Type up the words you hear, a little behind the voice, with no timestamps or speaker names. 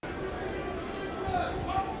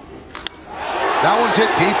That one's hit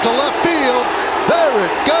deep to left field. There it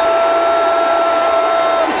goes.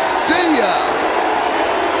 See ya.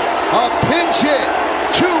 A pinch hit.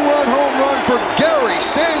 2-run home run for Gary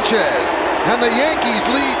Sanchez. And the Yankees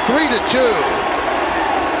lead 3-2.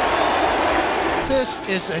 This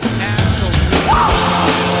is an absolute...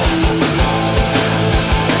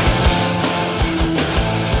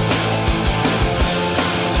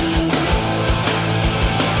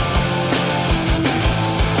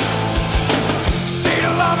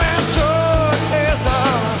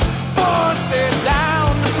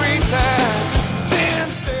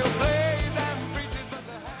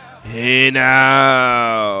 Hey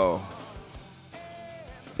now,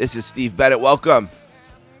 this is Steve Bennett. Welcome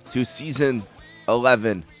to Season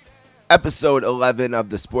 11, Episode 11 of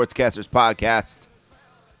the Sportscasters Podcast.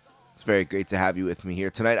 It's very great to have you with me here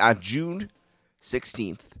tonight on June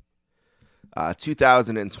 16th,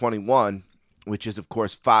 2021, which is, of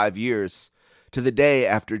course, 5 years to the day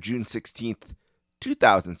after June 16th,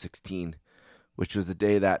 2016, which was the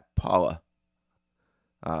day that Paula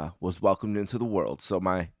was welcomed into the world. So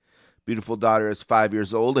my beautiful daughter is 5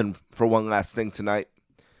 years old, and for one last thing tonight,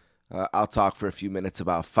 I'll talk for a few minutes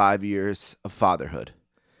about 5 years of fatherhood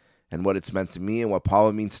and what it's meant to me and what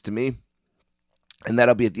Paula means to me, and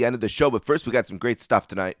that'll be at the end of the show. But first, we got some great stuff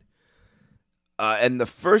tonight, and the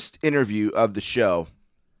first interview of the show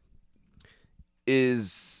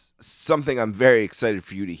is something I'm very excited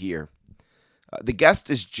for you to hear. The guest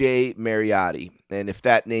is Jay Mariotti, and if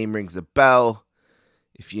that name rings a bell,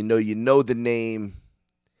 if you know the name,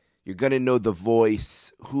 you're going to know the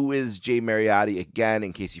voice. Who is Jay Mariotti? Again,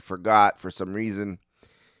 in case you forgot for some reason,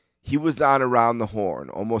 he was on Around the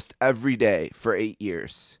Horn almost every day for 8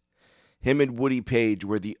 years. Him and Woody Page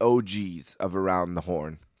were the OGs of Around the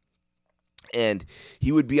Horn. And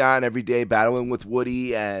he would be on every day battling with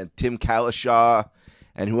Woody and Tim Kalishaw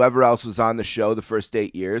and whoever else was on the show the first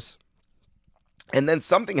 8 years. And then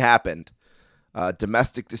something happened,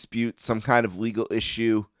 domestic dispute, some kind of legal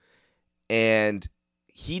issue, and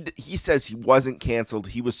he says he wasn't canceled.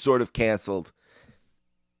 He was sort of canceled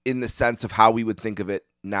in the sense of how we would think of it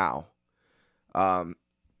now.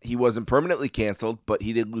 He wasn't permanently canceled, but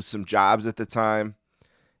he did lose some jobs at the time.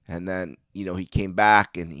 And then, he came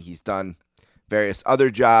back and he's done various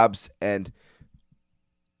other jobs. And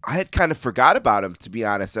I had kind of forgot about him, to be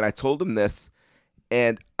honest. And I told him this,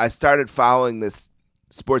 and I started following this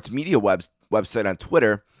sports media website on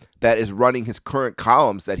Twitter that is running his current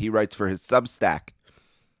columns that he writes for his Substack.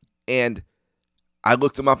 And I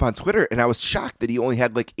looked him up on Twitter, and I was shocked that he only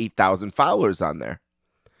had like 8,000 followers on there.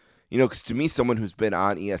 Because to me, someone who's been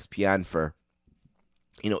on ESPN for,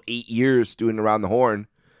 8 years doing Around the Horn,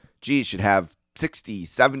 should have 60,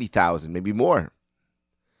 70,000, maybe more.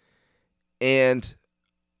 And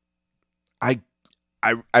I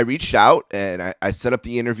reached out, and I set up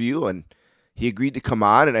the interview, and he agreed to come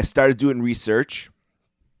on, and I started doing research.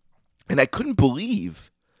 And I couldn't believe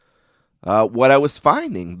what I was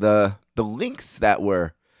finding, the links that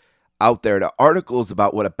were out there to articles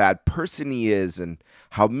about what a bad person he is and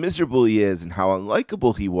how miserable he is and how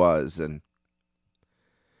unlikable he was, and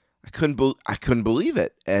I couldn't believe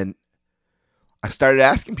it. And I started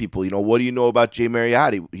asking people, what do you know about Jay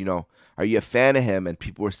Mariotti? Are you a fan of him? And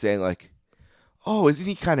people were saying like, oh, isn't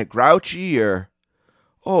he kind of grouchy, or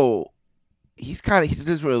oh, he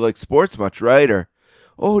doesn't really like sports much, right? Or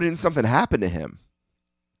oh, didn't something happen to him?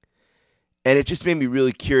 And it just made me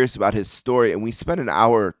really curious about his story. And we spent an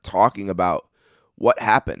hour talking about what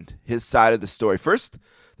happened, his side of the story. The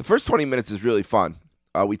first 20 minutes is really fun.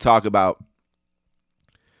 We talk about,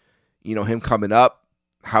 him coming up,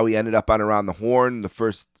 how he ended up on Around the Horn, the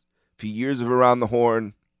first few years of Around the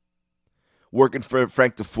Horn, working for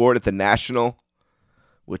Frank DeFord at the National,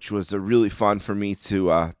 which was really fun for me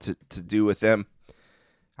to do with him.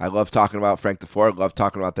 I love talking about Frank DeFord. I love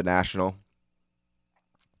talking about the National.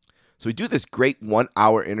 So we do this great 1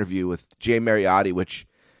 hour interview with Jay Mariotti, which,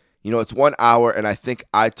 it's 1 hour, and I think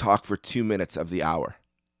I talk for 2 minutes of the hour.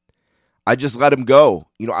 I just let him go.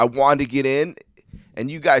 I wanted to get in, and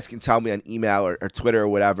you guys can tell me on email or Twitter or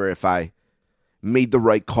whatever if I made the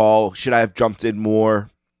right call. Should I have jumped in more?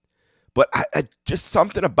 But I just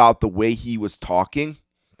something about the way he was talking,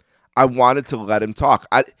 I wanted to let him talk.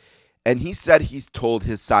 And he said he's told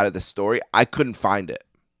his side of the story. I couldn't find it.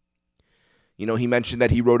 He mentioned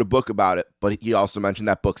that he wrote a book about it, but he also mentioned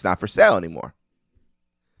that book's not for sale anymore.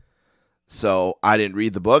 So I didn't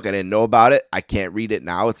read the book. I didn't know about it. I can't read it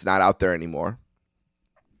now. It's not out there anymore.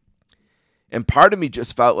 And part of me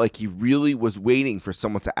just felt like he really was waiting for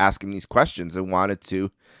someone to ask him these questions and wanted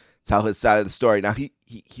to tell his side of the story. Now, he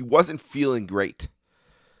wasn't feeling great.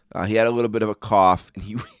 He had a little bit of a cough, and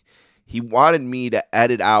he wanted me to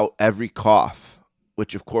edit out every cough,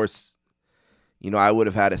 which of course, I would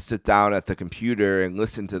have had to sit down at the computer and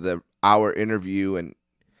listen to the hour interview and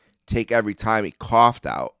take every time he coughed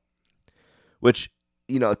out, which,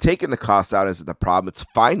 taking the coughs out isn't the problem. It's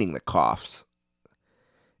finding the coughs.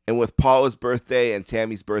 And with Paula's birthday and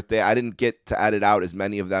Tammy's birthday, I didn't get to edit out as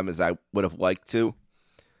many of them as I would have liked to.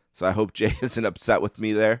 So I hope Jay isn't upset with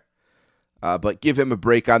me there. But give him a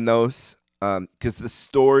break on those because the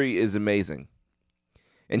story is amazing.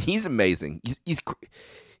 And he's amazing.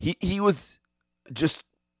 He was just,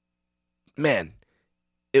 man,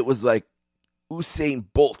 it was like Usain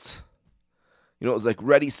Bolt. It was like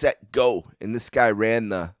ready, set, go. And this guy ran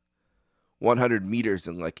the 100 meters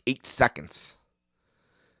in like 8 seconds.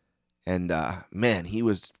 And, man,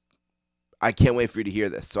 I can't wait for you to hear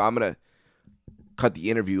this. So I'm going to cut the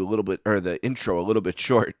interview a little bit, or the intro a little bit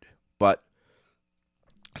short. But,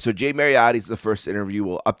 so Jay Mariotti's the first interview.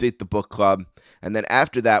 We'll update the book club. And then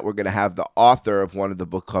after that, we're going to have the author of one of the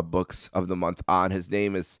book club books of the month on. His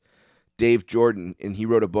name is Dave Jordan, and he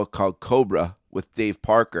wrote a book called Cobra with Dave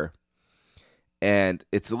Parker. And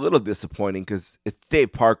it's a little disappointing because it's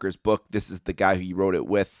Dave Parker's book. This is the guy who he wrote it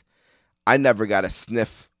with. I never got a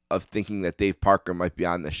sniff of thinking that Dave Parker might be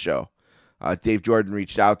on this show. Dave Jordan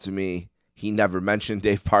reached out to me. He never mentioned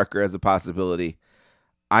Dave Parker as a possibility.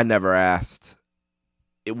 I never asked.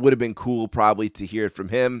 It would have been cool probably to hear it from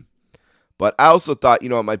him. But I also thought,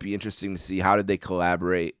 it might be interesting to see how did they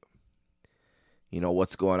collaborate.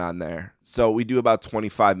 What's going on there. So we do about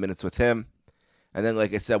 25 minutes with him. And then,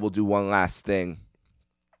 like I said, we'll do one last thing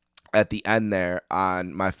at the end there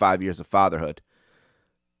on my 5 years of fatherhood.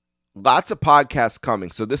 Lots of podcasts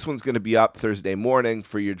coming. So this one's going to be up Thursday morning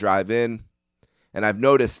for your drive in. And I've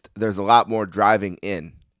noticed there's a lot more driving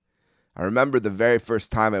in. I remember the very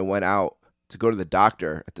first time I went out to go to the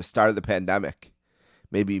doctor at the start of the pandemic,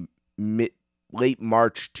 maybe late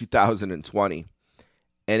March 2020.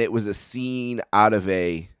 And it was a scene out of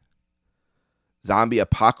a zombie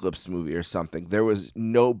apocalypse movie or something. There was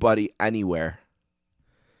nobody anywhere.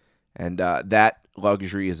 And that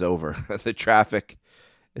luxury is over. The traffic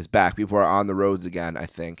is back. People are on the roads again, I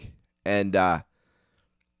think. And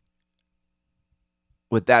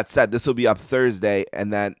with that said, this will be up Thursday.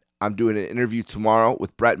 And then I'm doing an interview tomorrow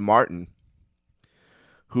with Brett Martin,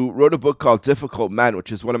 who wrote a book called Difficult Men,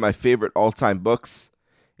 which is one of my favorite all-time books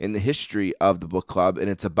in the history of the book club. And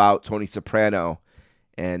it's about Tony Soprano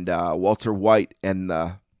and Walter White and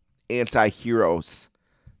the anti-heroes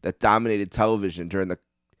that dominated television during the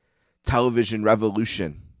television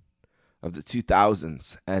revolution of the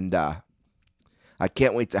 2000s. And I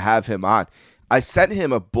can't wait to have him on. I sent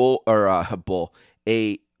him a bottle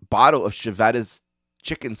of Chevetta's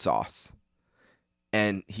chicken sauce.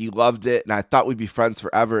 And he loved it, and I thought we'd be friends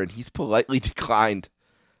forever. And he's politely declined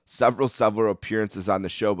several appearances on the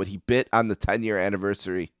show, but he bit on the 10-year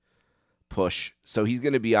anniversary push. So he's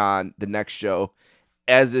going to be on the next show,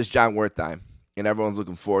 as is John Wertheim. And everyone's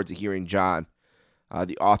looking forward to hearing John,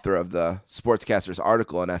 the author of the Sportscaster's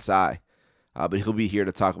article in SI. But he'll be here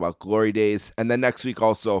to talk about Glory Days. And then next week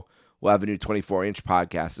also, we'll have a new 24-inch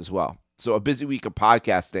podcast as well. So a busy week of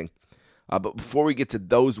podcasting. But before we get to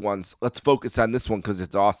those ones, let's focus on this one because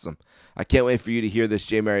it's awesome. I can't wait for you to hear this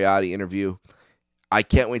Jay Mariotti interview. I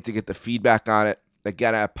can't wait to get the feedback on it.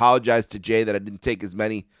 Again, I apologize to Jay that I didn't take as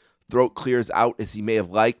many throat clears out as he may have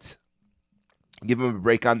liked. Give him a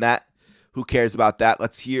break on that. Who cares about that?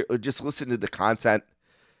 Just listen to the content.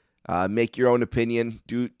 Make your own opinion.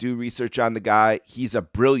 Do research on the guy. He's a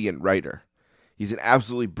brilliant writer. He's an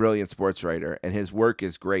absolutely brilliant sports writer, and his work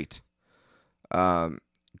is great.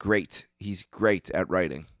 Great. He's great at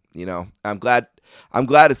writing. I'm glad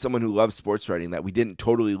as someone who loves sports writing that we didn't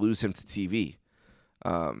totally lose him to TV.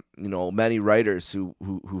 Many writers who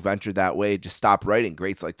ventured that way just stopped writing.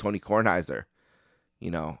 Greats like Tony Kornheiser,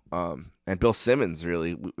 and Bill Simmons,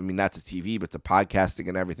 really. I mean, not to TV, but to podcasting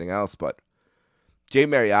and everything else. But Jay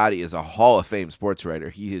Mariotti is a Hall of Fame sports writer.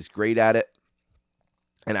 He is great at it,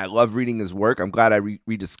 and I love reading his work. I'm glad I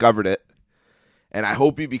rediscovered it, and I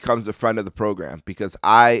hope he becomes a friend of the program because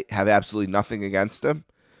I have absolutely nothing against him.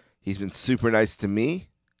 He's been super nice to me.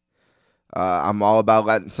 I'm all about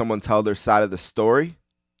letting someone tell their side of the story,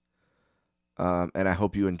 and I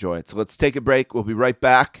hope you enjoy it. So let's take a break. We'll be right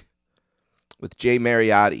back with Jay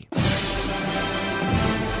Mariotti.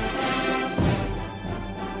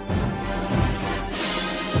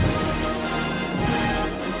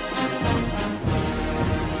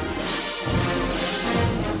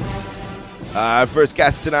 Our first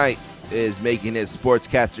guest tonight is making his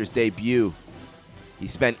sportscaster's debut. He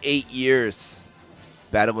spent 8 years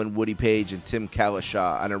battling Woody Page and Tim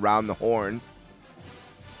Kalishaw on Around the Horn.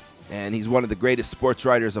 and he's one of the greatest sports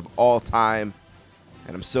writers of all time.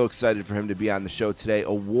 And I'm so excited for him to be on the show today.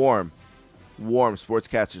 A warm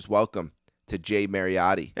Sportscasters welcome to Jay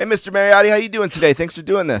Mariotti. Hey, Mr. Mariotti, how you doing today? Thanks for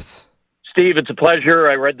doing this. Steve, it's a pleasure.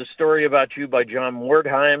 I read the story about you by John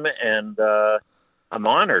Wardheim, and I'm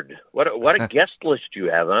honored. What a guest list you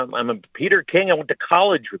have. I'm a Peter King. I went to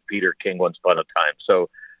college with Peter King once upon a time. So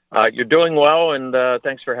you're doing well, and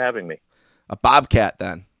thanks for having me. A Bobcat,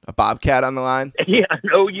 then. A Bobcat on the line? Yeah, an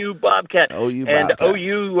OU Bobcat. OU Bobcat. And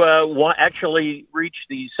OU actually reached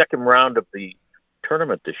the second round of the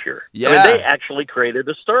tournament this year. Yeah. I mean, they actually created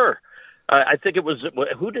a stir. I think it was,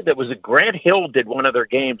 who did that? Was it Grant Hill did one of their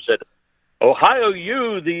games at Ohio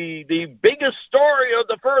U, the biggest story of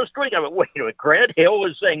the first week. I went, wait a minute, Grant Hill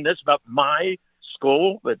was saying this about my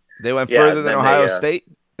school? But they went further than Ohio State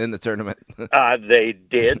in the tournament. They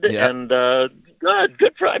did, yeah. And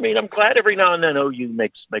good for. I mean, I'm glad every now and then OU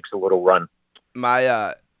makes a little run.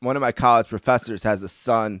 My one of my college professors has a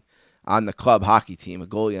son on the club hockey team, a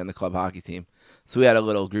goalie on the club hockey team. So we had a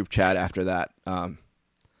little group chat after that.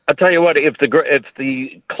 I'll tell you what, if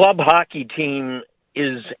the club hockey team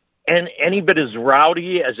is any bit as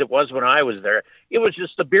rowdy as it was when I was there, it was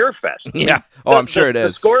just a beer fest. Yeah. I'm sure it is.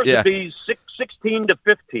 The scores would be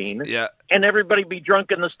 16-15. Yeah. And everybody be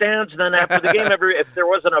drunk in the stands. And then after the game, if there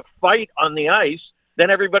wasn't a fight on the ice, then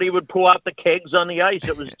everybody would pull out the kegs on the ice.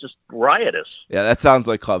 It was just riotous. Yeah, that sounds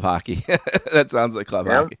like club hockey. That sounds like club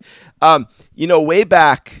hockey. Way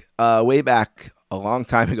back a long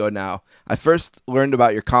time ago now, I first learned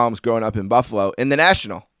about your columns growing up in Buffalo in the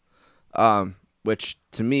National, which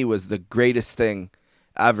to me was the greatest thing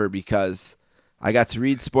ever because I got to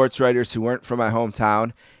read sports writers who weren't from my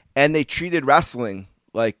hometown, and they treated wrestling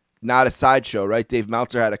like not a sideshow, right? Dave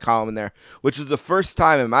Meltzer had a column in there, which was the first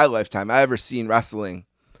time in my lifetime I ever seen wrestling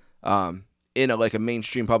in a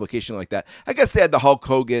mainstream publication like that. I guess they had the Hulk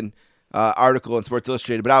Hogan article in Sports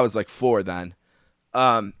Illustrated, but I was like 4 then.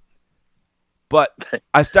 But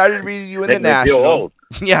I started reading you in the National.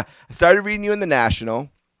 Yeah, I started reading you in the National,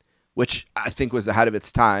 which I think was ahead of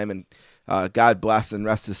its time. And God bless and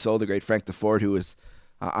rest his soul, the great Frank DeFord, who was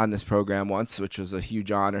on this program once, which was a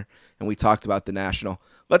huge honor. And we talked about the National.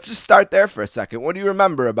 Let's just start there for a second. What do you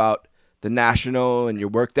remember about the National and your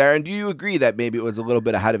work there? And do you agree that maybe it was a little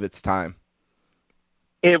bit ahead of its time?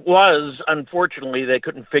 It was. Unfortunately, they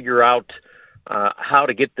couldn't figure out how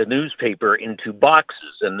to get the newspaper into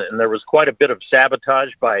boxes. And there was quite a bit of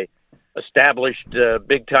sabotage by established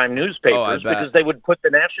big-time newspapers because they would put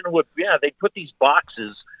the National they'd put these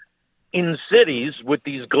boxes in cities with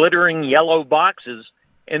these glittering yellow boxes,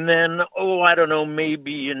 and then I don't know,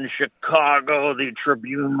 maybe in Chicago the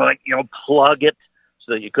Tribune might plug it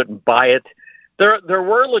so that you couldn't buy it. There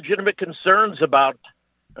were legitimate concerns about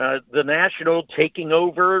the National taking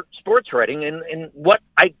over sports writing, and what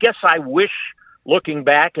I guess I wish, looking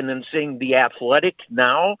back and then seeing The Athletic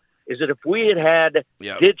now, is that if we had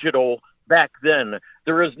digital back then,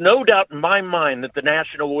 there is no doubt in my mind that the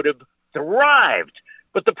National would have thrived.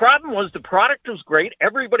 But the problem was the product was great.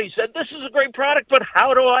 Everybody said, this is a great product, but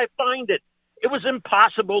how do I find it? It was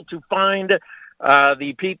impossible to find.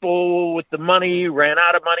 The people with the money ran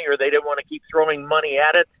out of money, or they didn't want to keep throwing money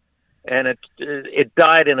at it, and it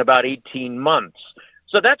died in about 18 months.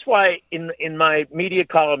 So that's why in my media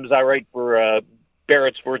columns I write for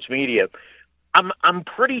Barrett Sports Media, I'm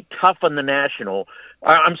pretty tough on the National.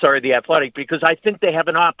 The Athletic, because I think they have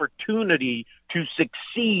an opportunity to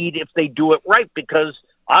succeed if they do it right. Because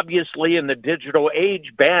obviously in the digital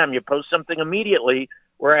age, bam, you post something immediately.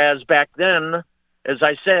 Whereas back then, as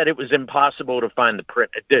I said, it was impossible to find the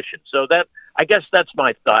print edition. So I guess that's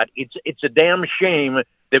my thought. It's a damn shame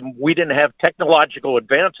that we didn't have technological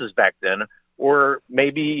advances back then, or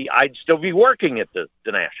maybe I'd still be working at the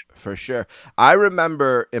National. For sure. I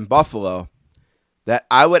remember in Buffalo that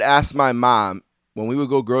I would ask my mom when we would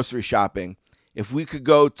go grocery shopping if we could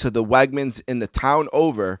go to the Wegmans in the town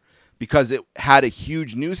over because it had a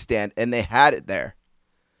huge newsstand and they had it there.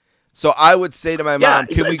 So I would say to my mom,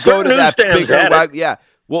 can we go to that bigger Wegmans? Yeah.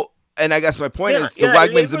 Well, and I guess my point is the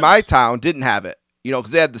Wegmans in my town didn't have it,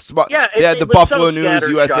 because they had the Buffalo News,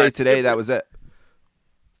 USA Today. That was it.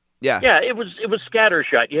 Yeah. Yeah. It was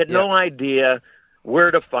scattershot. You had no idea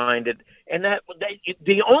where to find it. And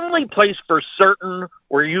the only place for certain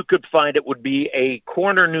where you could find it would be a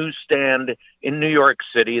corner newsstand in New York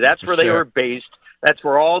City. That's where they were based. That's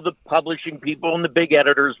where all the publishing people and the big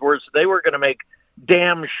editors were. So they were going to make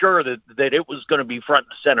damn sure that it was going to be front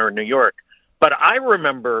and center in New York. But I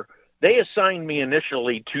remember they assigned me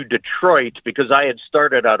initially to Detroit because I had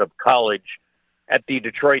started out of college at the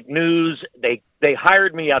Detroit News. They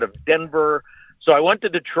hired me out of Denver. So I went to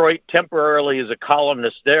Detroit temporarily as a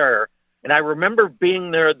columnist there, and I remember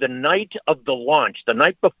being there the night of the launch, the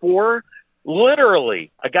night before.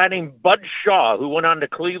 Literally, a guy named Bud Shaw, who went on to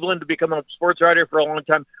Cleveland to become a sports writer for a long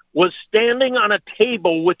time, was standing on a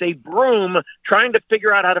table with a broom trying to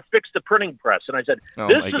figure out how to fix the printing press. And I said,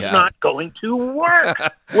 this is not going to work.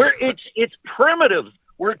 It's primitive.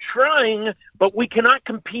 We're trying, but we cannot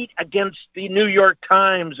compete against the New York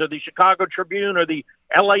Times or the Chicago Tribune or the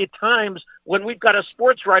LA Times when we've got a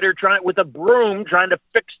sports writer with a broom trying to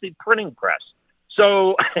fix the printing press.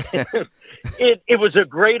 So it was a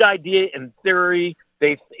great idea in theory.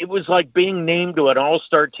 It was like being named to an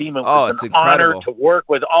all-star team. It was an honor to work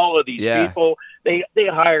with all of these people. They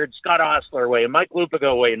hired Scott Ostler away and Mike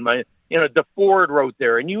Lupico away, and DeFord wrote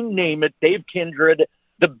there, and you name it, Dave Kindred.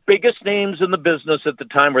 The biggest names in the business at the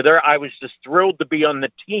time were there. I was just thrilled to be on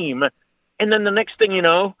the team. And then the next thing you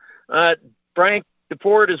know, Frank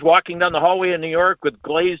DeFord is walking down the hallway in New York with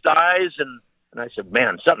glazed eyes, and I said,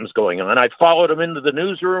 man, something's going on. I followed him into the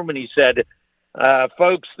newsroom, and he said,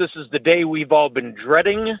 folks, this is the day we've all been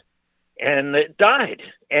dreading, and it died.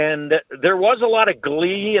 And there was a lot of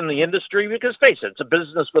glee in the industry because, face it, it's a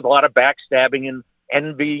business with a lot of backstabbing and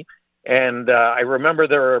envy. And I remember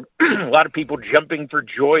there were a lot of people jumping for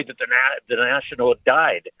joy that the National had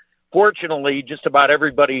died. Fortunately, just about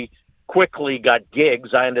everybody quickly got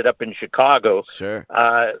gigs. I ended up in Chicago. Sure.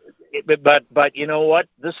 But you know what?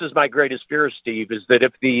 This is my greatest fear, Steve, is that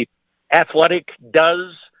if the Athletic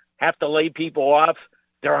does have to lay people off,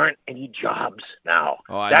 there aren't any jobs now.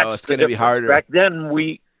 Oh, I know. It's going to be harder. Back then,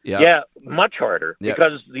 much harder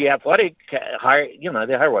because the Athletic they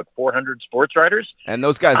hire 400 sports writers, and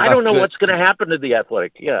those guys. I don't know what's going to happen to the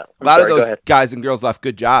Athletic. Yeah, a lot of those guys and girls left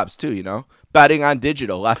good jobs too. Betting on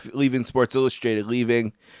digital, leaving Sports Illustrated,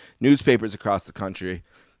 leaving newspapers across the country.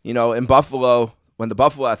 In Buffalo, when the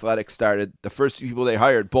Buffalo Athletics started, the first two people they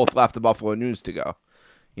hired both left the Buffalo News to go.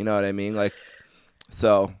 You know what I mean?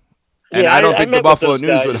 And I don't think the Buffalo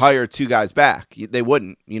News would hire two guys back. They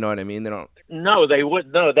wouldn't. You know what I mean? They don't. No, they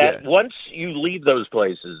would. No, once you leave those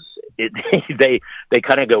places, they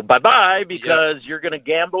kind of go bye-bye because you're going to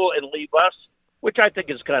gamble and leave us, which I think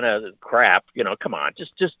is kind of crap. Come on.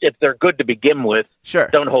 Just if they're good to begin with, sure,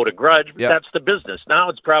 don't hold a grudge. But that's the business. Now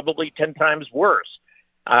it's probably 10 times worse.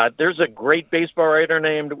 There's a great baseball writer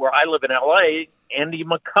named, where I live in L.A., Andy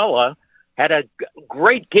McCullough, had a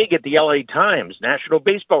great gig at the L.A. Times, national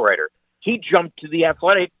baseball writer. He jumped to the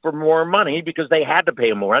Athletic for more money because they had to pay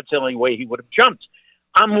him more. That's the only way he would have jumped.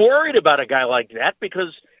 I'm worried about a guy like that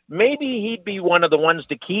because maybe he'd be one of the ones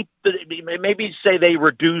to keep. Maybe say they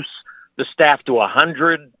reduce the staff to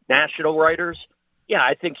 100 national writers. Yeah,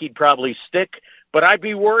 I think he'd probably stick. But I'd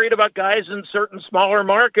be worried about guys in certain smaller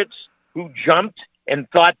markets who jumped and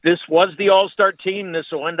thought this was the all-star team.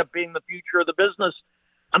 This will end up being the future of the business.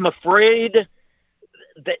 I'm afraid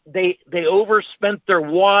that they overspent their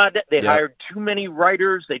wad. They hired too many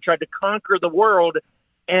writers. They tried to conquer the world.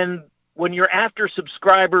 And when you're after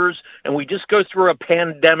subscribers and we just go through a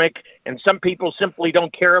pandemic and some people simply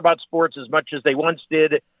don't care about sports as much as they once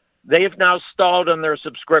did, they have now stalled on their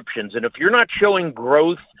subscriptions. And if you're not showing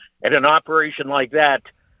growth at an operation like that,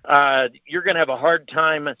 you're going to have a hard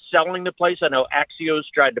time selling the place. I know Axios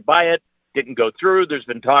tried to buy it, didn't go through. There's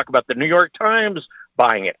been talk about the New York Times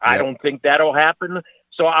buying it. I don't think that'll happen.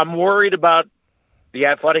 So I'm worried about the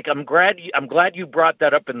Athletic. I'm glad you brought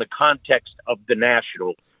that up in the context of the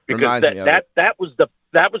National, because that was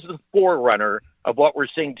the forerunner of what we're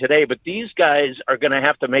seeing today. But these guys are going to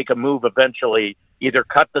have to make a move eventually, either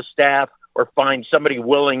cut the staff or find somebody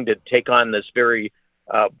willing to take on this very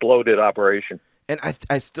bloated operation. And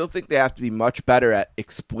I still think they have to be much better at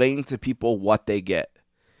explaining to people what they get.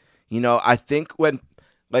 I think when,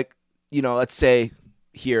 let's say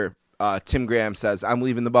here, Tim Graham says, I'm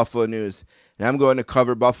leaving the Buffalo News and I'm going to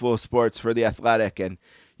cover Buffalo sports for the Athletic, and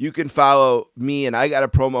you can follow me and I got a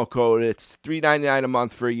promo code. It's $3.99 a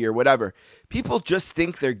month for a year, whatever. People just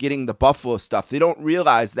think they're getting the Buffalo stuff. They don't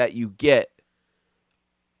realize that you get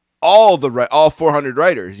all 400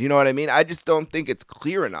 writers. You know what I mean? I just don't think it's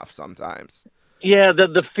clear enough sometimes. Yeah,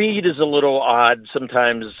 the feed is a little odd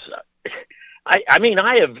sometimes. I mean,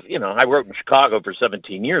 I wrote in Chicago for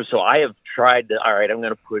 17 years, so I have tried to, all right, I'm going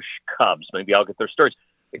to push Cubs. Maybe I'll get their stories.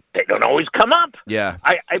 They don't always come up. Yeah.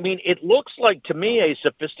 I mean, it looks like, to me, a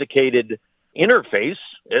sophisticated interface.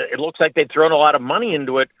 It looks like they've thrown a lot of money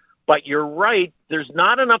into it, but you're right. There's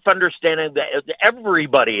not enough understanding that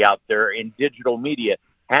everybody out there in digital media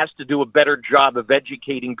has to do a better job of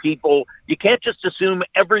educating people. You can't just assume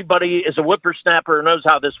everybody is a whippersnapper and knows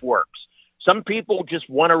how this works. Some people just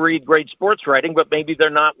want to read great sports writing, but maybe they're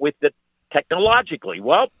not with it technologically.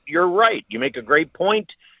 Well, you're right. You make a great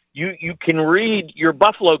point. You can read your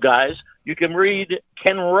Buffalo guys. You can read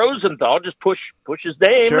Ken Rosenthal. Just push his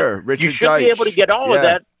name. Sure, Richard You should Deitch. be able to get all of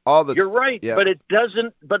that. All the You're right, yeah. but it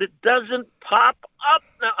doesn't pop up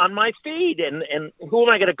on my feed. And who am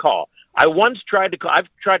I going to call? I've tried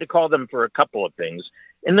to call them for a couple of things,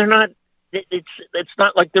 and they're not. It's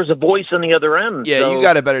not like there's a voice on the other end. Yeah, so, you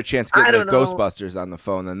got a better chance getting the know. Ghostbusters on the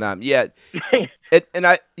phone than them. Yeah, and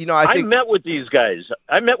I think I met with these guys.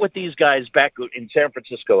 I met with these guys back in San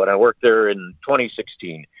Francisco, and I worked there in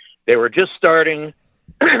 2016. They were just starting.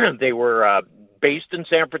 They were based in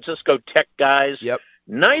San Francisco, tech guys. Yep.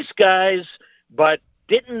 Nice guys, but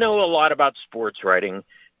didn't know a lot about sports writing.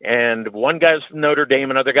 And one guy's from Notre Dame,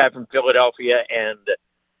 another guy from Philadelphia. And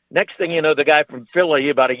next thing you know, the guy from Philly,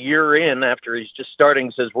 about a year in, after he's just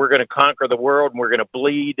starting, says, we're going to conquer the world and we're going to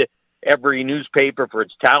bleed every newspaper for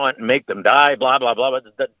its talent and make them die, blah, blah, blah. It's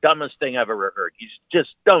the dumbest thing I've ever heard. You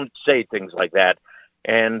just don't say things like that.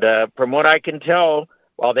 And from what I can tell,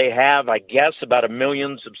 while they have, I guess, about 1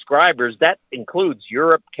 million subscribers, that includes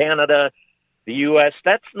Europe, Canada, the U.S.,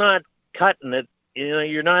 that's not cutting it.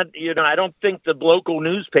 I don't think the local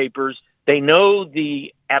newspapers, they know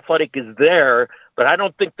the Athletic is there, but I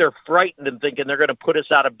don't think they're frightened and thinking they're going to put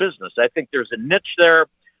us out of business. I think there's a niche there.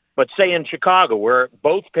 But say in Chicago, where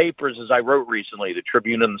both papers, as I wrote recently, the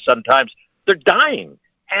Tribune and the Sun-Times, they're dying,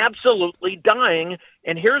 absolutely dying.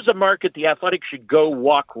 And here's a market the Athletic should go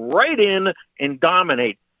walk right in and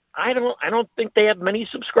dominate. I don't think they have many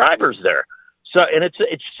subscribers there. So, and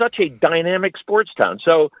it's such a dynamic sports town.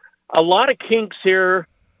 So a lot of kinks here.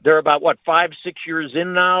 They're about 5-6 years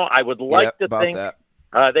in now. I would like to think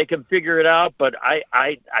they can figure it out, but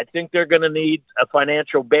I think they're going to need a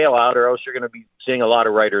financial bailout, or else you're going to be seeing a lot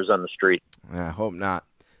of writers on the street. I hope not.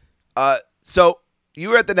 So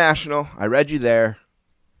you were at the National. I read you there.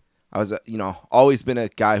 I was, always been a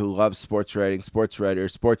guy who loves sports writing, sports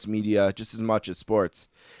writers, sports media, just as much as sports.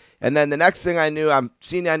 And then the next thing I knew, I'm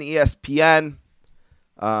seeing on ESPN.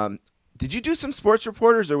 Did you do some sports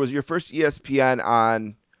reporters, or was your first ESPN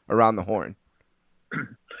on Around the Horn?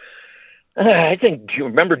 I think, do you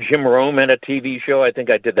remember Jim Rome had a TV show? I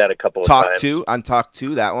think I did that a couple of times. Talk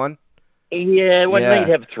 2, that one? Yeah, when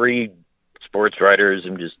they'd have 3 sports writers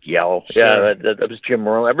and just yell. Sure. Yeah, that was Jim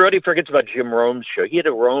Rome. Everybody forgets about Jim Rome's show. He had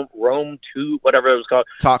a Rome 2, whatever it was called.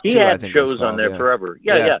 He had shows on there forever.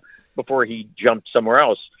 Yeah, before he jumped somewhere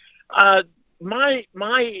else.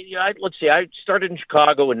 Let's see, I started in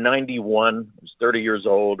Chicago in 91. I was 30 years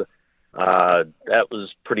old. That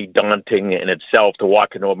was pretty daunting in itself to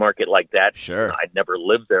walk into a market like that. Sure. I'd never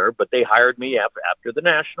lived there, but they hired me after the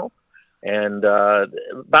National. And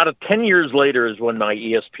about 10 years later is when my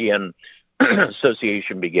ESPN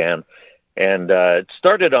association began. And it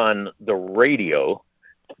started on the radio.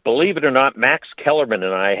 Believe it or not, Max Kellerman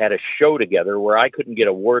and I had a show together where I couldn't get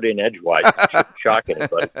a word in edgewise. Shocking,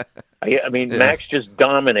 but Max just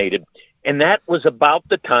dominated. And that was about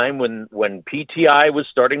the time when PTI was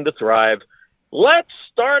starting to thrive. Let's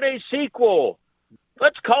start a sequel.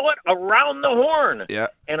 Let's call it Around the Horn. Yeah.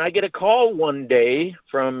 And I get a call one day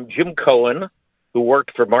from Jim Cohen, who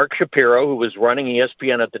worked for Mark Shapiro, who was running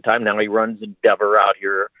ESPN at the time. Now he runs Endeavor out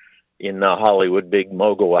here in Hollywood, big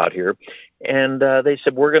mogul out here. And they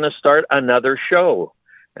said, we're going to start another show.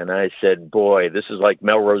 And I said, boy, this is like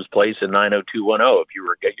Melrose Place in 90210.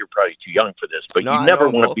 You're probably too young for this, but you never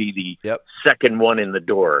want to be the second one in the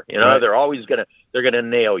door. Right. They're always they're going to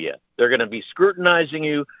nail you. They're going to be scrutinizing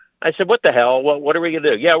you. I said, what the hell? What are we going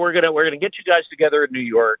to do? Yeah, we're going to get you guys together in New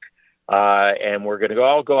York. And we're going to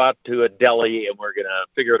all go out to a deli and we're going to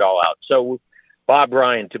figure it all out. So Bob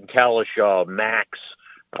Ryan, Tim Kalishaw, Max,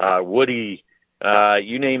 Woody,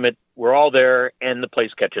 you name it. We're all there, and the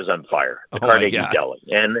place catches on fire. The Carnegie Deli,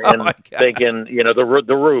 and thinking,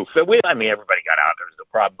 the roof. Everybody got out. There was no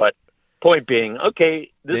problem. But point being, okay,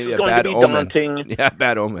 this is going to be daunting. Yeah,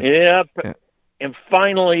 bad omen. Yeah. And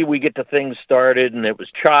finally, we get the thing started, and it was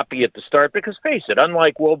choppy at the start because, face it,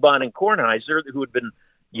 unlike Wilbon and Kornheiser, who had been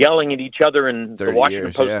yelling at each other in the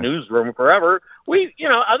Washington Post newsroom forever, we,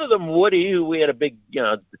 other than Woody, who we had a big,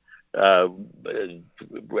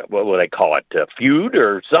 what would I call it, feud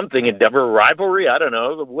or something, Endeavor rivalry, I don't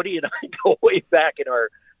know. Woody and I go way back in our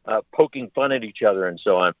poking fun at each other and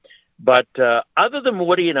so on. But other than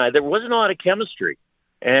Woody and I, there wasn't a lot of chemistry,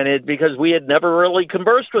 and because we had never really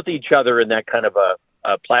conversed with each other in that kind of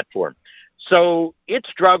a platform. So it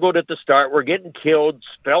struggled at the start. We're getting killed.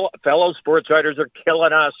 Fellow sports writers are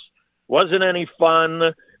killing us. Wasn't any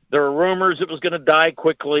fun. There were rumors it was going to die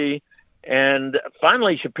quickly. And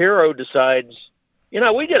finally, Shapiro decides,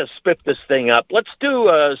 we got to spiff this thing up. Let's do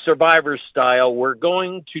a Survivor style. We're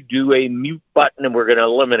going to do a mute button, and we're going to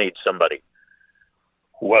eliminate somebody.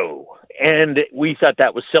 Whoa. And we thought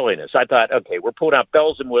that was silliness. I thought, okay, we're pulling out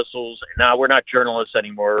bells and whistles. Now we're not journalists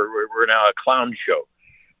anymore. We're now a clown show.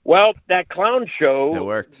 Well, that clown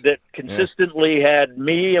show that consistently had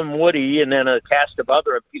me and Woody and then a cast of a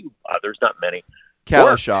few others, not many.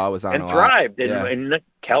 Kalishaw was on and a lot. Thrived. And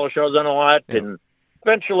Kalishaw was on a lot. Yeah. And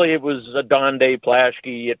eventually it was a Don Day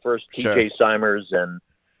Plashke, at first TJ Simers.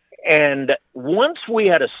 And once we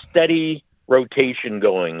had a steady rotation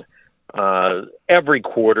going, every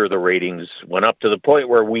quarter the ratings went up to the point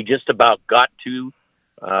where we just about got to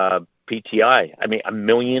PTI. I mean, 1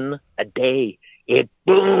 million a day. It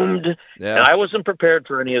boomed. Yeah. And I wasn't prepared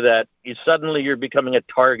for any of that. You're becoming a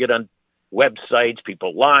target on websites,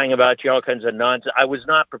 people lying about you, all kinds of nonsense. I was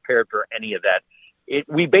not prepared for any of that.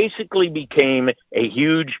 We basically became a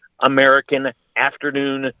huge American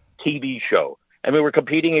afternoon TV show. I mean, we're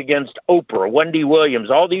competing against Oprah, Wendy Williams,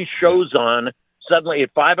 all these shows on. Suddenly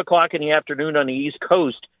at 5 o'clock in the afternoon on the East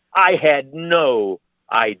Coast, I had no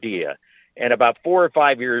idea. And about 4 or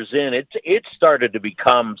 5 years in, it started to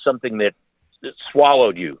become something that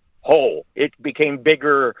swallowed you whole. It became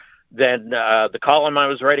bigger than the column I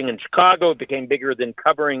was writing in Chicago. It became bigger than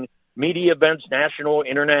covering media events, national,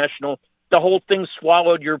 international. The whole thing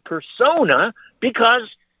swallowed your persona because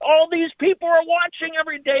all these people are watching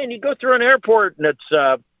every day. And you go through an airport and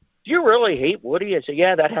it's, do you really hate Woody? I said,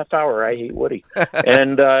 yeah, that half hour I hate Woody.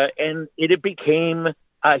 and it became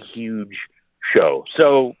a huge show.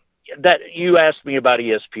 So that you asked me about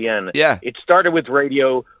ESPN. Yeah. It started with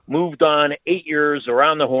radio, moved on 8 years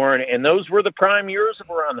Around the Horn, and those were the prime years of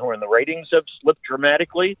Around the Horn. The ratings have slipped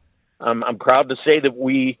dramatically. I'm proud to say that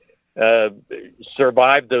we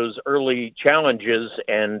survived those early challenges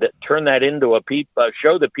and turned that into a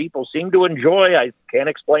show that people seem to enjoy. I can't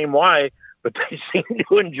explain why, but they seem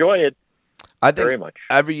to enjoy it very much.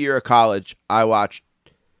 Every year of college, I watched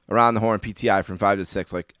Around the Horn PTI from 5 to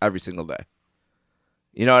 6, like every single day.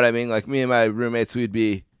 You know what I mean? Like me and my roommates, we'd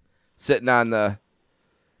be sitting on the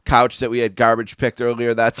couch that we had garbage picked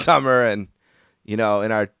earlier that summer and, in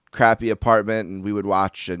our crappy apartment, and we would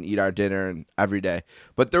watch and eat our dinner and every day.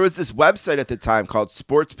 But there was this website at the time called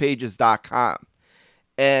sportspages.com.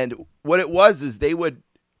 And what it was is they would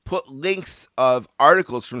put links of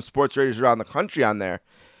articles from sports writers around the country on there.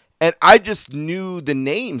 And I just knew the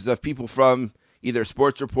names of people from either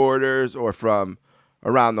sports reporters or from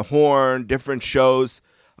Around the Horn, different shows,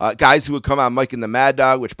 guys who would come on Mike and the Mad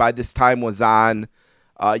Dog, which by this time was on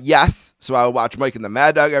Yes. So I would watch Mike and the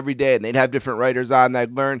Mad Dog every day, and they'd have different writers on that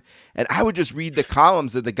I'd learn. And I would just read the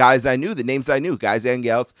columns of the guys I knew, the names I knew, guys and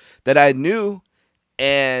gals that I knew.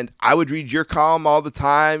 And I would read your column all the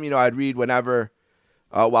time. I'd read whenever,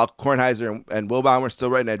 while Kornheiser and Wilbon were still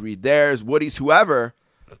writing, I'd read theirs, Woody's, whoever.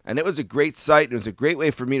 And it was a great site. It was a great way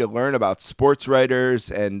for me to learn about sports writers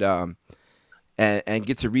and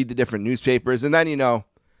get to read the different newspapers. And then,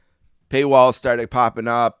 paywalls started popping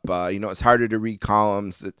up. It's harder to read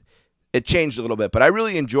columns. It changed a little bit, but I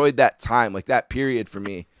really enjoyed that time, like that period for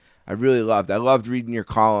me. I really loved. I loved reading your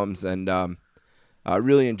columns, and I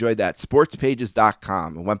really enjoyed that.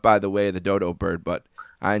 Sportspages.com. It went by the way of the dodo bird, but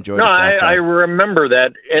I enjoyed it. I remember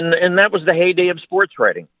that, and that was the heyday of sports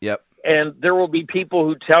writing. Yep. And there will be people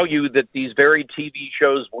who tell you that these very TV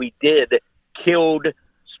shows we did killed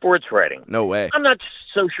sports writing. No way. I'm not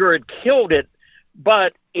so sure it killed it,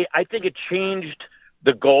 but I think it changed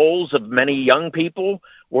the goals of many young people,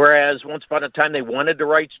 whereas once upon a time they wanted to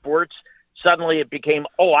write sports. Suddenly it became,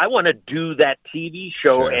 I want to do that TV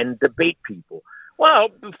show and debate people. Well,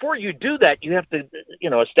 before you do that, you have to,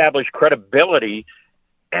 establish credibility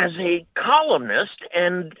as a columnist,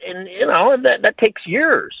 and that takes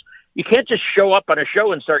years. You can't just show up on a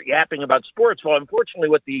show and start yapping about sports. Well, unfortunately,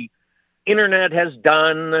 what the internet has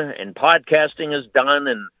done and podcasting has done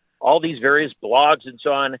and all these various blogs and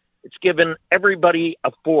so on, it's given everybody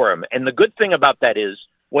a forum. And the good thing about that is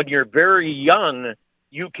when you're very young,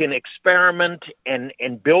 you can experiment and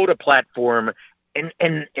build a platform, and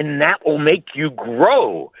that will make you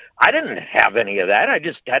grow. I didn't have any of that.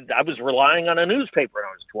 I was relying on a newspaper when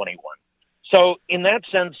I was 21. So in that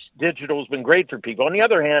sense, digital's been great for people. On the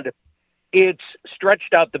other hand, it's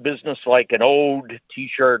stretched out the business like an old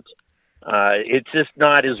T-shirt. It's just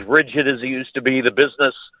not as rigid as it used to be. The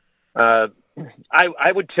business,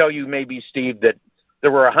 I would tell you maybe, Steve, that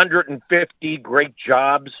there were 150 great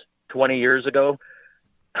jobs 20 years ago.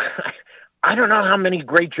 I don't know how many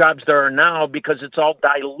great jobs there are now because it's all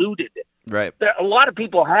diluted. Right. A lot of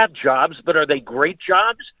people have jobs, but are they great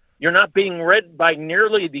jobs? You're not being read by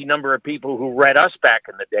nearly the number of people who read us back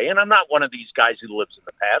in the day. And I'm not one of these guys who lives in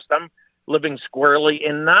the past. I'm living squarely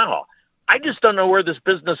in now. I just don't know where this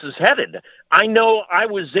business is headed. I know I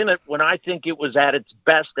was in it when I think it was at its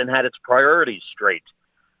best and had its priorities straight.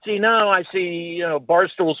 See, now I see,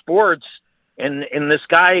 Barstool Sports and this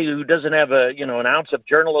guy who doesn't have an ounce of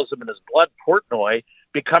journalism in his blood, Portnoy,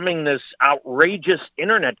 becoming this outrageous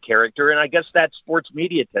internet character. And I guess that's sports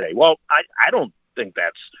media today. Well, I don't think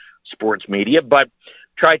that's sports media, but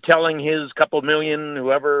try telling his couple million,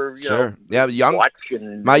 whoever, sure. Yeah, watch.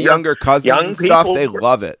 And, my younger cousins young and stuff, people, they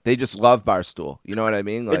love it. They just love Barstool. You know what I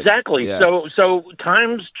mean? Exactly. Yeah. So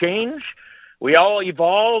times change. We all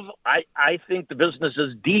evolve. I think the business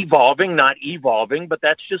is devolving, not evolving, but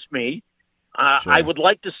that's just me. Sure. I would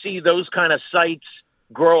like to see those kind of sites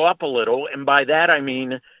grow up a little. And by that, I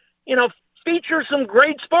mean, feature some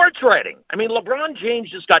great sports writing. I mean, LeBron James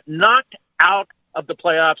just got knocked out of the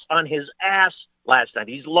playoffs on his ass last night.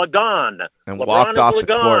 He's Lagon. And LeBron walked off is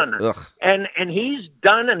the court. Ugh. And he's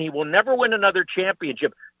done, and he will never win another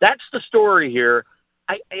championship. That's the story here.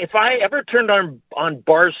 If I ever turned on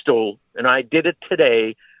Barstool, and I did it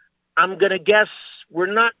today, I'm going to guess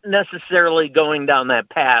we're not necessarily going down that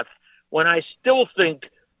path, when I still think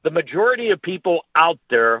the majority of people out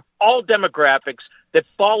there, all demographics that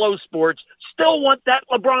follow sports, still want that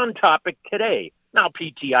LeBron topic today. Now,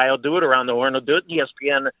 PTI will do it, Around the Horn will do it,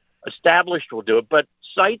 ESPN established will do it, but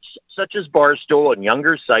sites such as Barstool and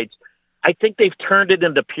younger sites, I think they've turned it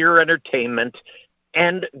into pure entertainment,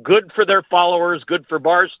 and good for their followers, good for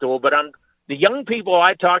Barstool. But the young people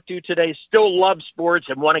I talk to today still love sports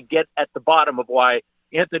and want to get at the bottom of why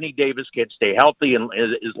Anthony Davis can't stay healthy and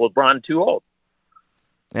is LeBron too old.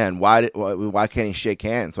 And why can't he shake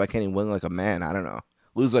hands? Why can't he win like a man? I don't know.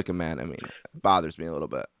 Lose like a man. I mean, it bothers me a little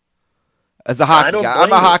bit. As a hockey guy,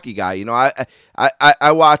 I'm a hockey guy.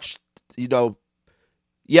 I watched, Mark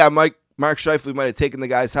Scheifele might have taken the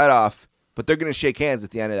guy's head off, but they're going to shake hands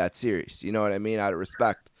at the end of that series. You know what I mean? Out of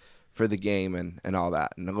respect for the game and all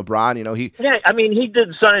that. And LeBron, he... Yeah, I mean, he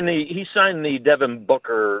signed the Devin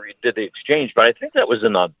Booker, did the exchange, but I think that was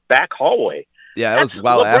in the back hallway. Yeah, that was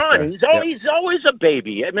well LeBron. After. He's always a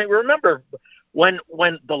baby. I mean, remember when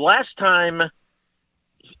the last time...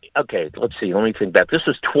 Okay, let's see. Let me think back. This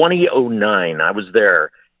was 2009. I was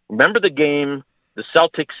there. Remember the game, the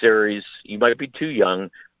Celtics series? You might be too young,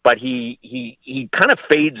 but he kind of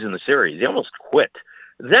fades in the series. He almost quit.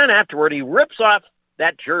 Then afterward, he rips off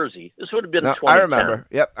that jersey. This would have been 2010. I remember.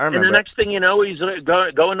 Yep, I remember. And the next thing you know, he's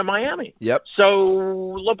going to Miami. Yep.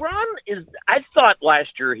 So LeBron is. I thought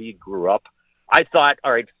last year he grew up. I thought,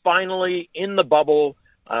 all right, finally in the bubble,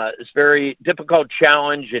 this very difficult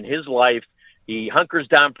challenge in his life. He hunkers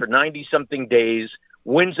down for 90-something days,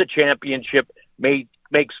 wins a championship,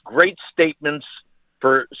 makes great statements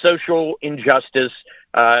for social injustice,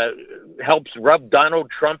 helps rub Donald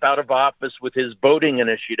Trump out of office with his voting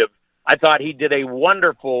initiative. I thought he did a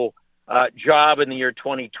wonderful job in the year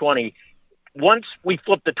 2020. Once we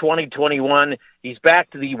flip to 2021, he's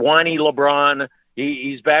back to the whiny LeBron.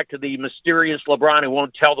 He's back to the mysterious LeBron who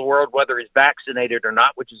won't tell the world whether he's vaccinated or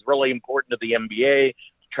not, which is really important to the NBA.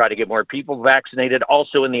 Try to get more people vaccinated.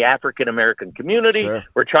 Also in the African-American community, sure.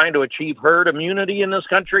 We're trying to achieve herd immunity in this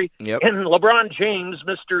country. Yep. And LeBron James,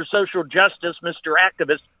 Mr. Social Justice, Mr.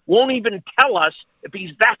 Activist, won't even tell us if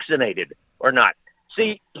he's vaccinated or not.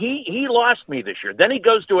 See, he lost me this year. Then he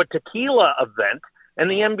goes to a tequila event, and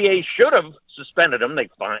the NBA should have suspended him. They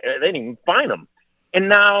didn't even fine him. And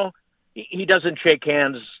now he doesn't shake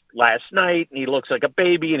hands last night, and he looks like a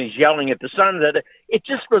baby, and he's yelling at the Suns. It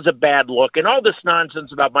just was a bad look. And all this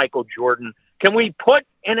nonsense about Michael Jordan. Can we put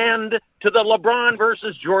an end to the LeBron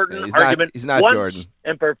versus Jordan argument? He's not once Jordan.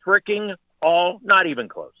 And for freaking all, not even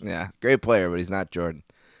close. Yeah, great player, but he's not Jordan.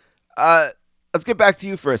 Let's get back to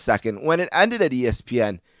you for a second. When it ended at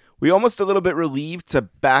ESPN, were you almost a little bit relieved to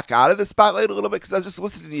back out of the spotlight a little bit? Because I was just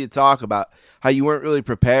listening to you talk about how you weren't really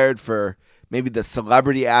prepared for maybe the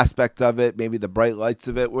celebrity aspect of it, maybe the bright lights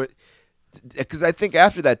of it. Because I think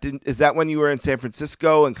after that, is that when you were in San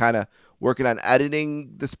Francisco and kind of working on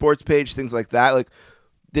editing the sports page, things like that? Like,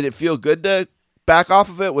 did it feel good to back off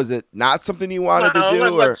of it? Was it not something you wanted to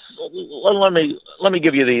do? Let me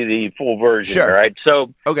give you the full version. Sure. All right.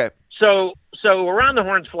 So okay. So Around the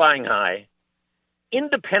Horn's flying high.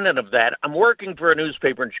 Independent of that, I'm working for a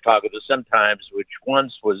newspaper in Chicago, the Sun-Times, which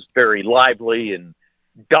once was very lively and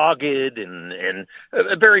dogged and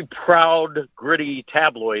a very proud, gritty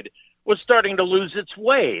tabloid, was starting to lose its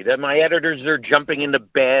way. That my editors are jumping into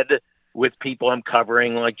bed with people I'm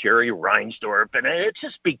covering, like Jerry Reinsdorf, and it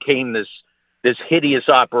just became this hideous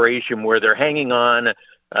operation where they're hanging on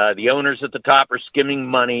The owners at the top are skimming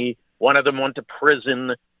money. One of them went to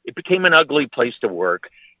prison. It became an ugly place to work.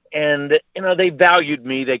 And, they valued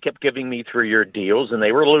me. They kept giving me 3-year deals, and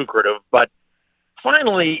they were lucrative. But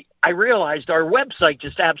finally, I realized our website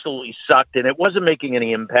just absolutely sucked, and it wasn't making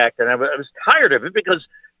any impact. And I was tired of it because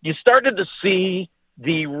you started to see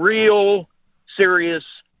the real serious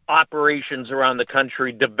operations around the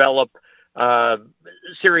country develop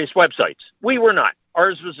serious websites. We were not.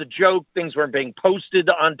 Ours was a joke. Things weren't being posted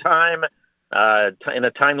on time, in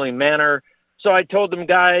a timely manner. So I told them,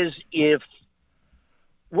 guys, if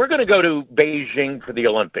we're going to go to Beijing for the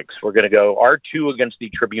Olympics, we're going to go R2 against the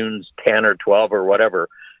Tribune's 10 or 12 or whatever.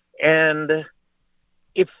 And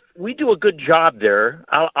if we do a good job there,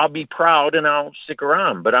 I'll be proud and I'll stick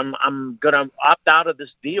around. But I'm going to opt out of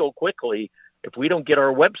this deal quickly if we don't get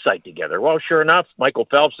our website together. Well, sure enough, Michael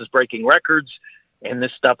Phelps is breaking records, and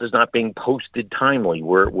this stuff is not being posted timely.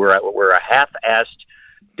 We're a half-assed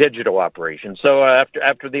digital operation. So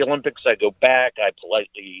after the Olympics, I go back. I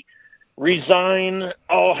politely resign.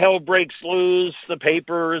 All hell breaks loose. The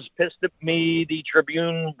paper is pissed at me. The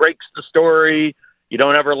Tribune breaks the story. You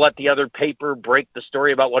don't ever let the other paper break the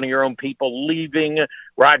story about one of your own people leaving.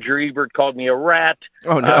 Roger Ebert called me a rat.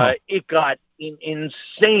 Oh, no. It got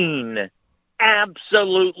insane,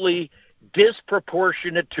 absolutely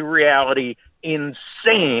disproportionate to reality,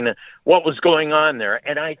 insane what was going on there.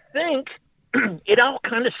 And I think it all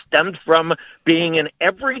kind of stemmed from being an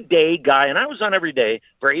everyday guy. And I was on Every Day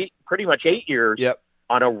for pretty much 8 years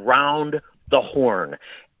on Around the Horn.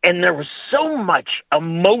 And there was so much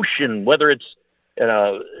emotion, whether it's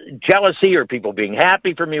jealousy or people being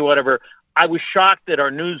happy for me, whatever. I was shocked that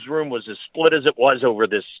our newsroom was as split as it was over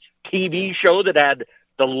this TV show that had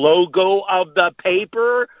the logo of the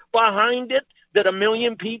paper behind it, that 1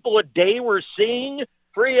 million people a day were seeing.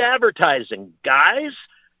 Free advertising, guys.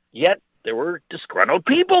 Yet there were disgruntled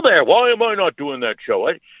people there. Why am I not doing that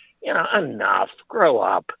show? Enough. Grow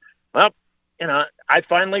up. Well, I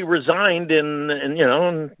finally resigned, and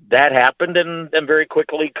that happened, and then very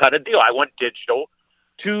quickly cut a deal. I went digital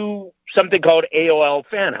to something called AOL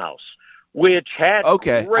Fan House, which had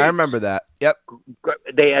I remember that. Yep.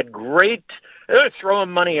 They had great. They were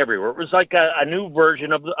throwing money everywhere. It was like a new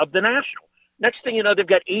version of the National. Next thing you know, they've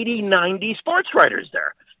got 80, 90 sports writers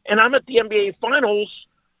there, and I'm at the NBA Finals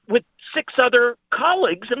with 6 other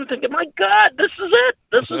colleagues, and I'm thinking, my God, this is it.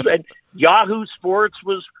 This is it. Yahoo Sports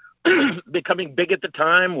was becoming big at the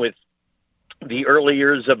time with the early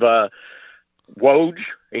years of Woj,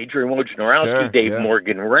 Adrian Wojnarowski, Dave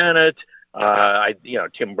Morgan ran it.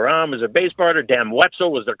 Tim Brown was their base partner. Dan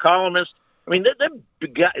Wetzel was their columnist. I mean,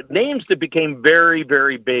 they're names that became very,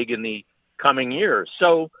 very big in the coming years.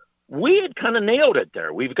 So we had kind of nailed it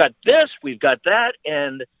there. We've got this, we've got that,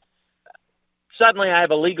 and suddenly I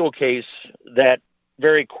have a legal case that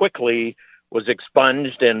very quickly was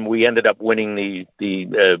expunged, and we ended up winning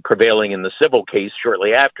the prevailing in the civil case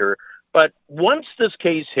shortly after. But once this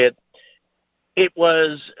case hit, it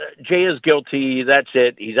was Jay is guilty. That's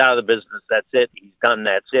it. He's out of the business. That's it. He's done.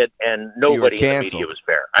 That's it. And nobody in the media was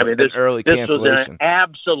fair. I mean, this was an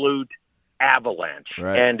absolute avalanche,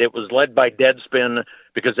 right. And it was led by Deadspin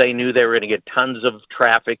because they knew they were going to get tons of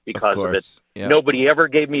traffic because of it. Yep. Nobody ever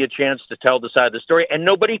gave me a chance to tell the side of the story, and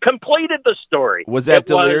nobody completed the story. Was that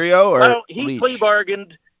Delirio he Leach? Plea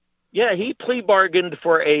bargained. Yeah, he plea bargained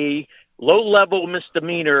for a low-level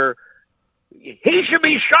misdemeanor. He should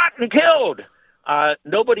be shot and killed.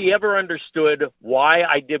 Nobody ever understood why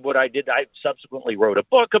I did what I did. I subsequently wrote a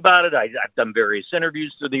book about it. I've done various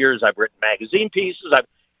interviews through the years. I've written magazine pieces.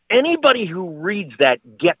 Anybody who reads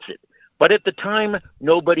that gets it. But at the time,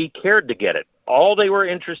 nobody cared to get it. All they were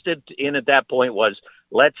interested in at that point was,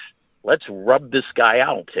 let's rub this guy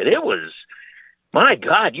out. And it was, my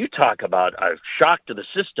God, you talk about a shock to the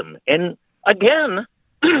system. And again,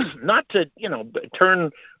 not to,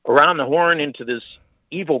 turn around the horn into this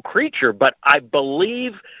evil creature, but I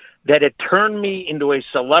believe that it turned me into a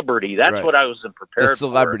celebrity. That's right. What I wasn't prepared the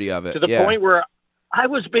celebrity for, of it. To the point where I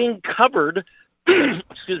was being covered,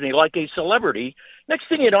 like a celebrity. Next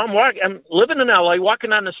thing you know, I'm living in LA, walking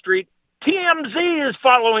down the street. TMZ is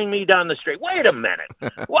following me down the street. Wait a minute.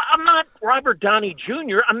 Well, I'm not Robert Downey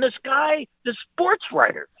Jr. I'm this guy, the sports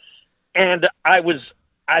writer. And I was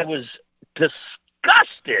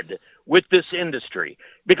disgusted with this industry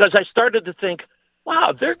because I started to think,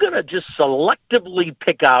 wow, they're going to just selectively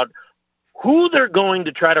pick out who they're going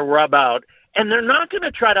to try to rub out, and they're not going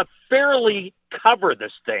to try to fairly cover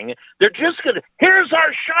this thing. They're just going to, here's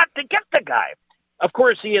our shot to get the guy. Of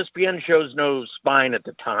course, ESPN shows no spine at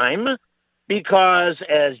the time because,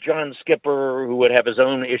 as John Skipper, who would have his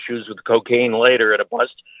own issues with cocaine later at a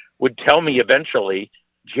bust, would tell me eventually,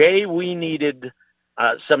 Jay, we needed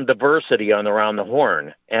some diversity on Around the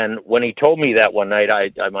Horn. And when he told me that one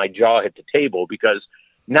night, my jaw hit the table, because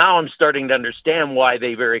now I'm starting to understand why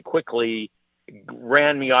they very quickly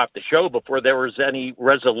ran me off the show before there was any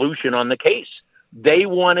resolution on the case. They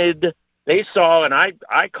saw, and I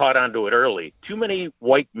caught onto it early, too many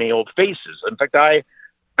white male faces. In fact, I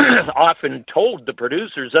often told the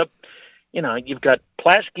producers you've got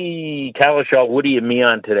Plasky, Kalishaw, Woody, and me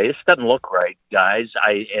on today. This doesn't look right, guys.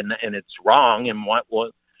 And it's wrong.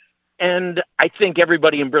 And I think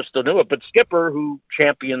everybody in Bristol knew it. But Skipper, who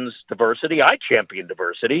champions diversity, I champion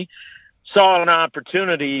diversity, saw an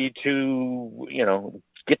opportunity to,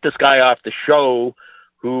 get this guy off the show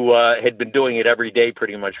who had been doing it every day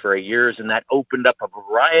pretty much for 8 years. And that opened up a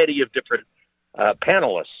variety of different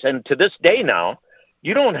panelists. And to this day now,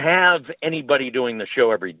 you don't have anybody doing the show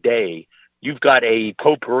every day. You've got a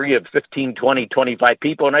potpourri of 15, 20, 25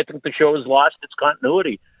 people, and I think the show has lost its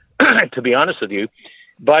continuity, to be honest with you.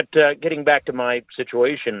 But getting back to my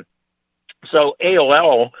situation, so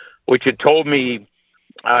AOL, which had told me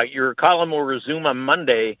your column will resume on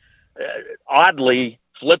Monday, oddly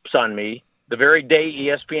flips on me the very day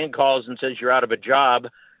ESPN calls and says you're out of a job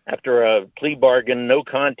after a plea bargain, no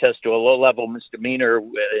contest to a low-level misdemeanor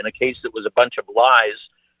in a case that was a bunch of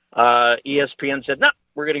lies. ESPN said, no,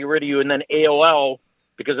 we're going to get rid of you. And then AOL,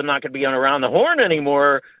 because I'm not going to be on Around the Horn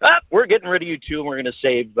anymore, we're getting rid of you too, and we're going to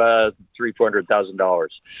save $300,000.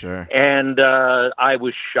 Sure. And I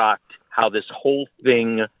was shocked how this whole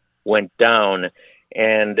thing went down.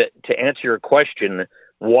 And to answer your question,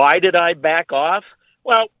 why did I back off?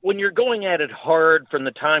 Well, when you're going at it hard from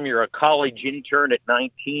the time you're a college intern at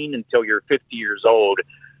 19 until you're 50 years old,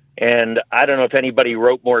 and I don't know if anybody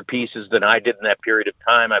wrote more pieces than I did in that period of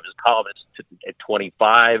time. I was a columnist at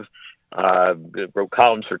 25, wrote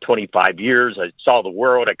columns for 25 years. I saw the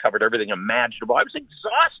world. I covered everything imaginable. I was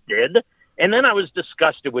exhausted. And then I was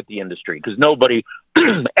disgusted with the industry because nobody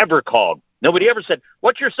ever called. Nobody ever said,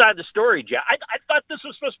 what's your side of the story, Jeff? I thought this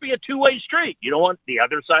was supposed to be a two-way street. You don't want the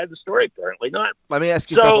other side of the story? Apparently not. Let me ask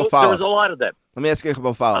you a couple follow-ups. There was a lot of that. Let me ask you a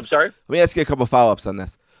couple follow-ups. I'm sorry? Let me ask you a couple follow-ups on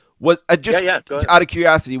this. Was Go ahead. Out of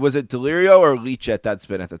curiosity, was it Delirio or Leach at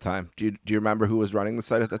Deadspin at the time? Do you remember who was running the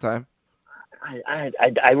site at the time?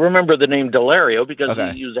 I remember the name Delario because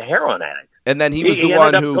he was a heroin addict. And then he was the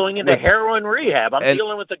one ended up who going into heroin rehab. I'm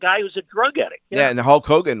dealing with a guy who's a drug addict. Yeah, and Hulk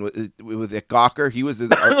Hogan with Gawker, he was in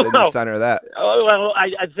the center of that. Oh well,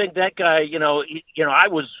 I think that guy. I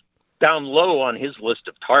was down low on his list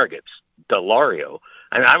of targets. Delario,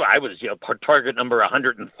 and I was target number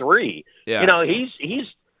 103. Yeah. He's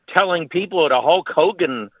telling people at a Hulk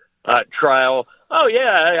Hogan trial, oh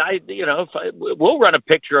yeah, we'll run a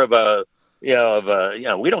picture of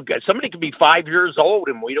we don't get, somebody could be 5 years old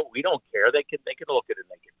and we don't care. They can look at a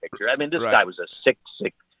naked picture. I mean, this guy was a sick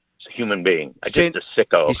human being. Just a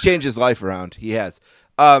sicko. He's changed his life around. He has.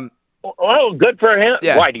 Oh, good for him.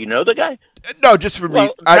 Yeah. Why, do you know the guy? No, just for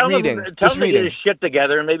reading. Tell him to get his shit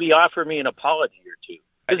together and maybe offer me an apology or two.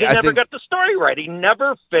 Because he never got the story right. He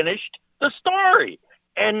never finished the story.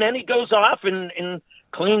 And then he goes off and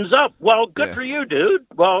cleans up. Well, good for you, dude.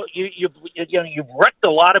 Well, you've wrecked a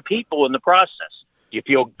lot of people in the process. You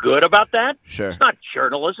feel good about that? Sure. It's not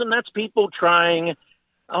journalism. That's people trying,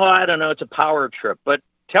 I don't know, it's a power trip. But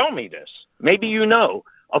tell me this. Maybe you know.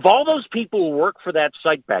 Of all those people who worked for that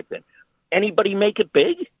site back then, anybody make it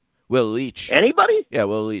big? Will Leach. Anybody? Yeah,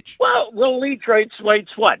 Will Leach. Well, Will Leach writes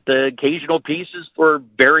what? The occasional pieces for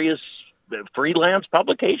various freelance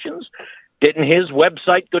publications? Didn't his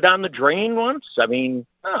website go down the drain once? I mean,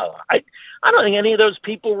 no, I don't think any of those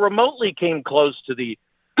people remotely came close to the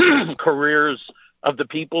careers of the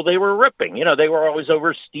people they were ripping. They were always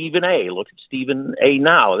over Stephen A. Look at Stephen A.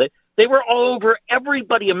 now. They were all over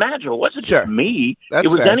everybody imaginable. It wasn't just me. That's it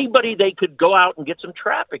was fair. anybody they could go out and get some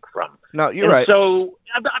traffic from. No, you're right. So,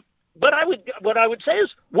 what I would say is,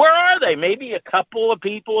 where are they? Maybe a couple of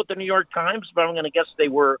people at the New York Times, but I'm going to guess they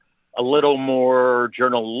were a little more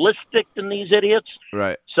journalistic than these idiots.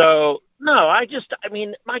 Right. So, no,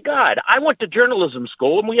 my God, I went to journalism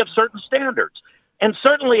school and we have certain standards. And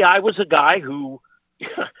certainly I was a guy who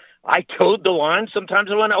I towed the line.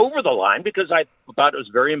 Sometimes I went over the line because I thought it was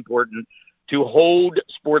very important to hold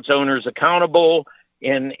sports owners accountable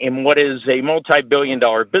in what is a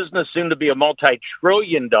multi-billion-dollar business, soon to be a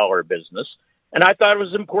multi-trillion-dollar business. And I thought it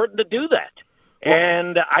was important to do that.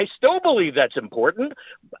 And I still believe that's important.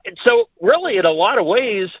 So really, in a lot of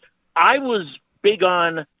ways, I was big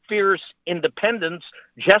on fierce independence,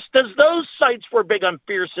 just as those sites were big on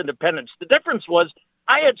fierce independence. The difference was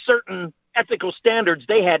I had certain ethical standards.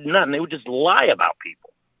 They had none. They would just lie about people.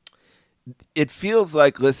 it feels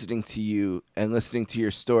like listening to you and listening to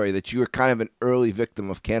your story that you were kind of an early victim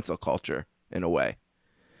of cancel culture in a way.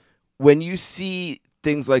 When you see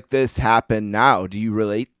things like this happen now, do you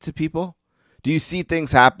relate to people? Do you see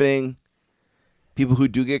things happening, people who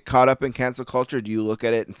do get caught up in cancel culture? Do you look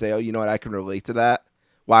at it and say, oh, you know what, I can relate to that?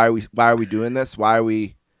 Why are we doing this? Why are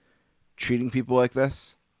we treating people like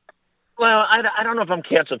this? Well, I don't know if I'm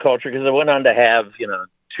cancel culture because I went on to have,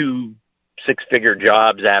 2 six-figure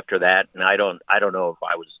jobs after that, and I don't know if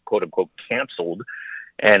I was quote unquote canceled,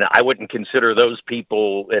 and I wouldn't consider those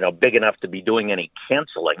people big enough to be doing any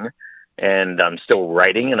canceling. And I'm still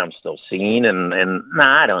writing, and I'm still seen, and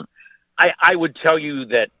nah, I don't. I would tell you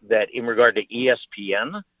that in regard to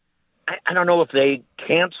ESPN, I don't know if they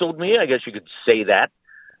canceled me. I guess you could say that.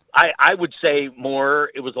 I would say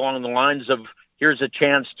more. It was along the lines of here's a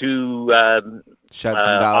chance to shed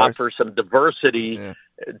some dollars, offer some diversity. Yeah.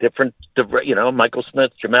 Different, Michael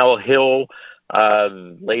Smith, Jamel Hill,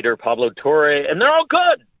 later Pablo Torre, and they're all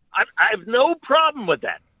good. I have no problem with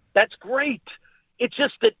that. That's great. It's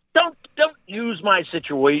just that don't use my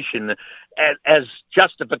situation as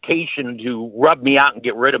justification to rub me out and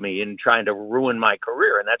get rid of me and trying to ruin my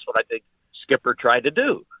career. And that's what I think Skipper tried to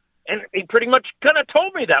do. And he pretty much kind of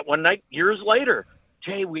told me that one night years later.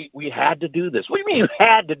 Jay, we had to do this. What do you mean you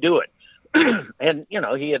had to do it? And,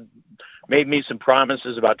 he had made me some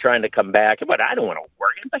promises about trying to come back, but I don't want to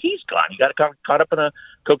work. But he's gone. He got caught up in a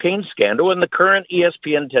cocaine scandal. And the current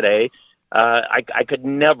ESPN today, I could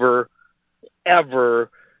never, ever,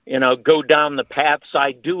 go down the paths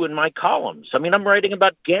I do in my columns. I mean, I'm writing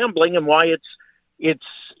about gambling and why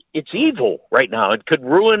it's evil right now. It could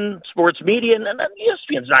ruin sports media, and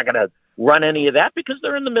ESPN's not going to run any of that because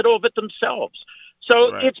they're in the middle of it themselves.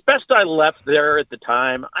 So Right. It's best I left there at the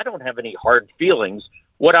time. I don't have any hard feelings.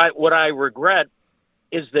 What I regret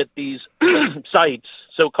is that these sites,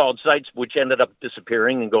 so-called sites, which ended up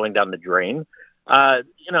disappearing and going down the drain,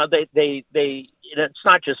 they it's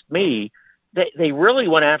not just me. They really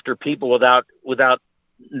went after people without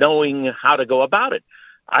knowing how to go about it.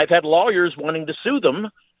 I've had lawyers wanting to sue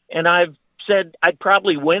them, and I've said I'd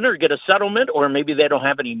probably win or get a settlement, or maybe they don't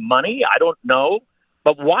have any money. I don't know.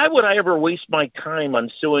 But why would I ever waste my time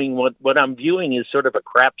on suing what I'm viewing as sort of a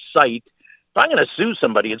crap site? If I'm going to sue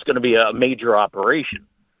somebody, it's going to be a major operation.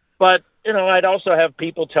 But, I'd also have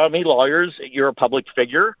people tell me, lawyers, you're a public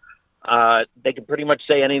figure. They can pretty much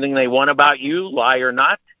say anything they want about you, lie or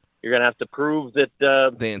not. You're going to have to prove that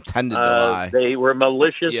they intended to lie. They were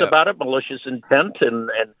malicious about it, malicious intent, and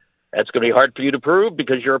that's going to be hard for you to prove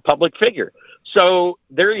because you're a public figure. So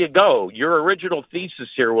there you go. Your original thesis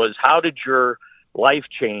here was, how did your life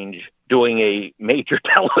change doing a major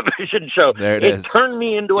television show? There it is. Turned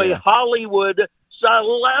me into a Hollywood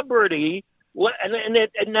celebrity, and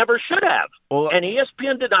it never should have. Well, and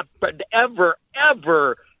ESPN did not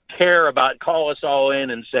ever care about call us all in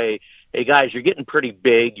and say, hey, guys, you're getting pretty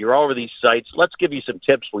big. You're all over these sites. Let's give you some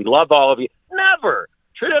tips. We love all of you. Never.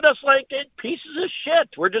 Treated us like pieces of shit.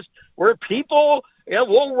 We're people. Yeah,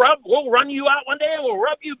 we'll run you out one day and we'll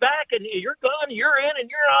rub you back, and you're gone, you're in, and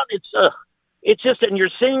you're out. It's just, and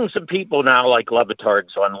you're seeing some people now like Levitard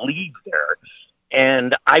on leave there.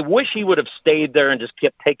 And I wish he would have stayed there and just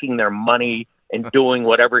kept taking their money and doing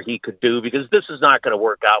whatever he could do, because this is not going to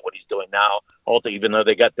work out what he's doing now. Also, even though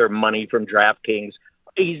they got their money from DraftKings,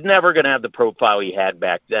 he's never going to have the profile he had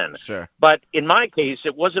back then. Sure. But in my case,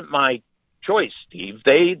 it wasn't my choice, Steve.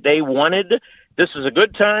 They wanted, this is a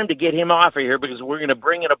good time to get him off of here because we're going to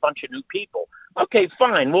bring in a bunch of new people. Okay,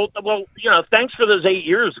 fine. Well, thanks for those 8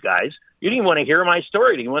 years, guys. You didn't want to hear my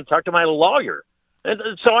story. You didn't want to talk to my lawyer.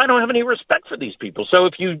 And so I don't have any respect for these people. So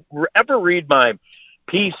if you ever read my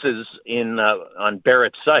pieces on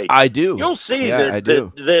Barrett's site, I do. You'll see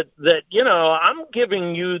that I'm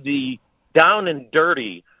giving you the down and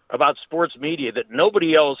dirty about sports media that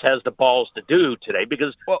nobody else has the balls to do today,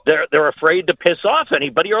 because they're afraid to piss off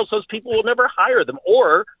anybody, or else those people will never hire them,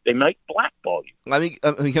 or they might blackball you. Let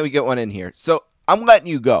me get one in here. So I'm letting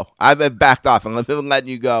you go. I've backed off. I'm letting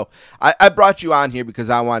you go. I brought you on here because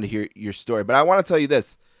I wanted to hear your story, but I want to tell you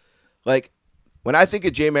this. Like, when I think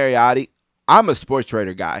of Jay Mariotti, I'm a sports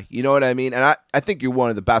writer guy. You know what I mean? And I think you're one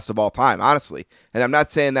of the best of all time, honestly. And I'm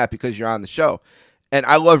not saying that because you're on the show. And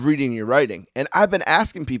I love reading your writing. And I've been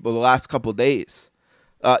asking people the last couple of days,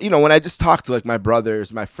 when I just talk to like my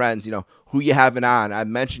brothers, my friends, who you having on, I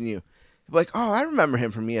mention you. They're like, oh, I remember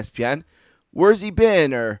him from ESPN. Where's he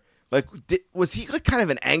been? Or like, was he like kind of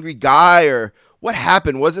an angry guy, or what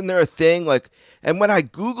happened? Wasn't there a thing? Like, and when I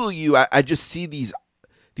Google you, I just see these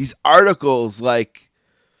articles like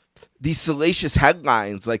these salacious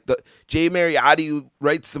headlines, like the Jay Mariotti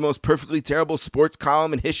writes the most perfectly terrible sports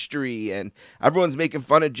column in history, and everyone's making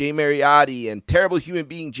fun of Jay Mariotti and terrible human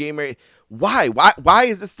being Jay Mariotti. Why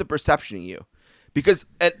is this the perception of you? Because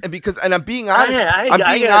I'm being honest.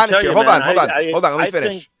 I'm being honest here. Hold on. Let me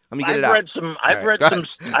finish. Let me get it out. I've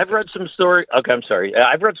read some story. Okay, I'm sorry.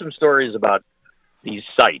 I've read some stories about these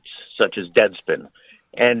sites such as Deadspin,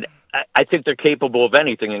 and I think they're capable of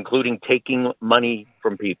anything, including taking money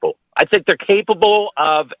from people. I think they're capable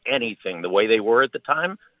of anything the way they were at the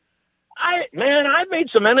time. I've made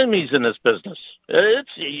some enemies in this business.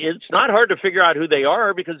 It's not hard to figure out who they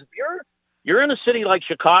are, because if you're in a city like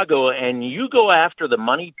Chicago and you go after the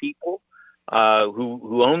money people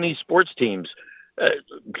who own these sports teams,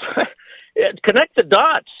 connect the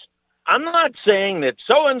dots. I'm not saying that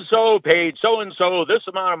so-and-so paid so-and-so this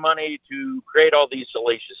amount of money to create all these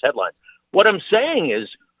salacious headlines. What I'm saying is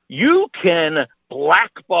you can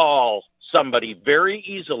blackball somebody very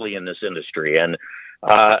easily in this industry. And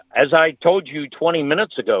as I told you 20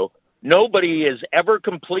 minutes ago, nobody has ever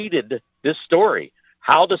completed this story.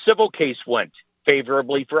 How the civil case went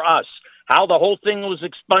favorably for us, how the whole thing was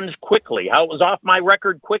expunged quickly, how it was off my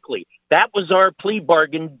record quickly. That was our plea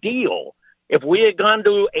bargain deal. If we had gone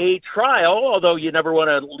to a trial, although you never want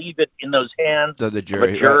to leave it in those hands of the jury.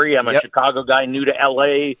 Of a jury. I'm a Chicago guy, new to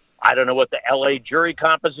L.A. I don't know what the L.A. jury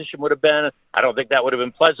composition would have been. I don't think that would have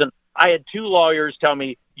been pleasant. I had two lawyers tell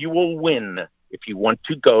me, you will win if you want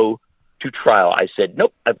to go to trial. I said,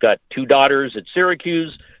 nope, I've got two daughters at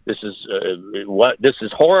Syracuse. This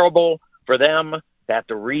is horrible for them to have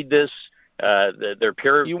to read this. Their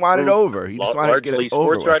peer. You want it over. You just want to get it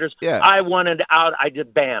over. Sports writers. Yeah. I wanted out. I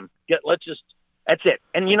did. Bam. That's it.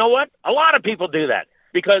 And you know what? A lot of people do that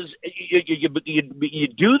because you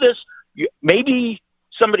do this. Maybe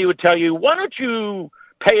somebody would tell you, why don't you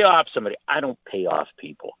pay off somebody? I don't pay off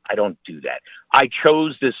people. I don't do that. I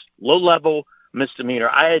chose this low-level misdemeanor.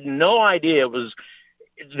 I had no idea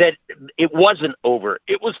it wasn't over.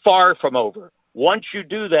 It was far from over. Once you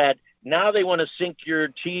do that, now they want to sink their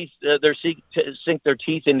teeth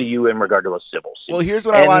into you in regard to a civil suit. Well, here's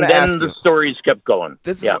what I want to ask you. And then the stories kept going.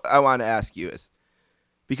 This is what I want to ask you is,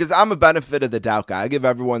 because I'm a benefit of the doubt guy. I give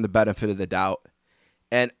everyone the benefit of the doubt.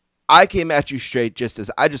 And I came at you straight just as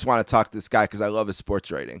I just want to talk to this guy because I love his sports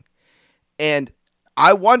writing. And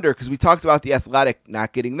I wonder, because we talked about the Athletic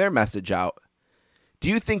not getting their message out. Do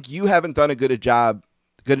you think you haven't done a good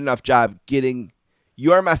enough job getting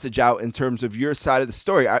your message out in terms of your side of the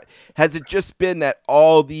story? Has it just been that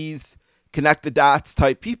all these connect the dots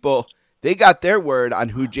type people, they got their word on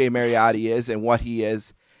who Jay Mariotti is and what he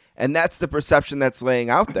is, and that's the perception that's laying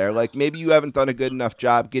out there? Like, maybe you haven't done a good enough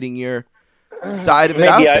job getting your side of it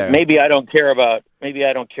out there. Maybe I don't care about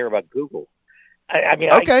Google. I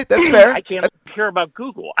mean, okay, that's fair. I can't care about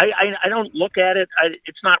Google. I don't look at it.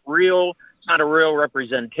 It's not real. It's not a real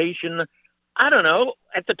representation. I don't know.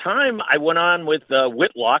 At the time, I went on with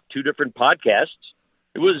Whitlock, 2 different podcasts.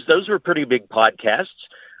 Those were pretty big podcasts.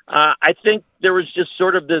 I think there was just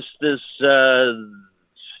sort of this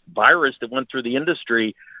virus that went through the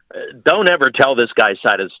industry. Don't ever tell this guy's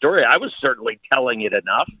side of the story. I was certainly telling it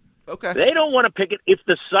enough. Okay. They don't want to pick it. If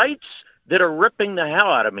the sites that are ripping the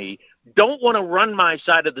hell out of me don't want to run my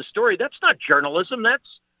side of the story, that's not journalism.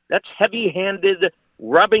 That's heavy-handed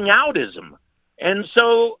rubbing outism. And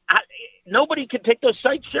so nobody can take those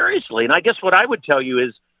sites seriously. And I guess what I would tell you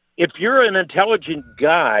is, if you're an intelligent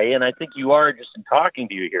guy, and I think you are just in talking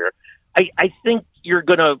to you here, I think you're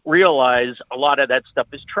going to realize a lot of that stuff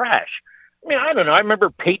is trash. I mean, I don't know. I remember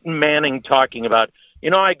Peyton Manning talking about,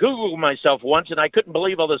 I Googled myself once and I couldn't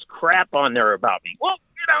believe all this crap on there about me. Well,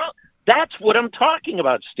 that's what I'm talking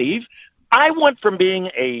about, Steve. I went from being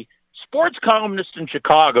a sports columnist in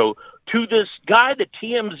Chicago to this guy that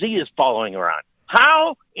TMZ is following around.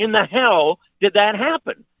 How in the hell did that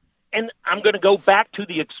happen? And I'm going to go back to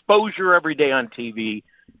the exposure every day on TV,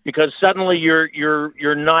 because suddenly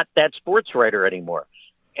you're not that sports writer anymore.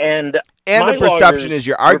 And the perception is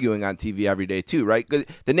you're arguing on TV every day too, right?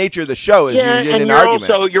 The nature of the show is you're in an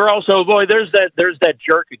argument. You're also, boy, there's that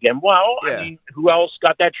jerk again. Well, yeah. I mean, who else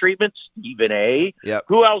got that treatment? Stephen A. Yep.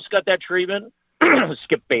 Who else got that treatment?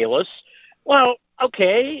 Skip Bayless. Well,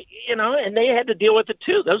 okay, and they had to deal with it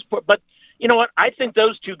too. But you know what? I think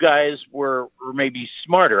those two guys were maybe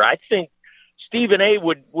smarter. I think Stephen A.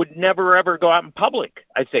 would never, ever go out in public.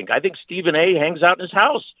 I think Stephen A. hangs out in his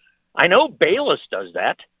house. I know Bayless does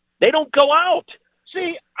that. They don't go out.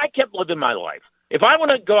 See, I kept living my life. If I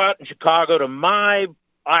want to go out in Chicago to my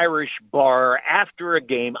Irish bar after a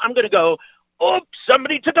game, I'm going to go, oops,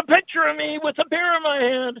 somebody took a picture of me with a beer in my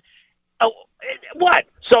hand. Oh, what?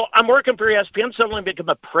 So I'm working for ESPN, suddenly become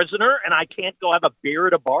a prisoner, and I can't go have a beer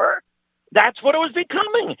at a bar. That's what it was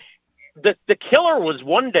becoming. The killer was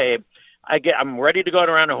one day, I'm ready to go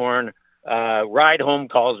around the horn. Ride home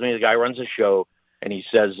calls me. The guy runs the show, and he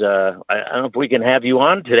says, I don't know if we can have you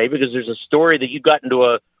on today because there's a story that you got into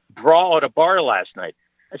a brawl at a bar last night.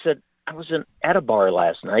 I said, I wasn't at a bar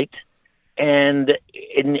last night. And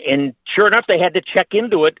sure enough, they had to check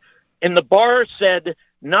into it. And the bar said,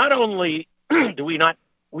 not only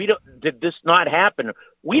did this not happen,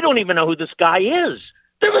 we don't even know who this guy is.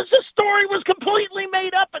 The story was completely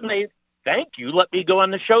made up, and they, thank you, let me go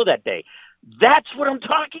on the show that day. That's what I'm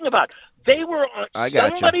talking about. They were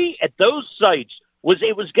somebody at those sites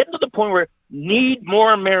it was getting to the point where need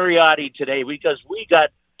more Mariotti today because we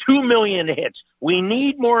got 2 million hits. We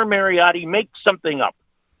need more Mariotti. Make something up,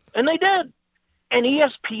 and they did. And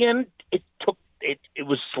ESPN, it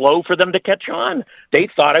was slow for them to catch on. They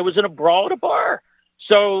thought I was in a brawl at a bar.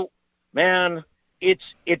 So, man, it's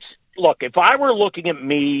look. If I were looking at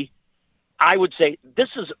me, I would say this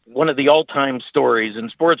is one of the all-time stories in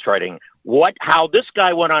sports writing. How this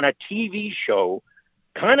guy went on a TV show,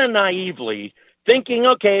 kind of naively, thinking,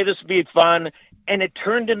 okay, this would be fun, and it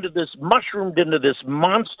mushroomed into this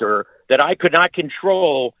monster that I could not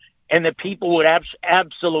control, and that people would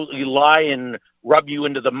absolutely lie and rub you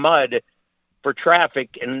into the mud for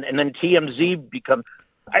traffic, and then TMZ become.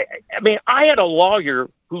 I had a lawyer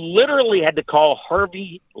who literally had to call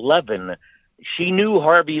Harvey Levin. She knew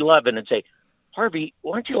Harvey Levin and say, Harvey,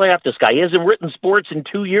 why don't you lay off this guy? He hasn't written sports in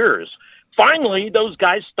 2 years. Finally, those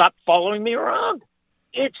guys stopped following me around.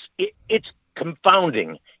 It's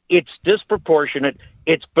confounding. It's disproportionate.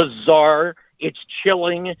 It's bizarre. It's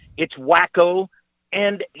chilling. It's wacko.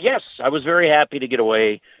 And yes, I was very happy to get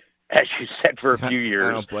away, as you said, for a few years.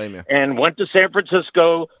 I don't blame you. And went to San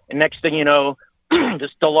Francisco. And next thing you know,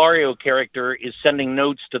 this Delario character is sending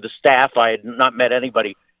notes to the staff. I had not met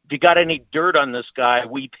anybody. If you got any dirt on this guy,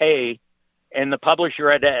 we pay. And the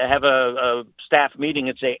publisher had to have a staff meeting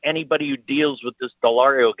and say, anybody who deals with this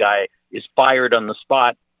Delario guy is fired on the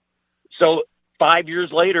spot. So 5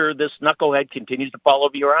 years later, this knucklehead continues to follow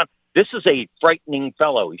me around. This is a frightening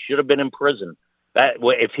fellow. He should have been in prison.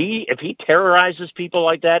 If he terrorizes people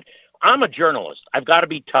like that, I'm a journalist. I've got to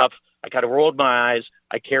be tough. I kind of rolled my eyes.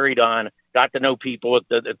 I carried on, got to know people at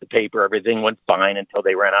the paper. Everything went fine until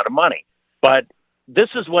they ran out of money. But this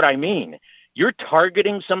is what I mean. You're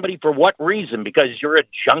targeting somebody for what reason? Because you're a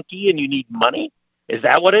junkie and you need money? Is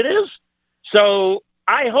that what it is? So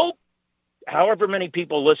I hope however many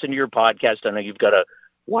people listen to your podcast, I know you've got a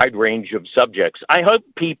wide range of subjects. I hope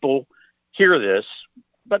people hear this.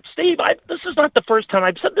 But Steve, this is not the first time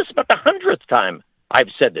I've said this, about the 100th time I've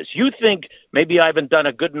said this. You think maybe I haven't done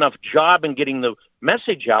a good enough job in getting the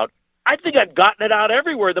message out. I think I've gotten it out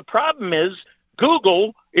everywhere. The problem is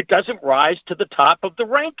Google, it doesn't rise to the top of the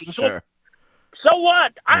rankings. Sure. So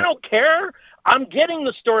what? I don't care. I'm getting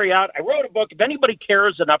the story out. I wrote a book. If anybody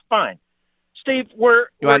cares enough, fine. Steve, we're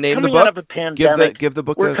coming out of a pandemic. Give the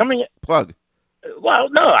book plug. Well,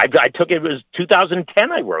 no, I took it. It was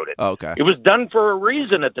 2010 I wrote it. Oh, okay. It was done for a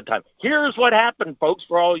reason at the time. Here's what happened, folks,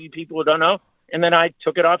 for all you people who don't know. And then I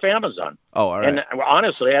took it off Amazon. Oh, all right. And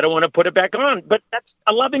honestly, I don't want to put it back on. But that's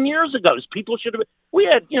 11 years ago. People should have. We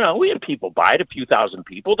had people buy it, a few thousand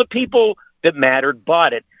people. The people that mattered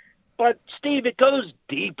bought it. But, Steve, it goes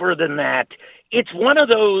deeper than that. It's one of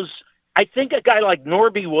those, I think a guy like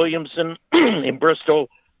Norby Williamson in Bristol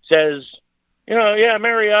says,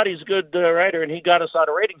 Mariotti's a good writer, and he got us out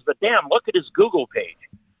of ratings, but damn, look at his Google page.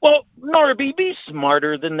 Well, Norby, be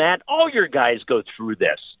smarter than that. All your guys go through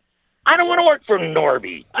this. I don't want to work for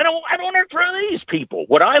Norby. I don't want to work for these people.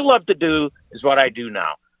 What I love to do is what I do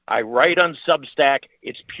now. I write on Substack.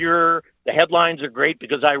 It's pure. The headlines are great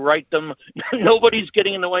because I write them. Nobody's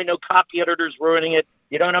getting in the way. No copy editor's ruining it.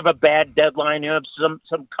 You don't have a bad deadline. You have some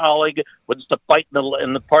colleague wants to fight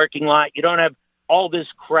in the parking lot. You don't have all this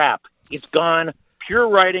crap. It's gone. Pure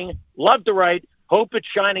writing. Love to write. Hope it's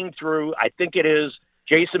shining through. I think it is.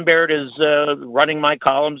 Jason Barrett is running my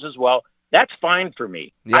columns as well. That's fine for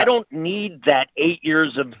me. Yeah. I don't need that 8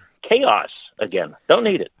 years of chaos again. Don't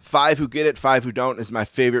need it. 5 who get it, 5 who don't is my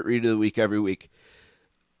favorite read of the week every week.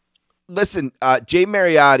 Listen, Jay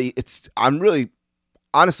Mariotti, I'm really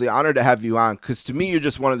honestly honored to have you on because to me, you're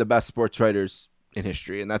just one of the best sports writers in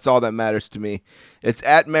history, and that's all that matters to me. It's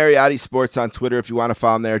at Mariotti Sports on Twitter if you want to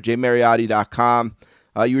follow him there, jmariotti.com.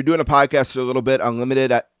 You were doing a podcast for a little bit,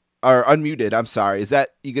 unmuted, I'm sorry. Is that,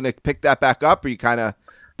 you going to pick that back up, or you kind of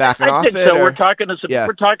backing off it? So we're talking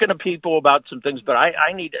to people about some things, but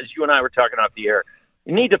I need, as you and I were talking off the air,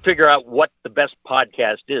 you need to figure out what the best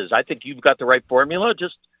podcast is. I think you've got the right formula.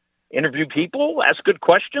 Just interview people, ask good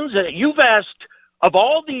questions. And you've asked, of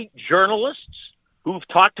all the journalists who've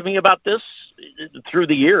talked to me about this through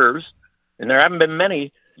the years, and there haven't been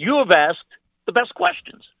many, you have asked the best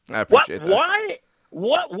questions. I appreciate that. Why?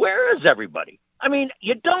 Where is everybody? I mean,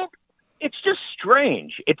 it's just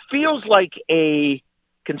strange. It feels like a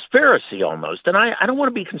conspiracy almost. And I don't want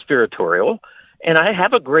to be conspiratorial. And I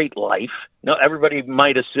have a great life. Everybody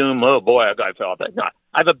might assume, oh boy, I fell off. No,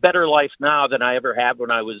 I have a better life now than I ever had when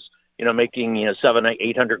I was, making,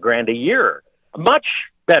 $700-800 a year. A much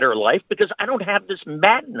better life because I don't have this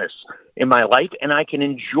madness in my life and I can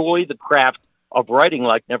enjoy the craft of writing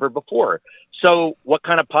like never before. So what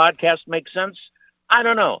kind of podcast makes sense? I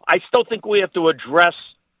don't know. I still think we have to address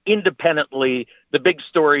independently the big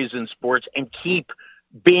stories in sports and keep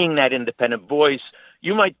being that independent voice.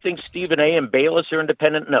 You might think Stephen A. and Bayless are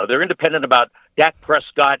independent. No, they're independent about Dak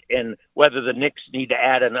Prescott and whether the Knicks need to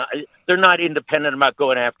add. They're not independent about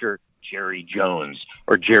going after Jerry Jones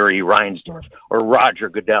or Jerry Reinsdorf or Roger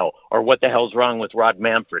Goodell or what the hell's wrong with Rod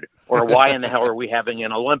Manfred or why in the hell are we having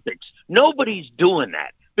an Olympics? Nobody's doing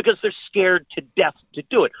that because they're scared to death to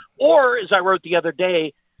do it. Or, as I wrote the other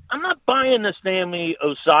day, I'm not buying this Naomi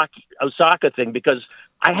Osaka thing because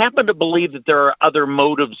I happen to believe that there are other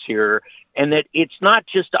motives here and that it's not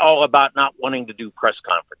just all about not wanting to do press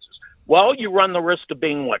conferences. Well, you run the risk of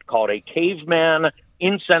being what's called a caveman,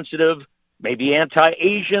 insensitive, maybe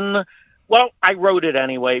anti-Asian. Well, I wrote it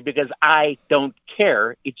anyway because I don't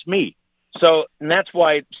care. It's me. So, and that's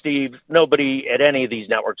why, Steve, nobody at any of these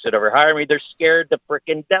networks that ever hire me, they're scared to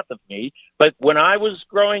frickin' death of me. But when I was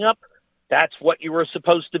growing up, that's what you were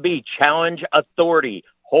supposed to be. Challenge authority.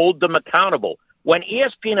 Hold them accountable. When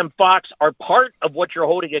ESPN and Fox are part of what you're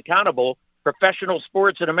holding accountable, professional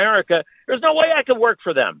sports in America, there's no way I could work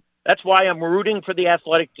for them. That's why I'm rooting for The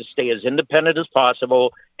Athletic to stay as independent as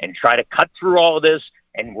possible and try to cut through all of this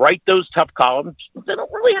and write those tough columns. They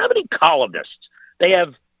don't really have any columnists. They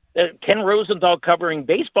have Ken Rosenthal covering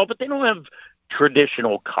baseball, but they don't have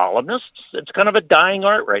traditional columnists. It's kind of a dying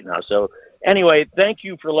art right now. So anyway, thank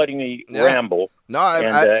you for letting me ramble. No,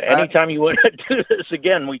 anytime you want to do this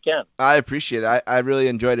again, we can. I appreciate it. I really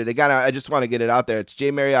enjoyed it. Again, I just want to get it out there. It's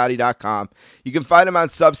jmariotti.com. You can find him on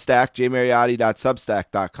Substack,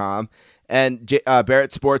 jmariotti.substack.com. And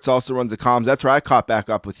Barrett Sports also runs the columns. That's where I caught back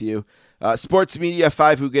up with you. Sports Media,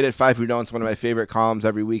 5 Who Get It, 5 Who Don't. It's one of my favorite columns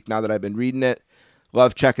every week now that I've been reading it.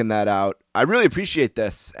 Love checking that out. I really appreciate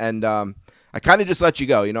this. And I kind of just let you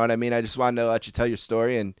go. You know what I mean? I just wanted to let you tell your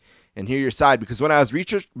story and hear your side, because when I was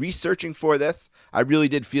researching for this, I really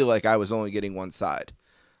did feel like I was only getting one side.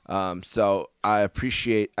 So I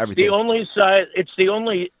appreciate everything. It's the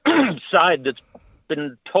only side that's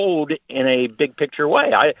been told in a big picture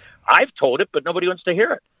way. I've told it, but nobody wants to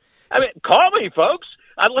hear it. I mean, call me, folks.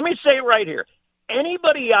 Let me say it right here.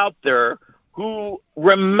 Anybody out there who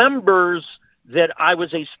remembers that I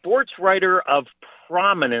was a sports writer of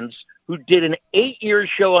prominence who did an 8-year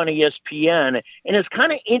show on ESPN and is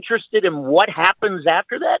kind of interested in what happens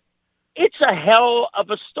after that, it's a hell of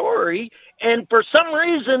a story. And for some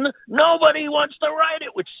reason, nobody wants to write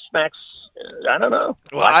it, which smacks, I don't know.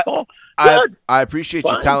 Well, I appreciate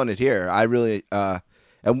you telling it here. I really,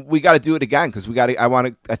 and we got to do it again because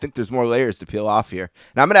I think there's more layers to peel off here.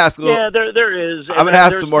 And I'm going to ask a little. Yeah, there is. I'm going to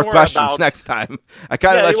ask some more questions next time. I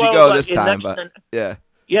kind of let you go this time, but yeah.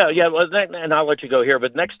 Yeah. Well, and I'll let you go here.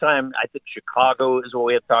 But next time, I think Chicago is what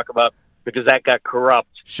we have to talk about because that got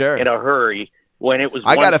corrupt in a hurry when it was.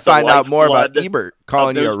 I got to find out more about Ebert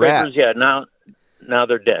calling you a rat. Yeah, now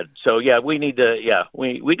they're dead. So yeah, we need to. Yeah,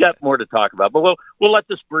 we got more to talk about. But we'll let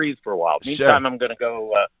this breathe for a while. Meantime, I'm going to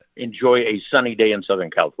go enjoy a sunny day in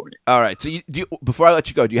Southern California. All right. So before I let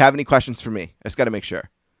you go, do you have any questions for me? I just got to make sure.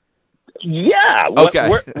 Yeah.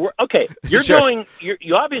 Okay. Okay. You're Sure. going.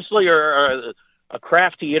 You obviously are a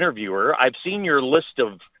crafty interviewer. I've seen your list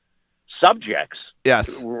of subjects.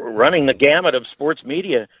 Yes. Running the gamut of sports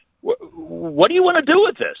media. What do you want to do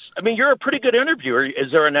with this? I mean, you're a pretty good interviewer.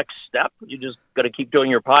 Is there a next step? You just got to keep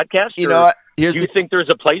doing your podcast? You know what? Do you think there's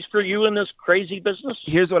a place for you in this crazy business?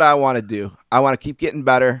 Here's what I want to do. I want to keep getting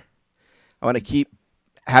better. I want to keep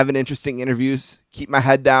having interesting interviews, keep my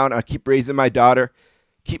head down. I'll keep raising my daughter,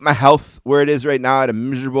 keep my health where it is right now. I had a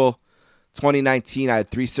miserable 2019. I had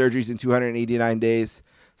 3 surgeries in 289 days.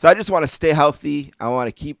 So I just want to stay healthy. I want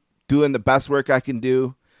to keep doing the best work I can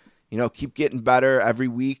do, keep getting better every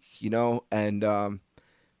week, and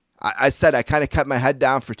I said I kind of kept my head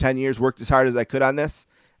down for 10 years, worked as hard as I could on this,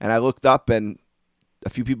 and I looked up and a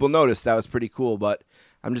few people noticed. That was pretty cool, but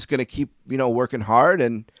I'm just going to keep, working hard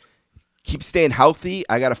and keep staying healthy.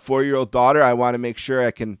 I got a 4-year-old daughter. I want to make sure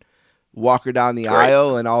I can walk her down the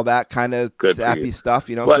aisle and all that kind of sappy stuff,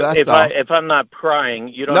 you know. Well, so that's all. If I'm not prying,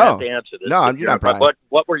 you don't have to answer this. No, you're not prying. But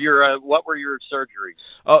what were your surgeries?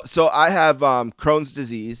 Oh, so I have Crohn's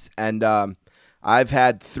disease, and I've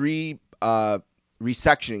had 3 bowel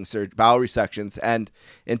resections, and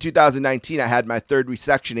in 2019 I had my 3rd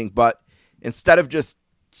resectioning, but instead of just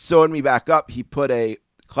sewing me back up, he put a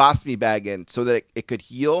colostomy bag in so that it could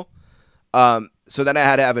heal. So then I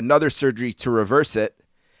had to have another surgery to reverse it.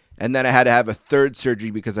 And then I had to have a 3rd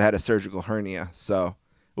surgery because I had a surgical hernia. So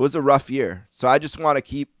it was a rough year. So I just want to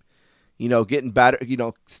keep, getting better,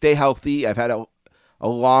 stay healthy. I've had a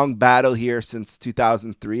long battle here since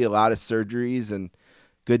 2003, a lot of surgeries and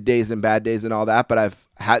good days and bad days and all that. But I've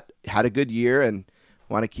had a good year and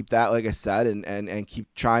want to keep that, like I said, and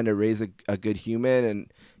keep trying to raise a good human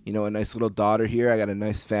and, a nice little daughter here. I got a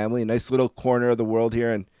nice family, a nice little corner of the world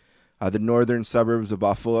here in the northern suburbs of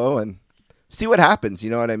Buffalo, and see what happens. You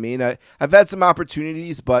know what I mean? I've had some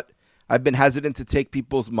opportunities, but I've been hesitant to take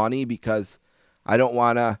people's money because I don't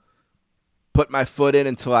want to put my foot in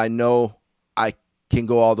until I know I can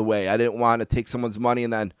go all the way. I didn't want to take someone's money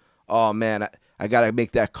and then, oh man, I got to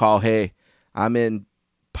make that call. Hey, I'm in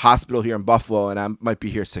hospital here in Buffalo and I might be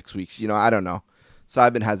here 6 weeks. I don't know. So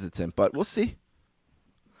I've been hesitant, but we'll see.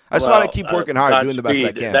 I just want to keep working hard, doing the best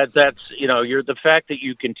I can. That's you're the fact that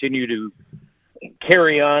you continue to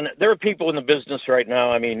carry on. There are people in the business right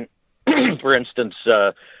now. I mean, for instance,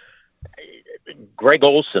 Greg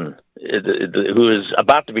Olson, who is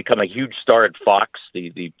about to become a huge star at Fox,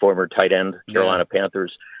 the former tight end, Carolina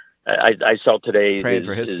Panthers. I saw today praying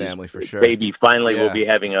for his family for sure. Baby finally will be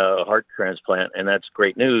having a heart transplant, and that's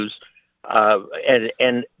great news.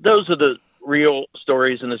 And those are the real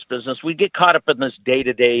stories in this business. We get caught up in this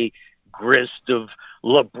day-to-day grist of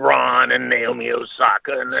LeBron and Naomi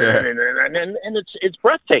Osaka, and it's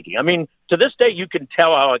breathtaking. I mean, to this day, you can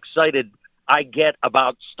tell how excited I get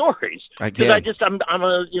about stories because I'm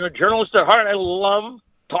a journalist at heart. I love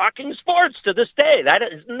talking sports to this day. That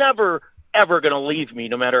is never ever going to leave me,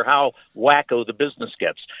 no matter how wacko the business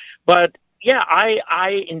gets. But yeah,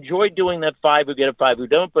 I enjoy doing that 5 who get it, 5 who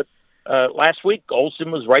don't. But last week,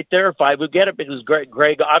 Olsen was right there, 5 who get it, because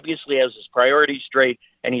Greg obviously has his priorities straight,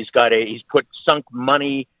 and he's put sunk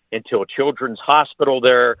money into a children's hospital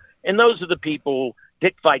there. And those are the people.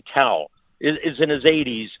 Dick Vitale is in his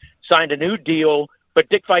 80s, signed a new deal, but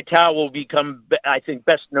Dick Vitale will become, I think,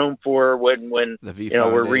 best known for when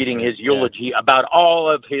we're reading his eulogy about all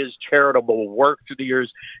of his charitable work through the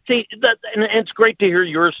years. See, and it's great to hear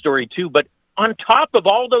your story too, but on top of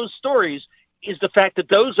all those stories is the fact that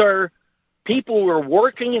those are people who are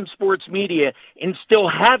working in sports media and still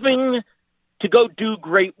having to go do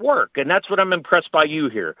great work. And that's what I'm impressed by you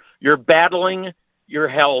here. You're battling your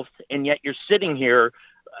health, and yet you're sitting here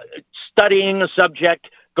studying a subject,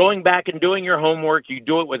 going back and doing your homework. You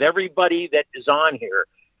do it with everybody that is on here.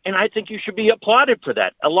 And I think you should be applauded for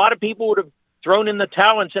that. A lot of people would have thrown in the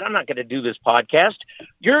towel and said, I'm not going to do this podcast.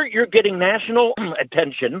 You're getting national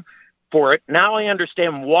attention for it. Now I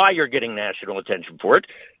understand why you're getting national attention for it.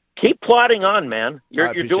 Keep plodding on, man.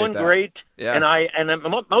 You're doing great. Yeah. And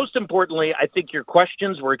most importantly, I think your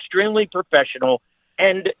questions were extremely professional,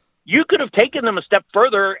 and you could have taken them a step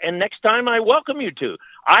further, and next time I welcome you to.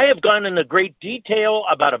 I have gone into great detail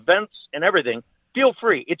about events and everything. Feel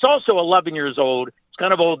free. It's also 11 years old. It's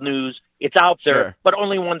kind of old news. It's out there, but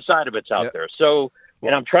only one side of it's out there. So,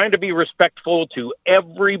 and I'm trying to be respectful to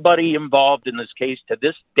everybody involved in this case to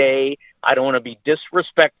this day. I don't want to be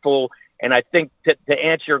disrespectful. And I think to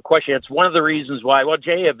answer your question, it's one of the reasons why, well,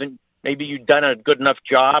 Jay, maybe you've done a good enough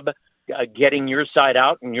job getting your side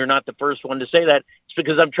out, and you're not the first one to say that. It's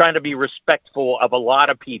because I'm trying to be respectful of a lot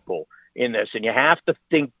of people in this, and you have to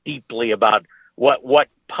think deeply about what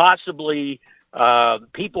possibly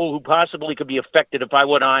people who possibly could be affected if I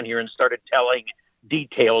went on here and started telling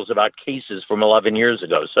details about cases from 11 years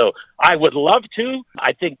ago. So I would love to.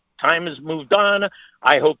 I think time has moved on.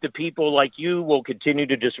 I hope that people like you will continue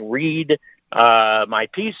to just read my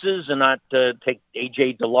pieces and not take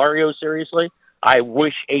A.J. Delario seriously. I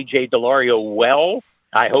wish A.J. Delario well.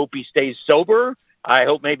 I hope he stays sober. I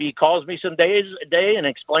hope maybe he calls me some day and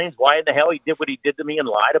explains why in the hell he did what he did to me and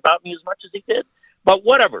lied about me as much as he did. But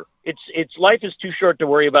whatever. It's life is too short to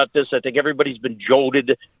worry about this. I think everybody's been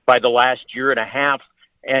jolted by the last year and a half,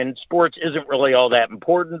 and sports isn't really all that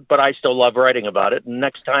important, but I still love writing about it. And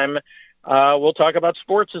next time we'll talk about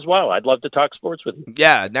sports as well. I'd love to talk sports with you.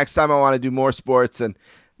 Yeah, next time I want to do more sports, and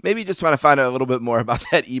maybe just want to find out a little bit more about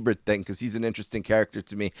that Ebert thing, because he's an interesting character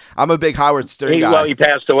to me. I'm a big Howard Stern guy. Well, he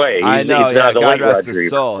passed away. I know, God rest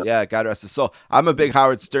his soul. Yeah, God rest his soul. I'm a big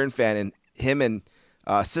Howard Stern fan, and him and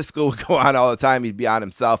Siskel would go on all the time. He'd be on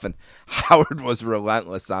himself, and Howard was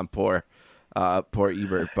relentless on poor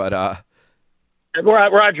Ebert. But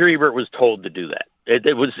Roger Ebert was told to do that.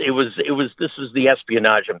 It was. This is the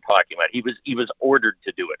espionage I'm talking about. He was ordered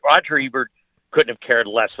to do it. Roger Ebert couldn't have cared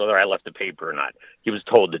less whether I left the paper or not. He was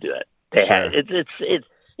told to do that. They had it.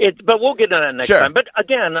 But we'll get into that next time. But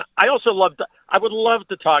again, I would love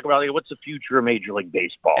to talk about what's the future of Major League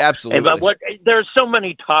Baseball. Absolutely. And there's so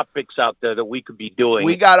many topics out there that we could be doing.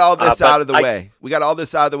 We got all this out of the way. We got all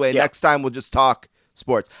this out of the way. Yeah. Next time we'll just talk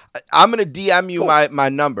sports. I'm gonna DM you my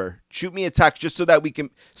number. Shoot me a text just so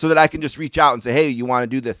that I can just reach out and say, hey, you want to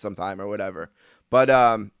do this sometime or whatever. But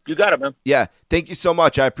you got it, man. Yeah, thank you so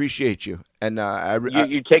much. I appreciate you, and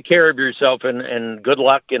you take care of yourself, and good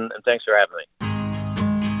luck, and thanks for having me.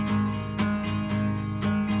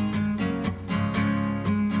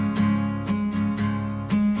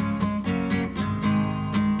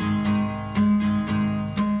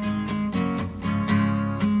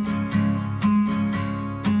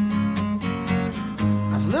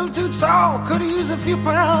 I was a little too tall, could have used a few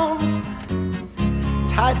pounds.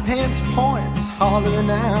 Tight pants points hollering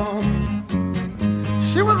out.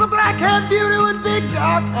 She was a black-haired beauty with big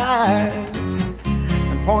dark eyes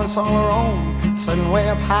and points all her own, sitting way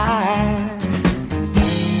up high.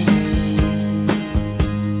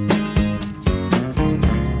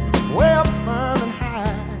 Way up firm and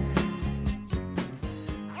high.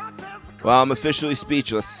 Well, I'm officially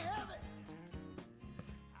speechless.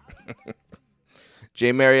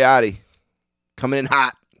 Jay Mariotti coming in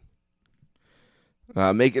hot.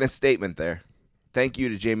 Making a statement there. Thank you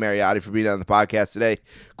to Jay Mariotti for being on the podcast today.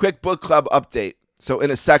 Quick book club update. So in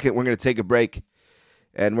a second, we're going to take a break,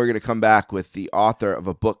 and we're going to come back with the author of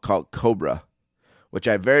a book called Cobra, which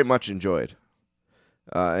I very much enjoyed.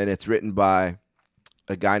 And it's written by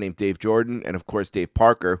a guy named Dave Jordan and, of course, Dave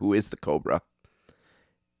Parker, who is the Cobra.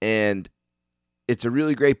 And it's a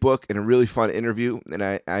really great book and a really fun interview, and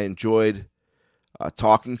I enjoyed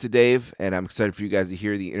talking to Dave, and I'm excited for you guys to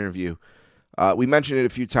hear the interview. We mentioned it a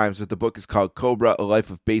few times, but the book is called Cobra, A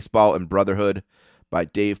Life of Baseball and Brotherhood by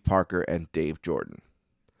Dave Parker and Dave Jordan.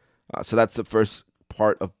 So that's the first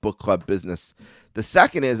part of book club business. The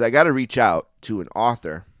second is I got to reach out to an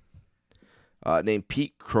author named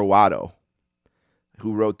Pete Croatto,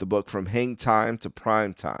 who wrote the book From Hang Time to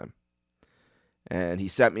Prime Time. And he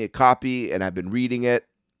sent me a copy, and I've been reading it,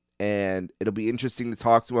 and it'll be interesting to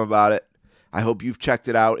talk to him about it. I hope you've checked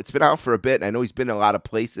it out. It's been out for a bit, and I know he's been in a lot of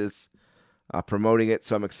places promoting it,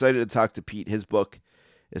 so I'm excited to talk to Pete. His book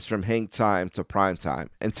is From Hang Time to Prime Time.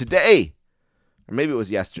 And today, or maybe it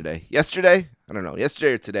was yesterday. Yesterday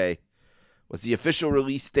or today, was the official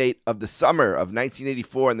release date of the summer of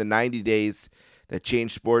 1984 and the 90 days that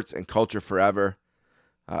changed sports and culture forever.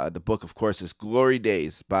 The book, of course, is Glory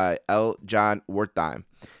Days by L. John Wertheim.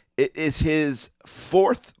 It is his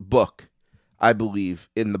fourth book, I believe,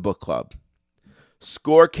 in the book club.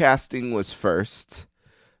 Scorecasting was first.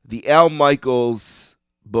 The Al Michaels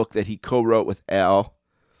book that he co-wrote with Al,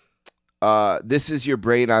 This Is Your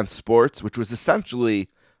Brain on Sports, which was essentially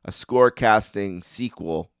a scorecasting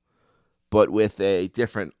sequel, but with a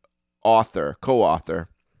different co-author.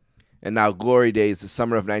 And now Glory Days, the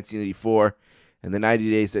summer of 1984, and the 90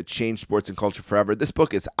 days that changed sports and culture forever. This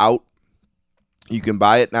book is out. You can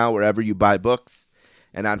buy it now wherever you buy books.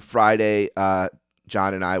 And on Friday,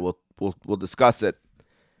 John and I will discuss it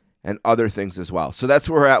and other things as well. So that's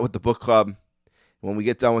where we're at with the book club. When we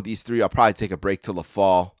get done with these three, I'll probably take a break till the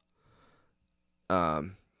fall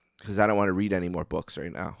because I don't want to read any more books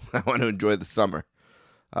right now. I want to enjoy the summer.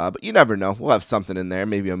 But you never know. We'll have something in there,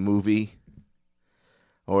 maybe a movie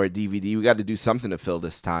or a DVD. We got to do something to fill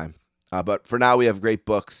this time. But for now, we have great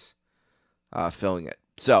books filling it.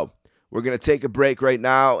 So we're going to take a break right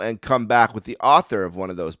now and come back with the author of one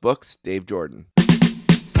of those books, Dave Jordan.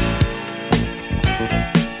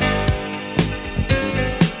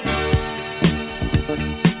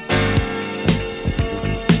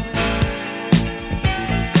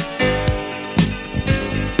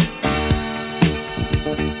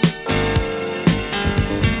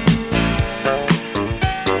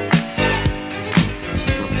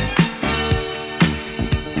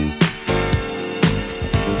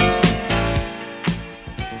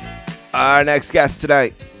 Our next guest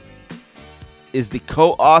tonight is the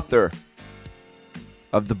co-author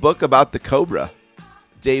of the book about the Cobra,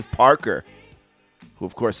 Dave Parker, who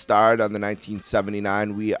of course starred on the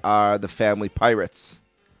 1979 We Are the Family Pirates.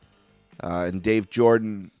 And Dave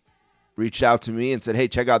Jordan reached out to me and said, hey,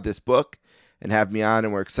 check out this book and have me on,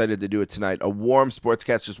 and we're excited to do it tonight. A warm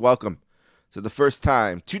Sportscasters welcome. So the first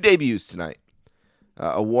time, 2 debuts tonight.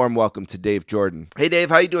 A warm welcome to Dave Jordan. Hey, Dave,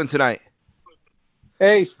 how you doing tonight?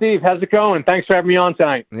 Hey, Steve, how's it going? Thanks for having me on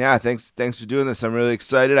tonight. Yeah, thanks for doing this. I'm really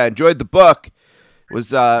excited. I enjoyed the book.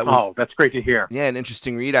 Oh, that's great to hear. Yeah, an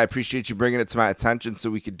interesting read. I appreciate you bringing it to my attention so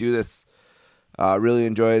we could do this. Really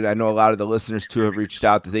enjoyed it. I know a lot of the listeners, too, have reached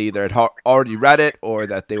out that they either had already read it or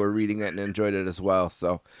that they were reading it and enjoyed it as well.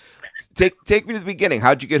 So take me to the beginning.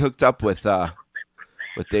 How'd you get hooked up with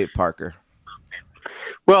Dave Parker?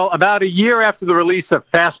 Well, about a year after the release of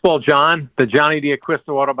Fastball John, the Johnny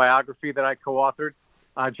D'Acquisto autobiography that I co-authored,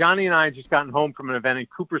 Johnny and I had just gotten home from an event in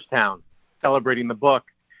Cooperstown celebrating the book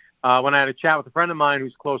when I had a chat with a friend of mine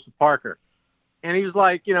who's close to Parker. And he was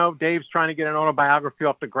like, Dave's trying to get an autobiography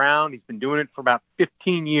off the ground. He's been doing it for about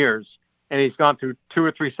 15 years, and he's gone through 2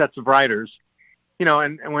 or 3 sets of writers.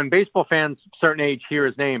 And when baseball fans of a certain age hear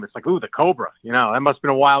his name, it's like, ooh, the Cobra. That must have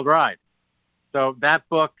been a wild ride. So that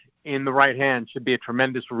book, in the right hand, should be a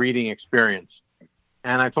tremendous reading experience.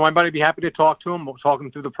 And I told my buddy I'd be happy to talk to him. We'll talk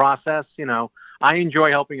him through the process. I enjoy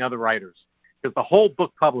helping other writers because the whole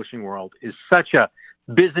book publishing world is such a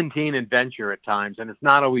Byzantine adventure at times, and it's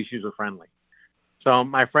not always user-friendly. So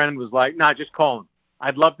my friend was like, nah, just call him.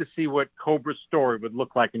 I'd love to see what Cobra's story would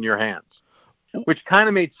look like in your hands, which kind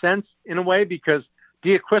of made sense in a way because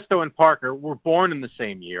D'Acquisto and Parker were born in the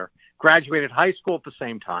same year, graduated high school at the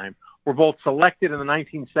same time, were both selected in the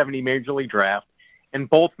 1970 Major League Draft, and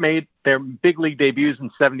both made their big league debuts in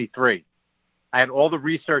 73. I had all the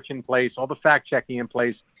research in place, all the fact-checking in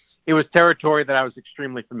place. It was territory that I was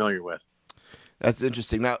extremely familiar with. That's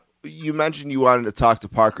interesting. Now, you mentioned you wanted to talk to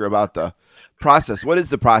Parker about the process. What is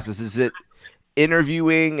the process? Is it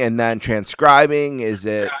interviewing and then transcribing? Is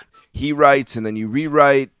it he writes and then you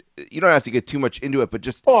rewrite? You don't have to get too much into it, but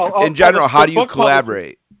just in general, how do you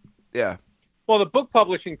collaborate? Yeah. Well, the book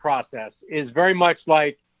publishing process is very much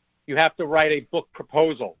like you have to write a book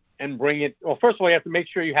proposal and bring it. Well, first of all, you have to make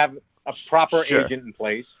sure you have a proper agent in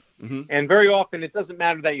place. Mm-hmm. And very often it doesn't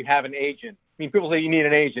matter that you have an agent. I mean, people say you need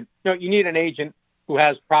an agent. No, you need an agent who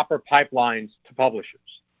has proper pipelines to publishers.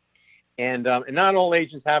 And not all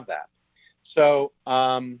agents have that. So,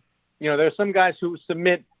 there's some guys who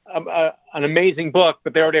submit an amazing book,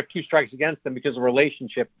 but they already have 2 strikes against them because the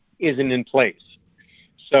relationship isn't in place.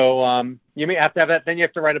 So you may have to have that. Then you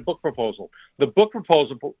have to write a book proposal. The book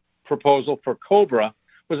proposal for Cobra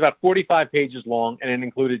was about 45 pages long, and it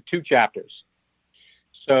included 2 chapters.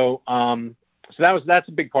 So that's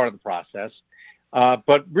a big part of the process.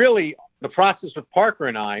 But really, the process with Parker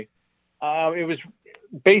and I, it was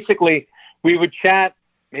basically we would chat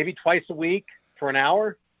maybe twice a week for an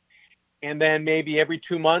hour, and then maybe every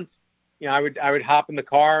 2 months, I would hop in the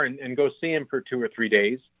car and go see him for 2 or 3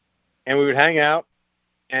 days, and we would hang out.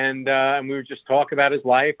 And we would just talk about his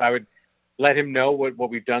life. I would let him know what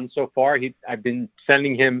we've done so far. I've been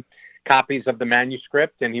sending him copies of the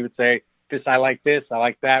manuscript, and he would say, I like this, I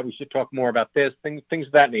like that. We should talk more about this, things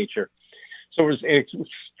of that nature. So it was an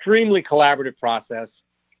extremely collaborative process.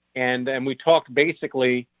 And we talked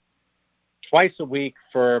basically twice a week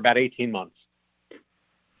for about 18 months.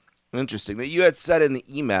 Interesting. That you had said in the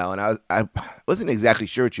email, and I wasn't exactly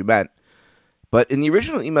sure what you meant, but in the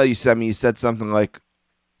original email you sent me, you said something like,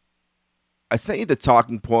 I sent you the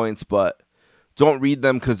talking points, but don't read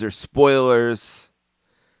them because they're spoilers.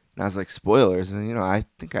 And I was like, spoilers? And, I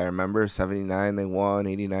think I remember 79, they won,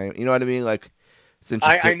 89. You know what I mean? like. It's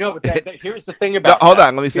interesting. I know, but here's the thing about hold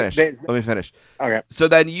on, let me finish. Okay. So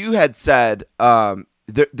then you had said that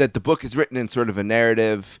the book is written in sort of a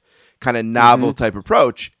narrative, kind of novel type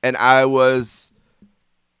approach, and I was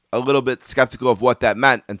a little bit skeptical of what that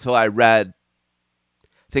meant until I read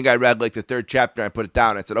like the 3rd chapter, and I put it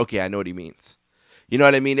down, and I said, okay, I know what he means. You know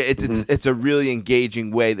what I mean? It's a really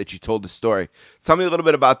engaging way that you told the story. Tell me a little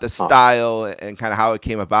bit about the style and kind of how it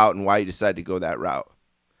came about and why you decided to go that route.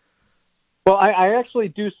 Well, I actually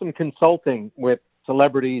do some consulting with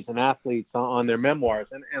celebrities and athletes on their memoirs.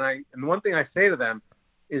 And the one thing I say to them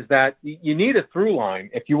is that you need a through line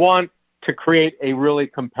if you want to create a really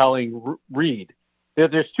compelling read.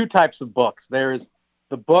 There's 2 types of books. There's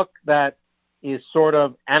the book that is sort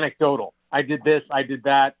of anecdotal. I did this, I did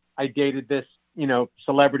that, I dated this,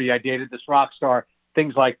 celebrity, I dated this rock star,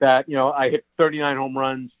 things like that. I hit 39 home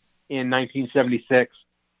runs in 1976.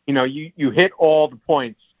 You hit all the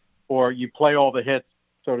points, or you play all the hits,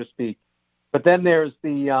 so to speak. But then there's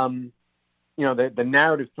the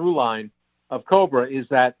narrative through line of Cobra is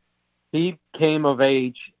that he came of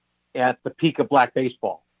age at the peak of black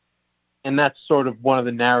baseball. And that's sort of one of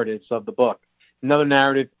the narratives of the book. Another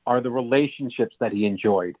narrative are the relationships that he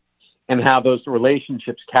enjoyed and how those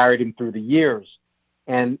relationships carried him through the years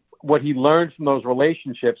and what he learned from those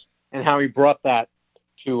relationships and how he brought that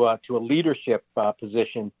to a leadership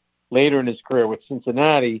position later in his career with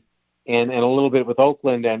Cincinnati and a little bit with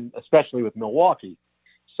Oakland and especially with Milwaukee.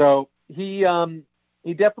 So he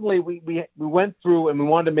definitely, we went through and we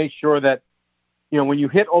wanted to make sure that, when you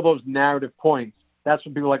hit all those narrative points, that's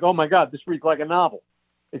when people are like, oh my God, this reads like a novel.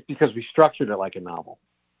 It's because we structured it like a novel.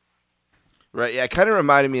 Right. Yeah. It kind of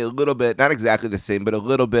reminded me a little bit, not exactly the same, but a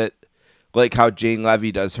little bit like how Jane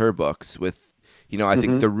Levy does her books with, I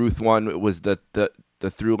think the Ruth one was the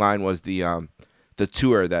through line was the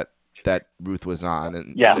tour that Ruth was on.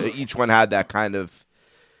 And each one had that kind of,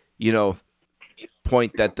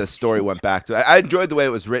 point that the story went back to. I enjoyed the way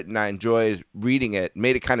it was written. I enjoyed reading it.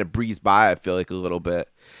 Made it kind of breeze by, I feel like, a little bit.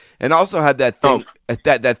 And also had that thing,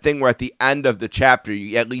 that thing where at the end of the chapter,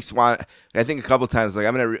 you at least want, I think a couple of times, like,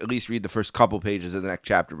 I'm going to at least read the first couple pages of the next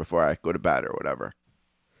chapter before I go to bed or whatever.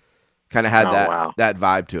 Kind of had that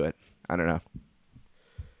vibe to it. I don't know.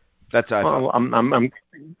 That's how I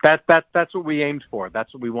felt. That's what we aimed for.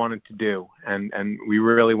 That's what we wanted to do. And we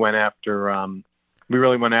really went after, it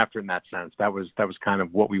in that sense. That was kind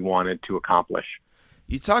of what we wanted to accomplish.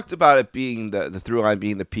 You talked about it being the through line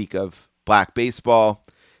being the peak of black baseball.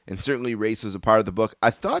 And certainly race was a part of the book. I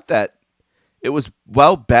thought that it was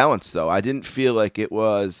well balanced, though. I didn't feel like it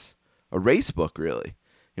was a race book, really.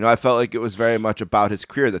 I felt like it was very much about his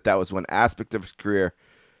career, that was one aspect of his career.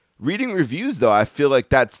 Reading reviews, though, I feel like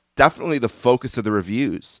that's definitely the focus of the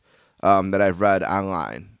reviews that I've read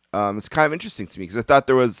online. It's kind of interesting to me because I thought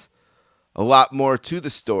there was a lot more to the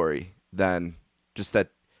story than just that,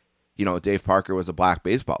 Dave Parker was a black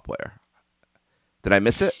baseball player. Did I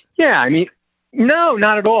miss it? Yeah, I mean, no,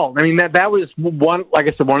 not at all. I mean, that was one, like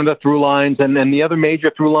I said, one of the through lines, and then the other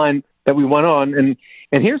major through line that we went on. And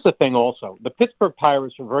here's the thing also. The Pittsburgh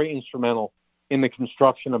Pirates were very instrumental in the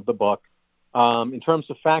construction of the book. In terms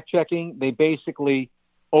of fact-checking, they basically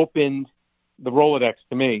opened the Rolodex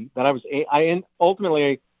to me. That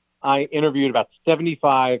I interviewed about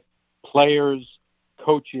 75 players,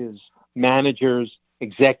 coaches, managers,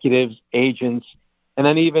 executives, agents, and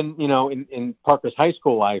then even, in Parker's high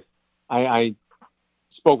school life, I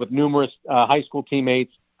spoke with numerous high school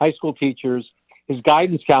teammates, high school teachers. His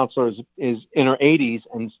guidance counselor is in her 80s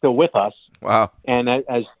and still with us. Wow. And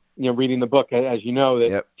as reading the book, as you know,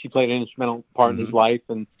 that she played an instrumental part in his life.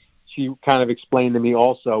 And she kind of explained to me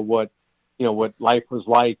also what life was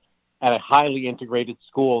like at a highly integrated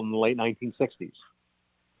school in the late 1960s.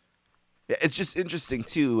 It's just interesting,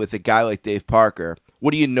 too, with a guy like Dave Parker.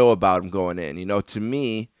 What do you know about him going in? To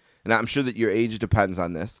me, and I'm sure that your age depends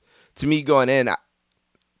on this, to me going in,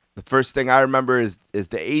 the first thing I remember is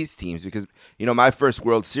the A's teams because, my first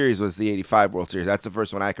World Series was the 85 World Series. That's the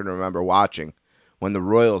first one I can remember watching when the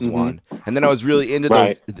Royals won. And then I was really into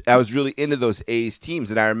those A's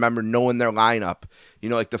teams, and I remember knowing their lineup.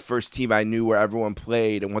 Like the first team I knew where everyone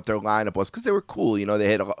played and what their lineup was because they were cool. They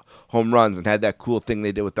hit home runs and had that cool thing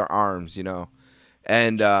they did with their arms,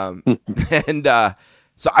 And so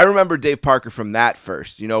I remember Dave Parker from that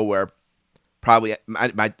first, where probably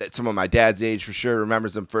some of my dad's age for sure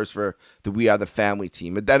remembers him first for the We Are the Family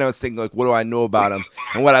team. But then I was thinking, like, what do I know about him?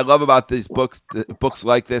 And what I love about these books, books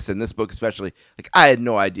like this, and this book especially, like I had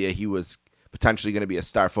no idea he was potentially going to be a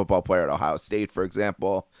star football player at Ohio State, for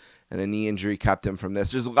example, and a knee injury kept him from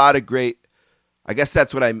this. There's a lot of great, I guess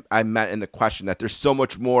that's what I meant in the question, that there's so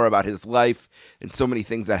much more about his life and so many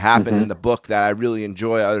things that happen in the book that I really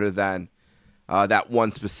enjoy other than that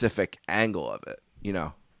one specific angle of it,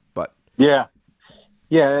 but. Yeah.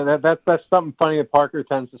 Yeah, that's something funny that Parker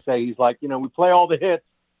tends to say. He's like, we play all the hits,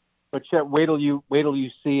 but yet wait till you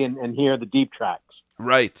see and hear the deep tracks.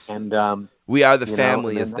 Right. And We Are the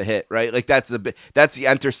Family is the hit, right? Like that's the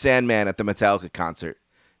Enter Sandman at the Metallica concert.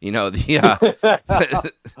 The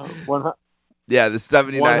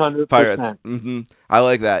 79 100%. Pirates. I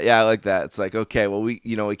like that. Yeah, I like that. It's like, okay, well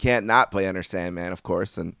we can't not play Enter Sandman, of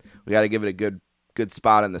course, and we got to give it a good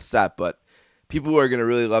spot on the set, but people who are going to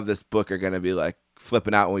really love this book are going to be like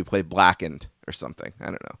flipping out when we play Blackened or something. I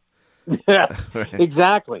don't know. Yeah, right.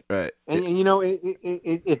 Exactly. Right. And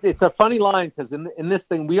it's a funny line because in this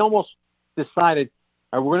thing, we almost decided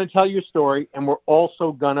we're going to tell you a story and we're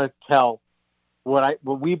also going to tell what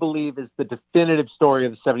we believe is the definitive story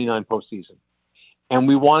of the 79 postseason. And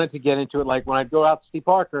we wanted to get into it. Like when I'd go out to see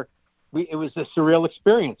Parker, it was a surreal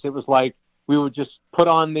experience. It was like we would just put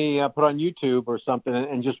on YouTube or something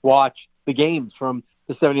and just watch the games from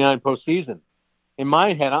the 79 postseason. In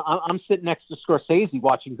my head, I'm sitting next to Scorsese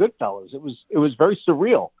watching Goodfellas. It was very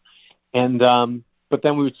surreal. And but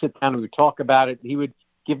then we would sit down and we would talk about it. He would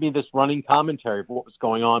give me this running commentary of what was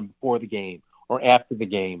going on before the game or after the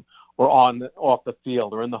game or off the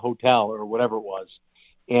field or in the hotel or whatever it was.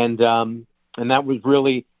 And that was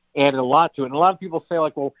really added a lot to it. And a lot of people say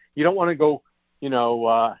like, well, you don't want to go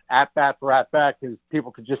at bat for at bat, because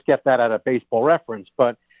people could just get that at a Baseball Reference.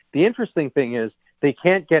 But the interesting thing is they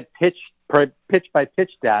can't get pitch by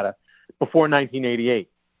pitch data before 1988.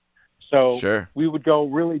 So sure. We would go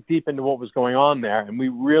really deep into what was going on there, and we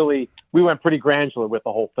went pretty granular with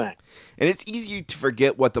the whole thing. And it's easy to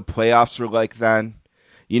forget what the playoffs were like then.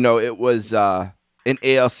 It was an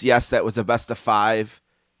ALCS that was a best of 5,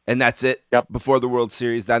 and that's it. Yep. Before the World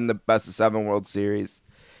Series, then the best of 7 World Series.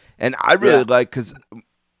 And I really like, because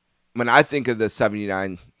when I think of the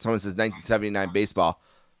 79, someone says 1979 baseball,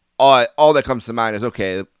 all that comes to mind is,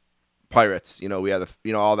 okay, Pirates, we have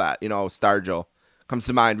all that, Stargell comes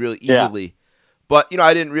to mind really easily. Yeah. But,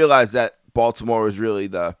 I didn't realize that Baltimore was really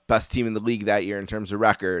the best team in the league that year in terms of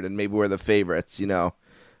record, and maybe we're the favorites,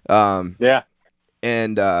 Yeah.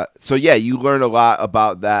 And so, you learn a lot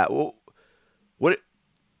about that. Well, I'm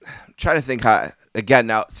trying to think how, again,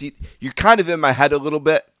 now, see, you're kind of in my head a little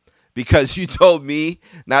bit because you told me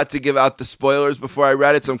not to give out the spoilers before I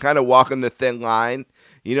read it, so I'm kind of walking the thin line.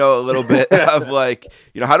 A little bit of like,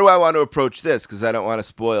 how do I want to approach this? Because I don't want to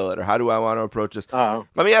spoil it. Or how do I want to approach this? Uh-oh.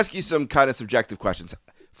 Let me ask you some kind of subjective questions.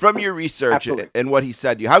 From your research and what he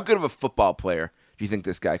said to you, how good of a football player do you think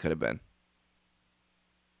this guy could have been?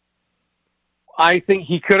 I think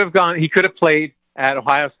he could have played at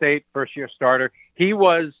Ohio State, first-year starter. He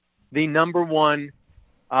was the number one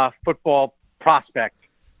football prospect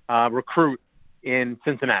recruit in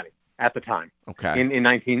Cincinnati at the time. Okay. In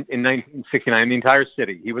 1969, in the entire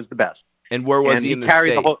city, he was the best. And where was he in the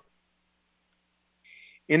state?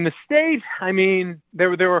 In the state, I mean, there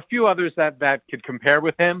were a few others that could compare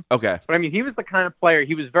with him. Okay. But I mean, he was the kind of player.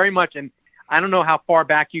 He was very much, and I don't know how far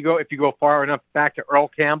back you go. If you go far enough back to Earl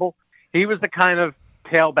Campbell, he was the kind of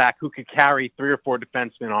tailback who could carry 3 or 4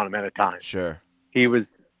 defensemen on him at a time. Sure. He was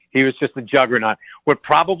just a juggernaut. What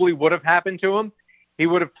probably would have happened to him, he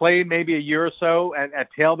would have played maybe a year or so at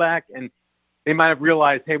tailback, and they might have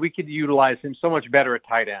realized, hey, we could utilize him so much better at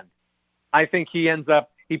tight end. I think he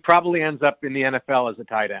probably ends up in the NFL as a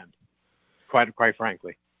tight end, quite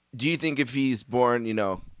frankly. Do you think if he's born,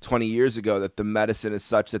 20 years ago, that the medicine is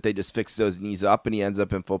such that they just fix those knees up and he ends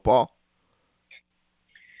up in football?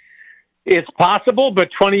 It's possible, but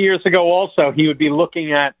 20 years ago also, he would be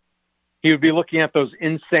looking at those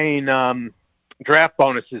insane draft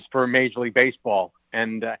bonuses for Major League Baseball.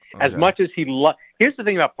 And as much as here's the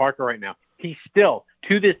thing about Parker right now. He still,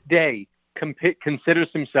 to this day, considers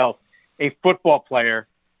himself a football player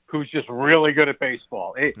who's just really good at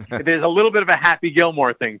baseball. There's a little bit of a Happy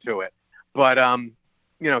Gilmore thing to it. But,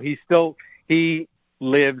 he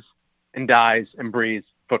lives and dies and breathes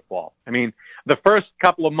football. I mean, the first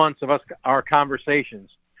couple of months of our conversations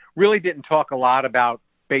really didn't talk a lot about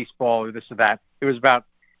baseball or this or that. It was about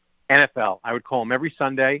NFL. I would call him every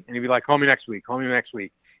Sunday, and he'd be like, call me next week. And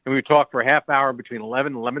we would talk for a half hour between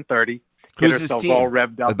 11 and 11:30. Who's his team? All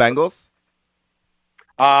revved up. The Bengals?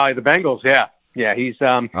 The Bengals, yeah. Yeah, he's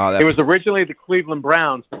it was originally the Cleveland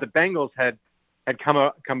Browns, but the Bengals had come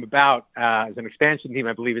about as an expansion team,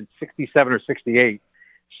 I believe, in 67 or 68.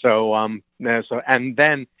 So and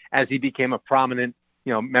then as he became a prominent,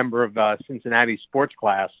 member of Cincinnati sports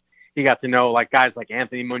class, he got to know guys like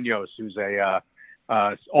Anthony Munoz, who's a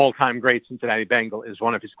all-time great Cincinnati Bengal, is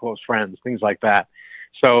one of his close friends, things like that.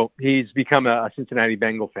 So he's become a Cincinnati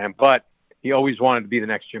Bengal fan, but he always wanted to be the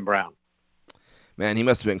next Jim Brown. Man, he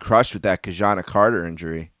must have been crushed with that Kajana Carter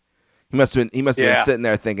injury. He must have been sitting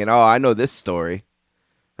there thinking, "Oh, I know this story,"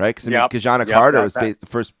 right? Because Kajana Carter was the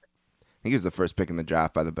first. I think he was the first pick in the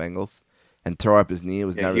draft by the Bengals, and throw up his knee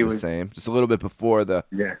was never the same. Just a little bit before the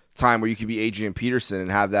time where you could be Adrian Peterson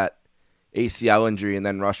and have that ACL injury and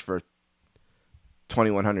then rush for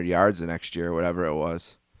 2,100 yards the next year or whatever it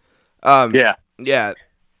was. Yeah,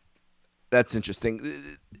 that's interesting.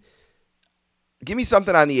 Give me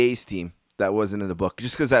something on the A's team that wasn't in the book,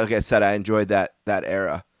 just because, like I said, I enjoyed that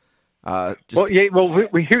era.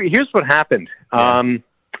 Here's what happened. Yeah.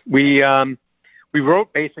 We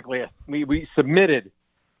wrote basically we submitted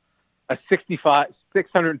a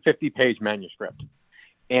 650-page manuscript,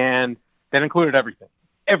 and that included everything.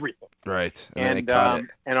 Right. And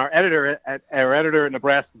our editor at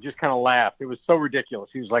Nebraska just kind of laughed. It was so ridiculous.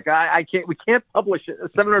 He was like, we can't publish a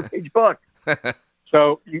 700-page book.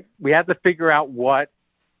 So we had to figure out what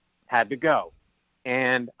had to go.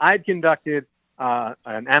 And I'd conducted an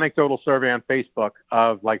anecdotal survey on Facebook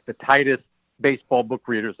of the tightest baseball book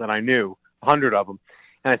readers that I knew, 100 of them.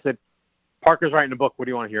 And I said, Parker's writing a book. What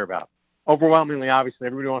do you want to hear about? Overwhelmingly, obviously,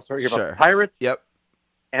 everybody wants to hear about the Pirates. Yep.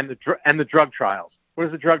 And the drug trials. What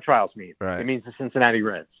does the drug trials mean? Right. It means the Cincinnati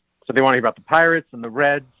Reds. So they want to hear about the Pirates and the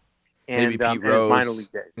Reds and maybe Pete Rose. minor league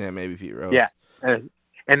days. Yeah, maybe Pete Rose. Yeah, and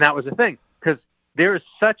that was the thing, because there is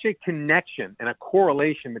such a connection and a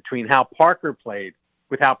correlation between how Parker played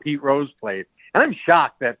with how Pete Rose played. And I'm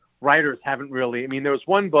shocked that writers haven't really, I mean, there was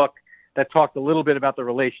one book that talked a little bit about the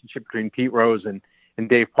relationship between Pete Rose and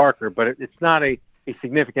Dave Parker, but it's not a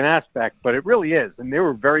significant aspect, but it really is. And they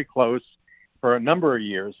were very close for a number of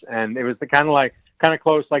years. And it was the kind of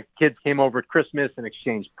close, like kids came over at Christmas and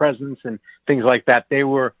exchanged presents and things like that. They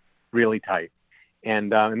were really tight.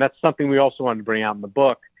 And that's something we also wanted to bring out in the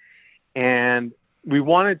book. And we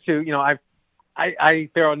wanted to, you know,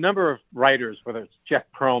 there are a number of writers, whether it's Jeff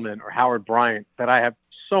Pearlman or Howard Bryant, that I have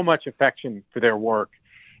so much affection for their work.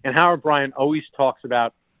 And Howard Bryant always talks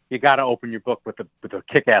about, you got to open your book with a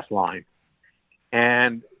kick-ass line.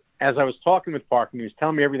 And as I was talking with Parker, he was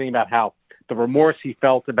telling me everything about how the remorse he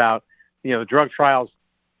felt about, you know, the drug trials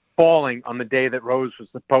falling on the day that Rose was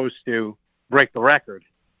supposed to break the record.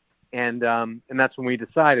 And that's when we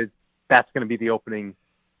decided that's going to be the opening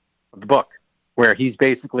of the book, where he's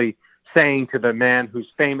basically saying to the man who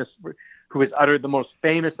has uttered the most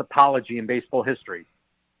famous apology in baseball history,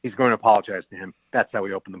 he's going to apologize to him. That's how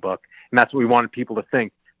we open the book. And that's what we wanted people to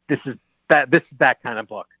think. This is that kind of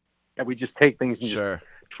book that we just take things and just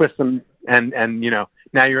twist them. And, you know,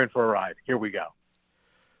 now you're in for a ride. Here we go.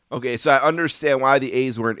 Okay. So I understand why the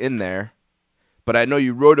A's weren't in there, but I know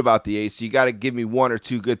you wrote about the A's. So you got to give me one or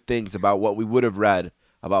two good things about what we would have read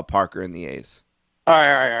about Parker and the A's. All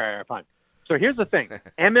right, fine. So here's the thing.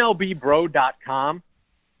 MLBBro.com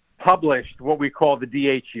published what we call the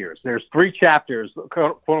DH years. There's 3 chapters,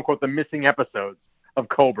 quote unquote, the missing episodes of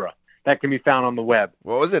Cobra that can be found on the web.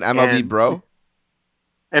 What was it? MLB Bro?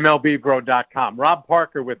 MLBBro.com. Rob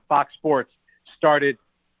Parker with Fox Sports started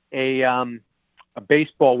a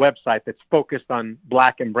baseball website that's focused on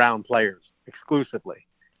black and brown players exclusively.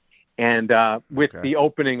 And with the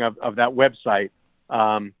opening of that website,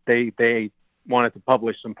 they wanted to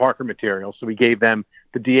publish some Parker material, so we gave them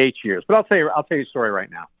the DH years. But I'll tell you a story right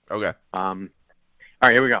now. Okay. All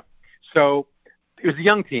right, here we go. So it was a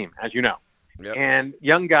young team, as you know. Yep. And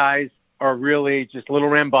young guys are really just a little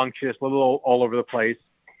rambunctious, a little all over the place.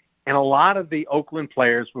 And a lot of the Oakland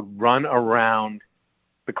players would run around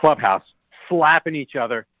the clubhouse, slapping each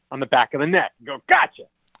other on the back of the neck and go, gotcha.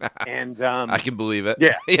 And I can believe it.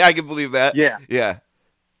 Yeah. Yeah, I can believe that. Yeah. Yeah.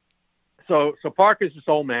 So Parker's this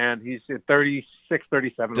old man. He's 36,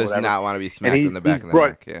 37, Does whatever. not want to be smacked in the back of the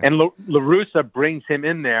neck. Yeah. And La Russa brings him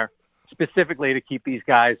in there specifically to keep these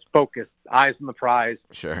guys focused, eyes on the prize.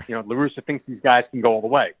 Sure. You know, La Russa thinks these guys can go all the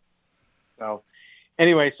way. So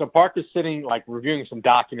anyway, so Parker's sitting, like, reviewing some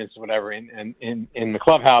documents or whatever in the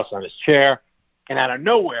clubhouse on his chair. And out of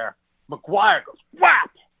nowhere, McGuire goes,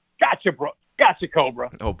 whap! Gotcha, bro. Gotcha, Cobra.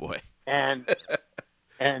 Oh, boy. And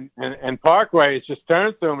Parkway is just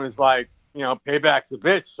turns to him and is like, you know, payback's a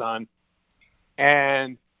bitch, son.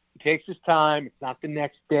 And he takes his time. It's not the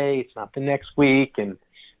next day. It's not the next week. And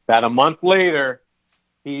about a month later,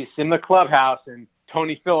 he's in the clubhouse, and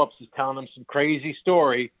Tony Phillips is telling him some crazy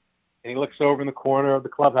story. And he looks over in the corner of the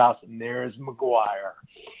clubhouse, and there's McGuire.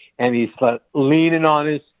 And he's leaning on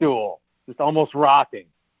his stool, just almost rocking,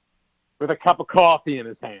 with a cup of coffee in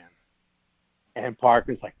his hand. And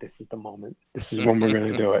Parker's like, this is the moment. This is when we're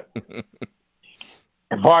going to do it.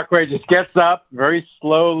 And Parkway just gets up very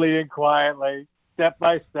slowly and quietly, step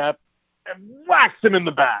by step, and whacks him in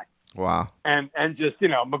the back. Wow. And just, you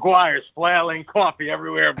know, McGuire's flailing, coffee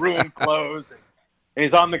everywhere, room closed. And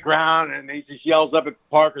he's on the ground, and he just yells up at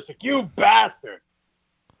Parker, it's like, you bastard.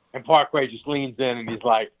 And Parkway just leans in, and he's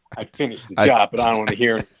like, I finished the job, but I don't want to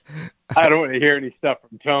hear any stuff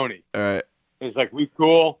from Tony. All right. And he's like, we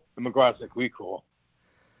cool? And McGuire's like, we cool.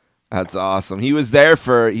 That's awesome. He was there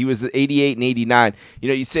he was 88 and 89. You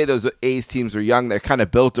know, you say those A's teams are young. They're kind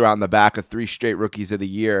of built around the back of 3 straight rookies of the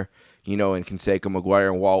year, you know, in Canseco, McGuire,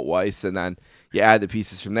 and Walt Weiss. And then you add the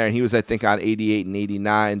pieces from there. And he was, I think, on 88 and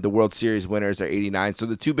 89. The World Series winners are 89. So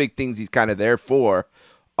the 2 big things he's kind of there for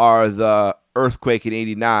are the earthquake in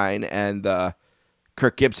 89 and the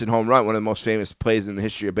Kirk Gibson home run, one of the most famous plays in the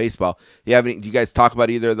history of baseball. Do you guys talk about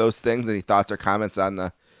either of those things? Any thoughts or comments on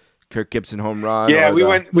the Kirk Gibson home run? Yeah,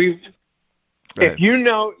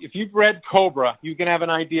 if you've read Cobra, you can have an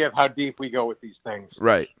idea of how deep we go with these things.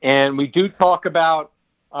 Right. And we do talk about,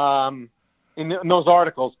 in those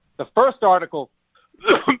articles, the first article,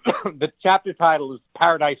 the chapter title is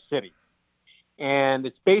Paradise City. And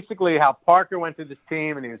it's basically how Parker went to this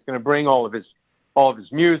team, and he was going to bring all of his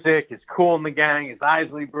music, his Kool and the Gang, his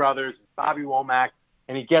Isley Brothers, his Bobby Womack,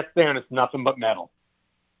 and he gets there and it's nothing but metal.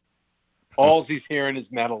 All he's hearing is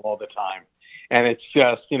metal all the time. And it's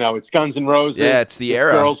just, you know, it's Guns N' Roses. Yeah, it's the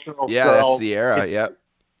era. Girls, that's the era. Yep.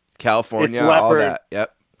 California, all that.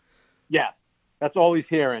 Yep. Yeah, that's all he's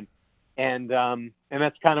hearing. and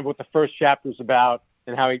that's kind of what the first chapter is about,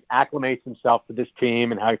 and how he acclimates himself to this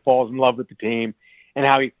team, and how he falls in love with the team, and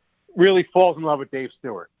how he really falls in love with Dave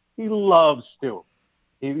Stewart. He loves Stu.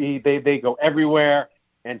 They go everywhere,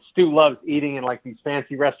 and Stu loves eating in like these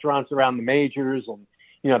fancy restaurants around the majors, and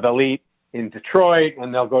they'll eat in Detroit,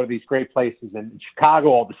 and they'll go to these great places in Chicago,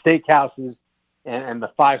 all the steakhouses and the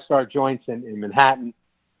 5-star joints in Manhattan,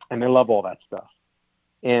 and they love all that stuff.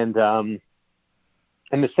 And the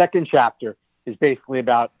second chapter is basically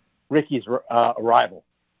about Ricky's arrival,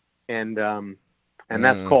 and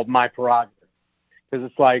that's called My Prerogative, because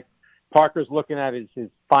it's like Parker's looking at his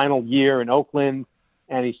final year in Oakland,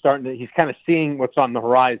 and he's kind of seeing what's on the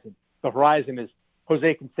horizon. The horizon is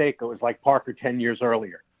Jose Canseco is like Parker 10 years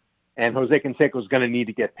earlier, and Jose Canseco is going to need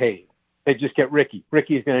to get paid. They just get Ricky.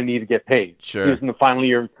 Ricky is going to need to get paid. Sure. He's in the final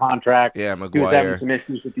year of his contract. Yeah, McGuire. He was having some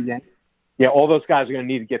issues with the Yankees. Yeah, all those guys are going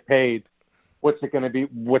to need to get paid. What's it going to be?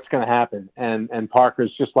 What's going to happen? And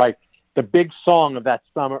Parker's just like the big song of that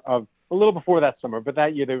summer, of a little before that summer, but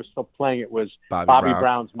that year they were still playing it, was Bobby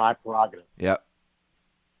Brown's My Prerogative. Yep.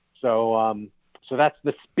 So that's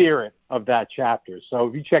the spirit of that chapter. So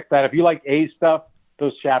if you check that, if you like A's stuff,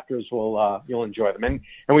 those chapters you'll enjoy them. And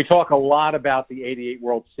we talk a lot about the '88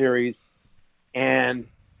 World Series, and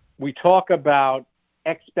we talk about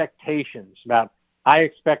expectations. I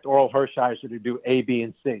expect Oral Hershiser to do A, B,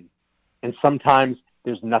 and C, and sometimes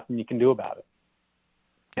there's nothing you can do about it.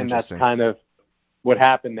 And that's kind of what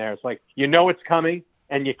happened there. It's like it's coming,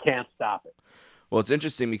 and you can't stop it. Well, it's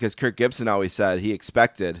interesting because Kirk Gibson always said he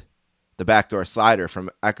expected the backdoor slider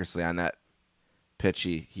from Eckersley on that pitch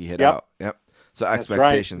he hit out. Yep. So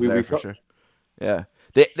expectations there for sure. Yeah.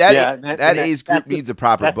 That A's group needs a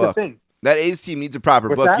proper book. That A's team needs a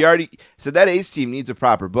proper book. That? You already said that A's team needs a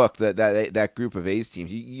proper book. That group of A's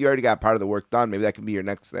teams. You already got part of the work done. Maybe that can be your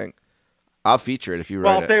next thing. I'll feature it if you write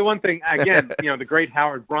it. Well, I'll say one thing again. The great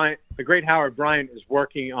Howard Bryant is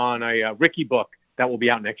working on a Ricky book that will be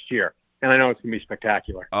out next year, and I know it's gonna be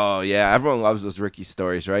spectacular. Oh yeah, everyone loves those Ricky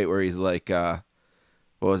stories, right? Where he's like, what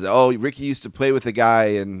was it? Oh, Ricky used to play with a guy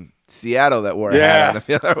in Seattle that wore a hat on the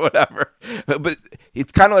field or whatever. But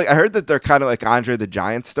it's kind of like, I heard that they're kind of like Andre the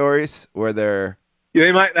Giant stories, where they're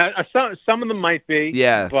they might some of them might be,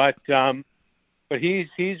 but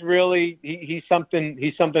he's really he's something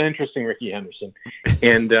interesting, Ricky Henderson,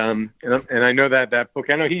 and I know that book.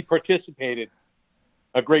 I know he participated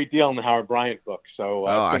a great deal in the Howard Bryant book, so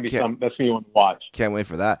that's gonna be one to watch. Can't wait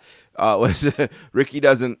for that. Ricky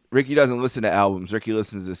doesn't listen to albums. Ricky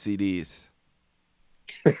listens to CDs.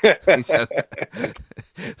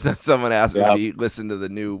 So someone asked me if he listened to the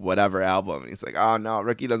new whatever album. He's like, oh no,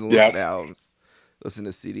 Ricky doesn't listen to albums. Listen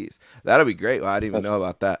to CDs. That'll be great. Well, I didn't even know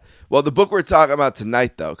about that. Well, the book we're talking about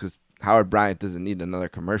tonight, though, because Howard Bryant doesn't need another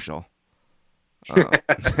commercial.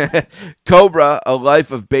 Cobra, A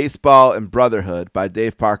Life of Baseball and Brotherhood by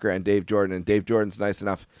Dave Parker and Dave Jordan. And Dave Jordan's nice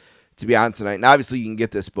enough to be on tonight. And obviously you can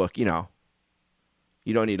get this book, you don't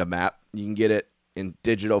need a map. You can get it in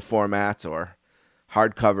digital formats or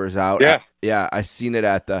hardcovers out. Yeah, I've seen it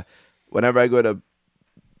whenever I go to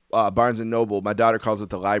Barnes & Noble, my daughter calls it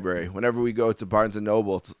the library. Whenever we go to Barnes &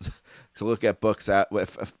 Noble to look at books,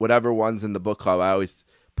 if whatever one's in the book club, I always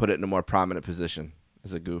put it in a more prominent position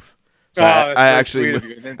as a goof. So I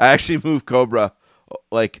actually moved Cobra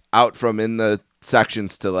like out from in the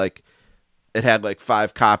sections to like, it had like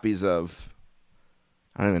 5 copies of,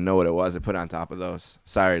 I don't even know what it was. I put it on top of those.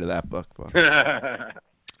 Sorry to that book. But.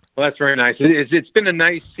 Well, that's very nice. It's been a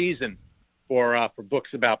nice season for books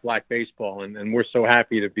about black baseball, and we're so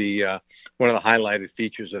happy to be one of the highlighted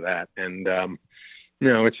features of that. And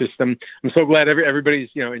it's just I'm so glad everybody's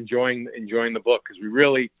enjoying the book, because we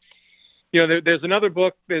really, there's another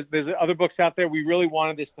book, there's other books out there. We really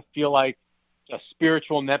wanted this to feel like a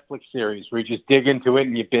spiritual Netflix series where you just dig into it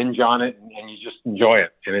and you binge on it and you just enjoy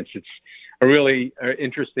it, and it's a really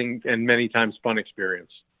interesting and many times fun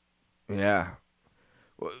experience. Yeah.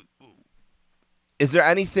 Is there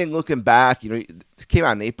anything looking back, it came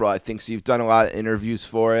out in April, I think, so you've done a lot of interviews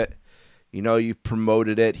for it. You've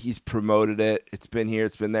promoted it. He's promoted it. It's been here.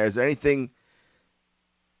 It's been there. Is there anything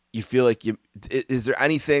you feel like is there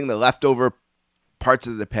anything, the leftover parts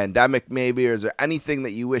of the pandemic maybe, or is there anything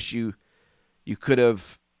that you wish you could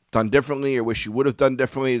have done differently or wish you would have done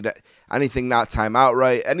differently? Anything not time out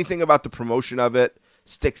right? Anything about the promotion of it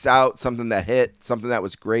sticks out, something that hit, something that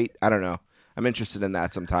was great? I don't know. I'm interested in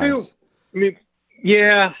that sometimes. We're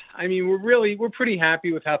pretty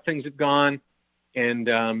happy with how things have gone, and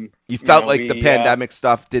you felt like the pandemic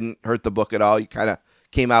stuff didn't hurt the book at all. You kind of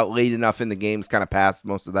came out late enough in the games, kind of past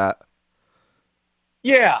most of that.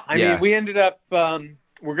 Yeah, I mean, we ended up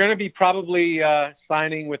we're going to be probably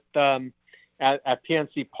signing with at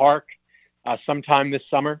PNC Park sometime this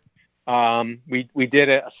summer. We did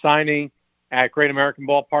a signing at Great American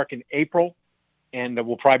Ballpark in April, and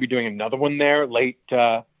we'll probably be doing another one there in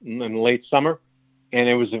late summer. And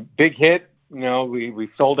it was a big hit. We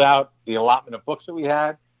sold out the allotment of books that we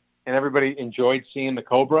had, and everybody enjoyed seeing the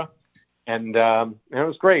Cobra, and it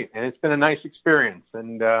was great. And it's been a nice experience.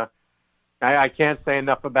 And I can't say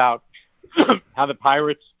enough about how the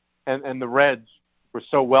Pirates and the Reds were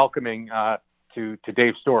so welcoming to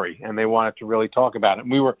Dave's story, and they wanted to really talk about it.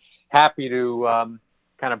 And we were happy to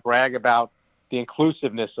kind of brag about the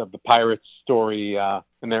inclusiveness of the Pirates story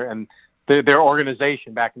and their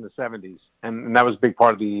organization back in the 70s. And that was a big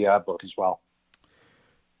part of the book as well.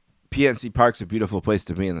 PNC Park's a beautiful place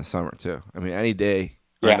to be in the summer, too. I mean, any day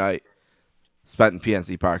or night spent in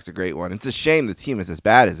PNC Park's a great one. It's a shame the team is as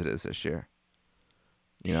bad as it is this year.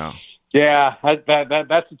 Yeah, that's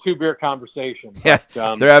a two-beer conversation. Yeah,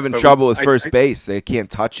 but, they're having trouble with first base. They can't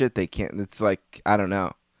touch it. They can't. It's like, I don't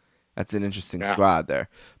know. That's an interesting squad there.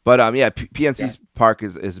 But, PNC Park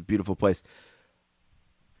is a beautiful place.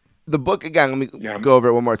 The book, again, let me go over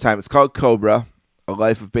it one more time. It's called Cobra, A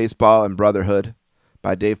Life of Baseball and Brotherhood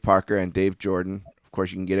by Dave Parker and Dave Jordan. Of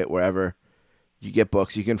course, you can get it wherever you get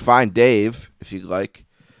books. You can find Dave, if you'd like,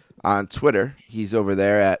 on Twitter. He's over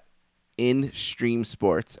there at InStream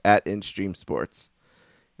Sports,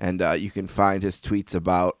 And you can find his tweets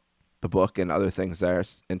about the book and other things there.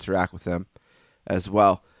 Interact with him as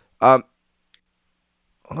well. Let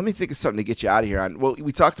me think of something to get you out of here on. Well,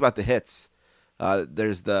 we talked about the hits.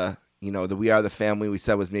 There's the We Are the Family we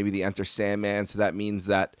said was maybe the Enter Sandman. So that means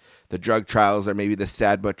that the drug trials are maybe the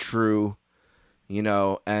Sad But True, and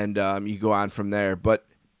you go on from there. But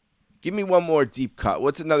give me one more deep cut.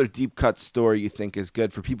 What's another deep cut story you think is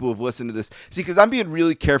good for people who've listened to this? See, because I'm being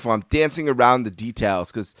really careful. I'm dancing around the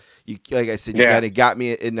details because, like I said, you kind of got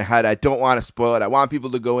me in the head. I don't want to spoil it. I want people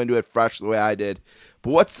to go into it fresh the way I did.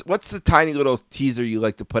 But what's the tiny little teaser you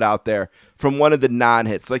like to put out there from one of the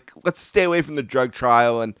non-hits? Like, let's stay away from the drug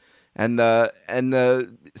trial and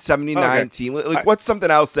the 79 team. Like, what's something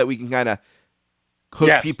else that we can kind of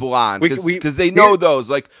hook people on? Because they know those.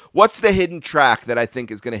 Like, what's the hidden track that I think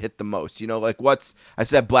is going to hit the most? Like I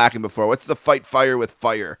said Blacken before. What's the Fight Fire with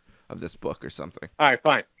Fire of this book or something? All right,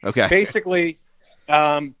 fine. Okay. Basically,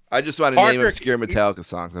 I just want to name obscure Metallica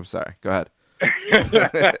songs. I'm sorry. Go ahead.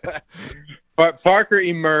 But Parker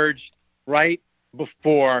emerged right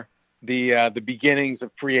before the beginnings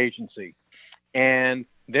of free agency, and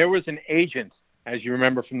there was an agent, as you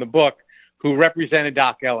remember from the book, who represented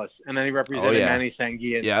Doc Ellis, and then he represented Manny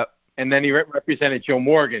Sanguillen, and then he represented Joe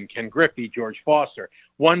Morgan, Ken Griffey, George Foster.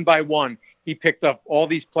 One by one, he picked up all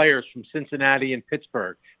these players from Cincinnati and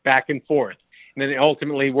Pittsburgh, back and forth, and then he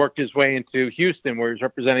ultimately worked his way into Houston, where he was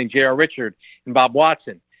representing J.R. Richard and Bob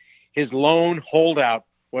Watson. His lone holdout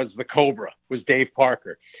was the Cobra, was Dave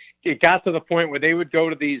Parker. It got to the point where they would go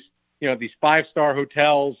to these 5-star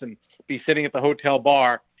hotels and be sitting at the hotel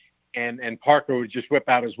bar, and Parker would just whip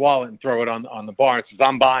out his wallet and throw it on the bar and says,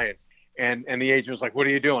 "I'm buying." And the agent was like, "What are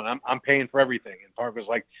you doing?" I'm paying for everything. And Parker was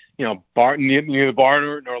like, bar, neither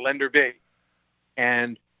bar nor lender be.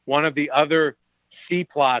 And one of the other C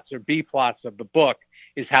plots or B plots of the book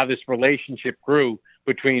is how this relationship grew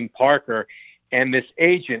between Parker and this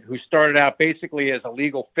agent who started out basically as a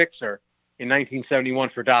legal fixer in 1971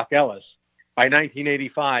 for Doc Ellis. By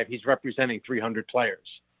 1985, he's representing 300 players.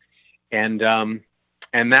 And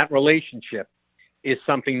that relationship is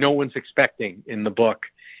something no one's expecting in the book.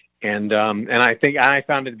 And I think I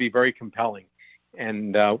found it to be very compelling.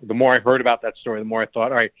 And the more I heard about that story, the more I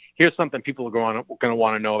thought, all right, here's something people are going to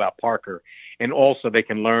want to know about Parker. And also they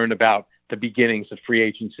can learn about the beginnings of free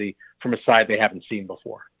agency from a side they haven't seen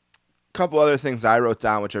before. Couple other things I wrote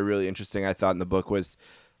down which are really interesting I thought in the book was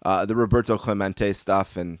the Roberto Clemente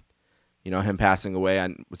stuff and him passing away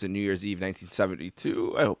on New Year's Eve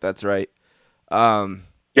 1972. I hope that's right.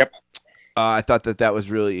 Yep. I thought that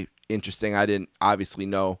was really interesting. I didn't obviously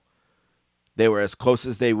know they were as close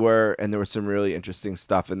as they were, and there was some really interesting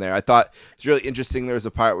stuff in there. I thought it's really interesting. There was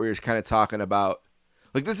a part where you're kind of talking about,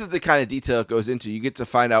 like, this is the kind of detail it goes into. You get to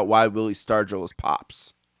find out why Willie Stargell is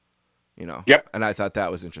Pops. Yep. And I thought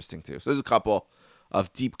that was interesting too. So there's a couple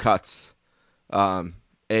of deep cuts.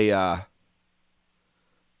 Stargell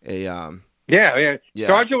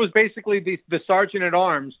was basically the sergeant at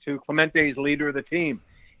arms to Clemente's leader of the team,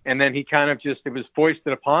 and then he kind of it was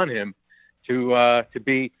foisted upon him to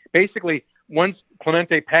be basically, once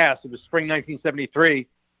Clemente passed. It was spring 1973.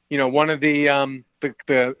 One of the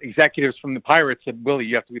executives from the Pirates said, "Willie,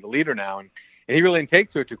 you have to be the leader now," and And he really didn't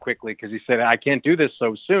take to it too quickly because he said, I can't do this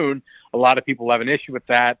so soon. A lot of people have an issue with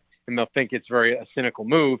that, and they'll think it's a cynical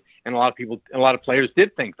move. And a lot of players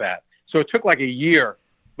did think that. So it took like a year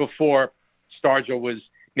before Stargell was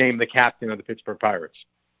named the captain of the Pittsburgh Pirates.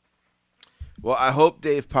 Well, I hope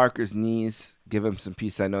Dave Parker's knees give him some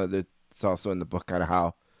peace. I know that it's also in the book kind of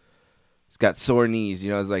how he's got sore knees.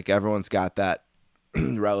 It's like everyone's got that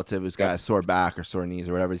relative who's got a sore back or sore knees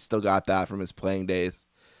or whatever. He's still got that from his playing days,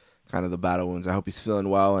 kind of the battle wounds. I hope he's feeling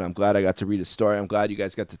well, and I'm glad I got to read his story. I'm glad you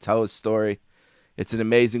guys got to tell his story. It's an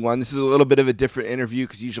amazing one. This is a little bit of a different interview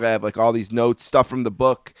because usually I have like all these notes, stuff from the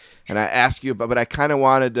book, and I ask you about, but I kind of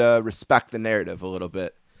wanted to respect the narrative a little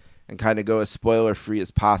bit and kind of go as spoiler-free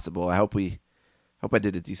as possible. I hope I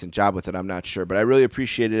did a decent job with it. I'm not sure, but I really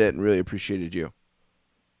appreciated it and really appreciated you.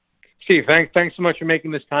 Steve, thanks so much for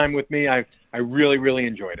making this time with me. I really, really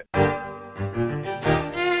enjoyed it.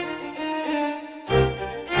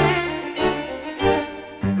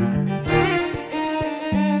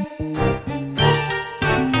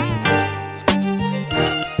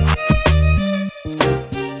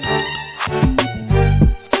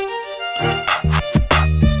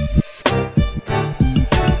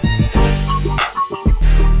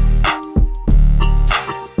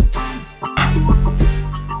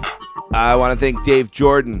 I want to thank Dave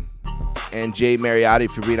Jordan and Jay Mariotti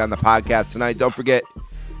for being on the podcast tonight. Don't forget,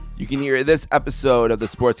 you can hear this episode of the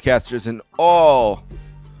Sportscasters and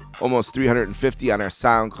almost 350 on our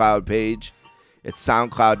SoundCloud page. It's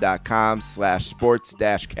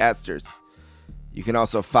soundcloud.com/sports-casters. You can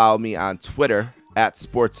also follow me on Twitter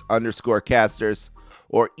 @sports_casters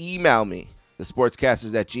or email me,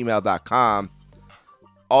 thesportscasters@gmail.com.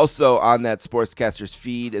 Also on that Sportscasters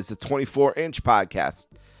feed is a 24-inch podcast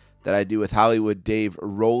that I do with Hollywood Dave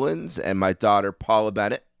Rollins and my daughter Paula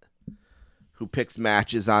Bennett, who picks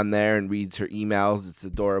matches on there and reads her emails. It's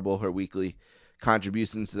adorable, her weekly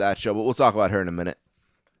contributions to that show, but we'll talk about her in a minute.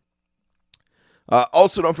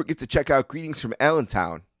 Also, don't forget to check out Greetings from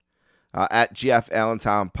Allentown at GF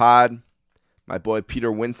Allentown Pod. My boy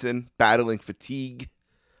Peter Winson, battling fatigue,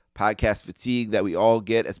 podcast fatigue that we all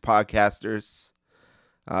get as podcasters.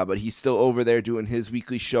 But he's still over there doing his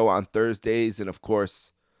weekly show on Thursdays, and of course,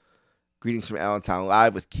 Greetings from Allentown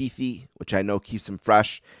Live with Keithy, which I know keeps him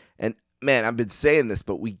fresh. And, man, I've been saying this,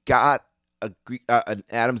 but we got an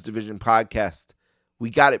Adams Division podcast.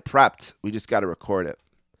 We got it prepped. We just got to record it.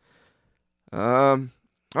 All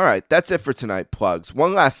right, that's it for tonight, plugs.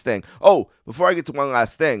 One last thing. Oh, before I get to one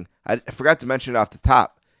last thing, I forgot to mention it off the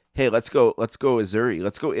top. Hey, let's go Azzurri.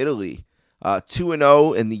 Let's go Italy.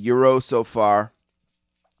 2-0 in the Euro so far.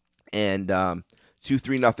 And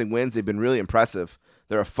 2-3-0 wins. They've been really impressive.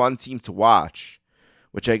 They're a fun team to watch,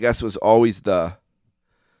 which I guess was always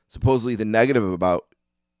supposedly the negative about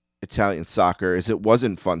Italian soccer is it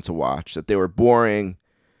wasn't fun to watch, that they were boring,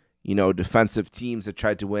 defensive teams that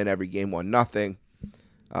tried to win every game 1-0.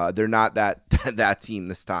 They're not that team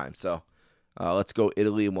this time. So let's go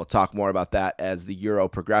Italy, and we'll talk more about that as the Euro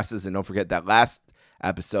progresses. And don't forget that last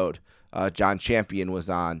episode, John Champion was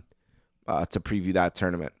on to preview that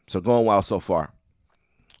tournament. So going well so far.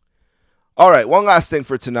 All right, one last thing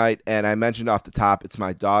for tonight, and I mentioned off the top, it's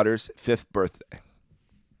my daughter's 5th birthday.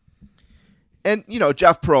 And,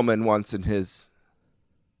 Jeff Pearlman once in his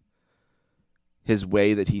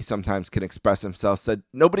way that he sometimes can express himself said,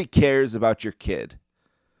 nobody cares about your kid,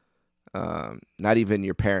 not even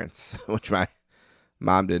your parents, which my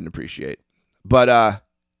mom didn't appreciate. But, I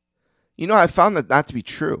found that not to be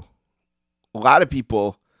true. A lot of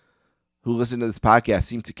people who listen to this podcast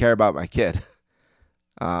seem to care about my kid.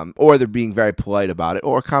 Or they're being very polite about it,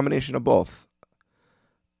 or a combination of both.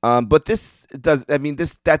 But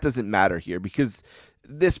that doesn't matter here because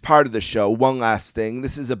this part of the show, one last thing,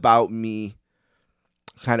 this is about me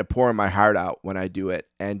kind of pouring my heart out when I do it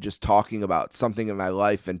and just talking about something in my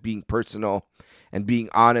life and being personal and being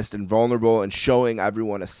honest and vulnerable and showing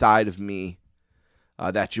everyone a side of me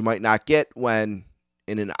that you might not get when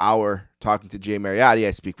in an hour talking to Jay Mariotti,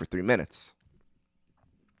 I speak for 3 minutes.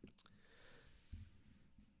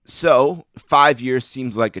 So 5 years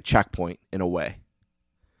seems like a checkpoint in a way.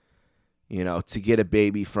 To get a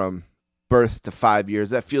baby from birth to 5 years,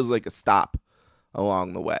 that feels like a stop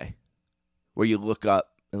along the way where you look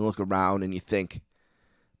up and look around and you think,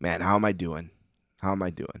 man, how am I doing? How am I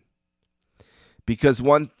doing? Because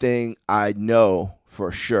one thing I know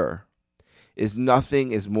for sure is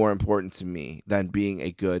nothing is more important to me than being a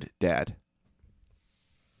good dad.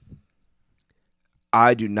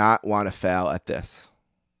 I do not want to fail at this.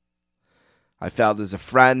 I failed as a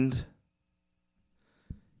friend.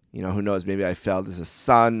 Who knows? Maybe I failed as a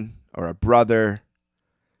son or a brother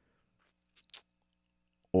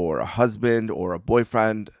or a husband or a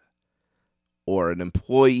boyfriend or an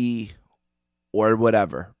employee or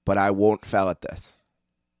whatever, but I won't fail at this.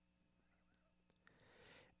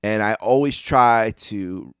 And I always try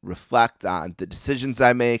to reflect on the decisions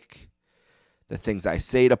I make, the things I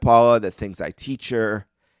say to Paula, the things I teach her,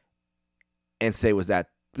 and say, was that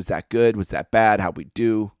good? Was that bad? How'd we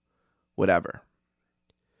do? Whatever.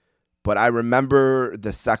 But I remember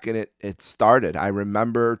the second it started. I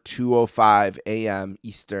remember 2:05 a.m.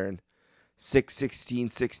 Eastern,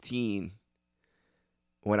 6/16/16,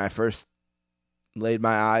 when I first laid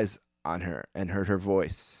my eyes on her and heard her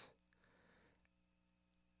voice.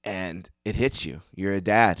 And it hits you. You're a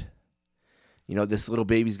dad. You know, this little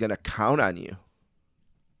baby's going to count on you.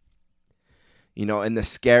 You know, and the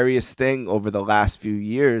scariest thing over the last few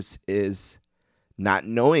years is not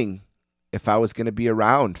knowing if I was going to be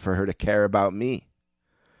around for her to care about me.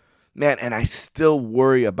 Man, and I still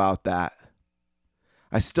worry about that.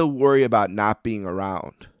 I still worry about not being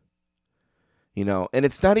around. You know, and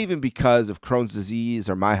it's not even because of Crohn's disease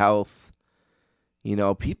or my health. You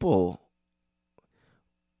know, people,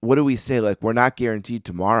 what do we say? Like, we're not guaranteed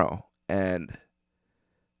tomorrow. And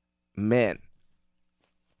man,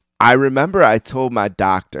 I remember I told my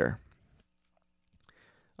doctor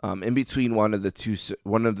in between one of the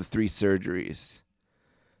three surgeries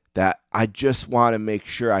that I just want to make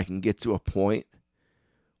sure I can get to a point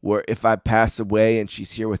where if I pass away and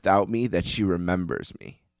she's here without me, that she remembers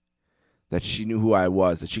me, that she knew who I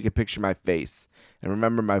was, that she could picture my face and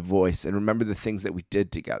remember my voice and remember the things that we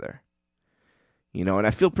did together. You know, and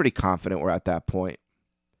I feel pretty confident we're at that point.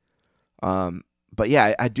 But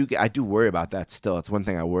yeah, I do worry about that still. It's one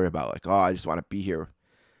thing I worry about. Like, oh, I just want to be here.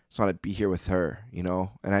 Just want to be here with her, you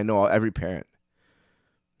know? And I know every parent,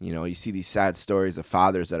 you know, you see these sad stories of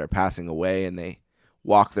fathers that are passing away and they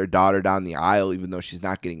walk their daughter down the aisle even though she's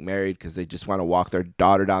not getting married because they just want to walk their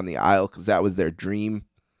daughter down the aisle because that was their dream,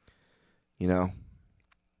 you know?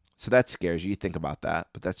 So that scares you. You think about that,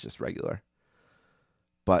 but that's just regular.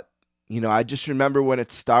 But, you know, I just remember when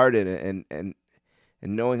it started and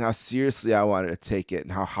knowing how seriously I wanted to take it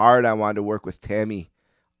and how hard I wanted to work with Tammy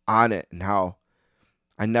on it and how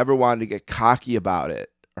I never wanted to get cocky about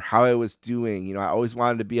it or how I was doing. You know, I always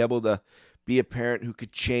wanted to be able to be a parent who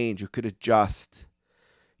could change, who could adjust,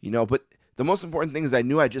 you know. But the most important thing is I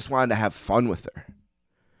knew I just wanted to have fun with her.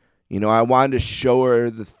 You know, I wanted to show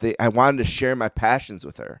her I wanted to share my passions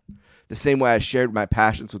with her. The same way I shared my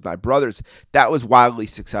passions with my brothers. That was wildly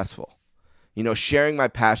successful. You know, sharing my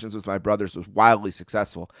passions with my brothers was wildly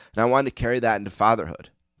successful. And I wanted to carry that into fatherhood.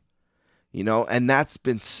 You know, and that's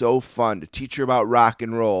been so fun to teach her about rock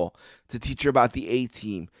and roll, to teach her about the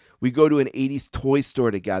A-Team. We go to an 80s toy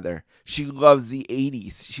store together. She loves the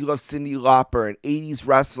 80s. She loves Cyndi Lauper and 80s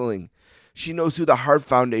wrestling. She knows who the Heart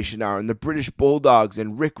Foundation are and the British Bulldogs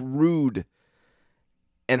and Rick Rude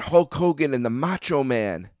and Hulk Hogan and the Macho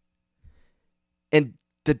Man and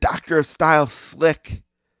the Doctor of Style Slick.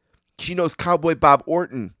 She knows Cowboy Bob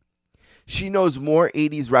Orton. She knows more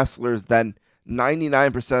 80s wrestlers than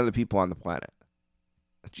 99% of the people on the planet.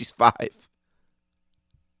 She's 5.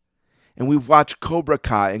 And we've watched Cobra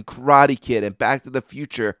Kai and Karate Kid and Back to the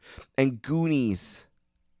Future and Goonies.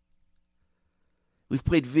 We've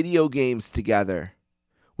played video games together.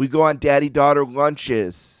 We go on daddy-daughter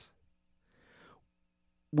lunches.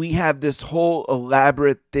 We have this whole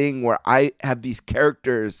elaborate thing where I have these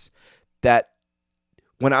characters that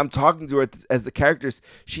when I'm talking to her as the characters,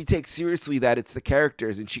 she takes seriously that it's the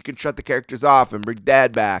characters and she can shut the characters off and bring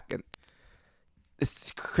dad back. And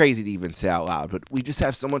it's crazy to even say out loud, but we just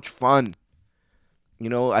have so much fun. You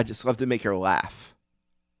know, I just love to make her laugh.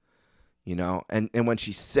 You know, and when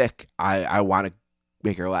she's sick, I want to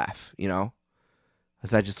make her laugh, you know,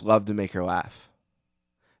 because I just love to make her laugh.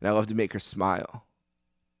 And I love to make her smile.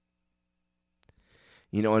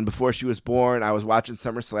 You know, and before she was born, I was watching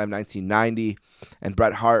SummerSlam 1990, and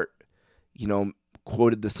Bret Hart, you know,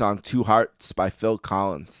 quoted the song Two Hearts by Phil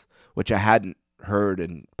Collins, which I hadn't heard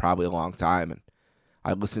in probably a long time. And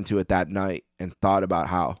I listened to it that night and thought about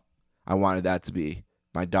how I wanted that to be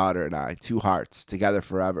my daughter and I, two hearts together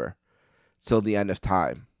forever till the end of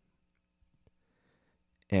time.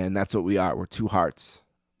 And that's what we are. We're two hearts,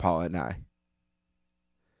 Paula and I.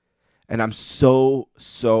 And I'm so,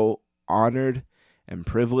 so honored and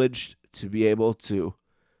privileged to be able to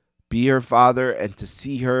be her father and to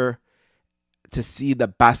see her, to see the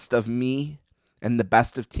best of me and the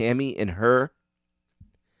best of Tammy in her,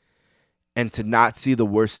 and to not see the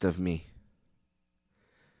worst of me.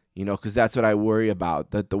 You know, because that's what I worry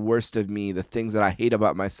about, that the worst of me, the things that I hate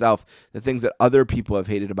about myself, the things that other people have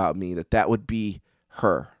hated about me, that would be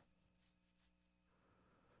her.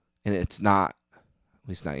 And it's not. At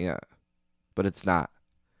least not yet. But it's not.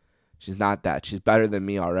 She's not that. She's better than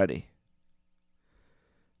me already.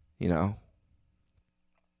 You know?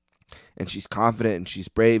 And she's confident and she's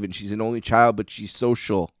brave and she's an only child, but she's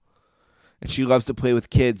social. And she loves to play with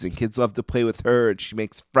kids and kids love to play with her and she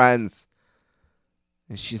makes friends.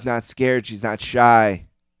 And she's not scared. She's not shy.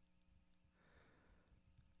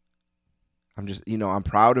 I'm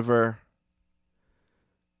proud of her.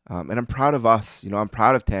 And I'm proud of us. I'm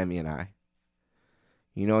proud of Tammy and I.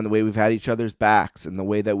 And the way we've had each other's backs and the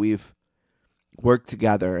way that we've worked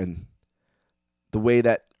together and the way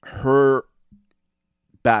that her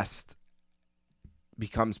best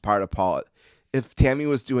becomes part of Paula. If Tammy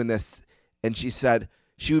was doing this and she said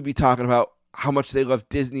she would be talking about how much they love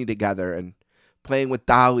Disney together and playing with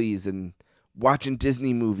dollies and watching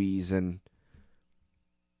Disney movies and,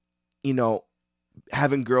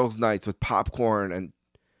 having girls' nights with popcorn and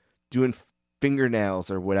doing fingernails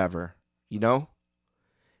or whatever,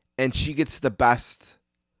 And she gets the best.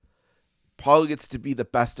 Paula gets to be the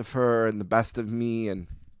best of her and the best of me. And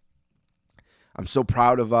I'm so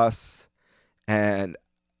proud of us. And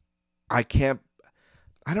I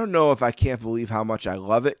don't know if I can't believe how much I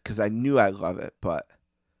love it because I knew I love it.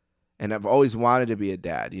 And I've always wanted to be a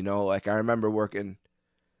dad, Like I remember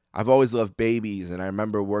I've always loved babies. And I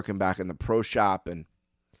remember working back in the pro shop and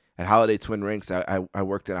at Holiday Twin Rinks. I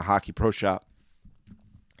worked in a hockey pro shop.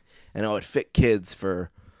 And I would fit kids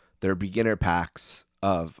for their beginner packs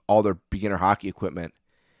of all their beginner hockey equipment.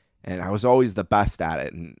 And I was always the best at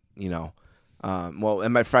it. And,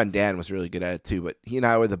 and my friend Dan was really good at it too, but he and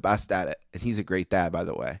I were the best at it. And he's a great dad, by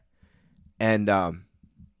the way. And I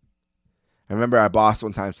remember our boss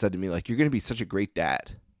one time said to me, like, you're going to be such a great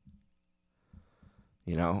dad.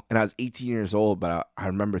 And I was 18 years old, but I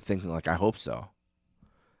remember thinking, like, I hope so.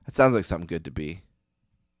 That sounds like something good to be.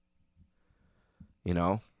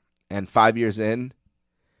 And 5 years in,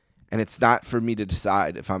 and it's not for me to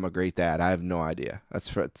decide if I'm a great dad. I have no idea.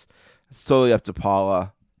 It's totally up to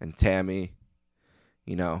Paula and Tammy,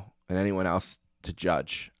 and anyone else to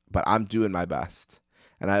judge. But I'm doing my best,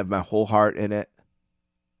 and I have my whole heart in it.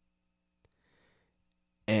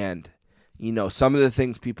 And, some of the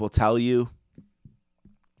things people tell you,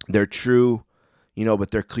 they're true,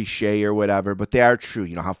 but they're cliche or whatever. But they are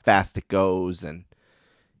true, how fast it goes and,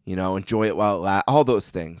 enjoy it while it lasts. All those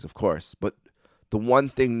things, of course. But the one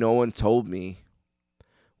thing no one told me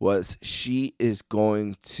was she is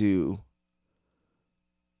going to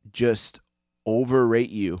just overrate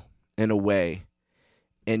you in a way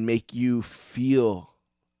and make you feel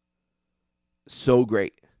so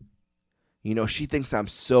great. She thinks I'm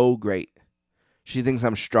so great. She thinks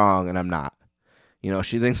I'm strong and I'm not.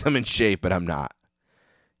 She thinks I'm in shape but I'm not.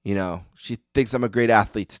 She thinks I'm a great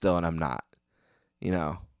athlete still and I'm not.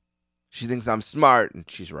 She thinks I'm smart and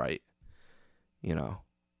she's right.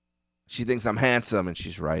 She thinks I'm handsome and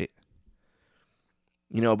she's right.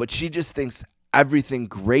 But she just thinks everything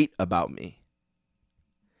great about me.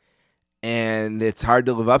 And it's hard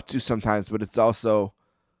to live up to sometimes, but it's also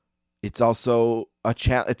a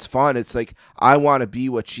challenge. It's fun. It's like, I want to be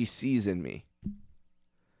what she sees in me.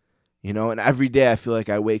 And every day I feel like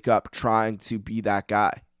I wake up trying to be that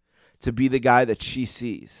guy, to be the guy that she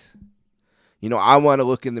sees. I want to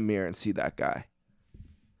look in the mirror and see that guy.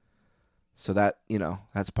 So that,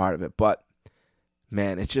 that's part of it. But,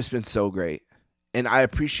 man, it's just been so great. And I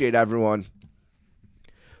appreciate everyone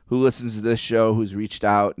who listens to this show, who's reached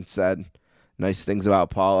out and said nice things about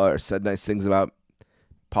Paula or said nice things about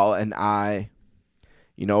Paula and I,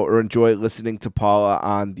 or enjoy listening to Paula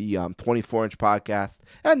on the 24-inch podcast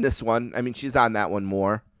and this one. I mean, she's on that one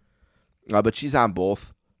more, but she's on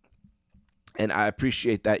both. And I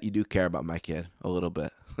appreciate that you do care about my kid a little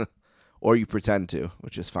bit. Or you pretend to,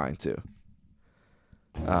 which is fine too.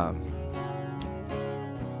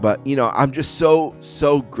 But, I'm just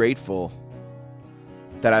so grateful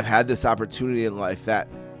that I've had this opportunity in life that,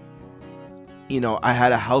 I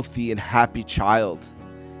had a healthy and happy child.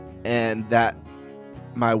 And that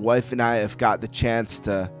my wife and I have got the chance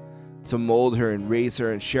to mold her and raise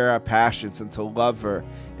her and share our passions and to love her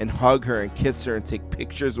and hug her and kiss her and take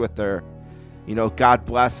pictures with her. God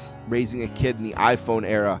bless raising a kid in the iPhone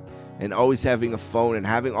era and always having a phone and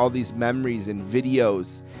having all these memories and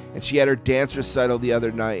videos. And she had her dance recital the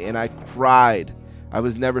other night and I cried. I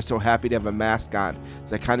was never so happy to have a mask on.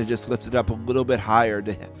 So I kind of just lifted up a little bit higher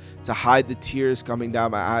to hide the tears coming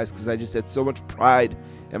down my eyes because I just had so much pride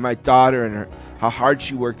in my daughter and how hard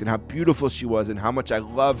she worked and how beautiful she was and how much I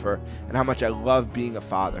love her and how much I love being a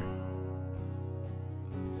father.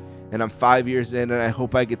 And I'm 5 years in and I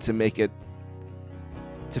hope I get to make it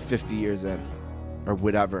to 50 years in or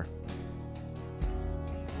whatever.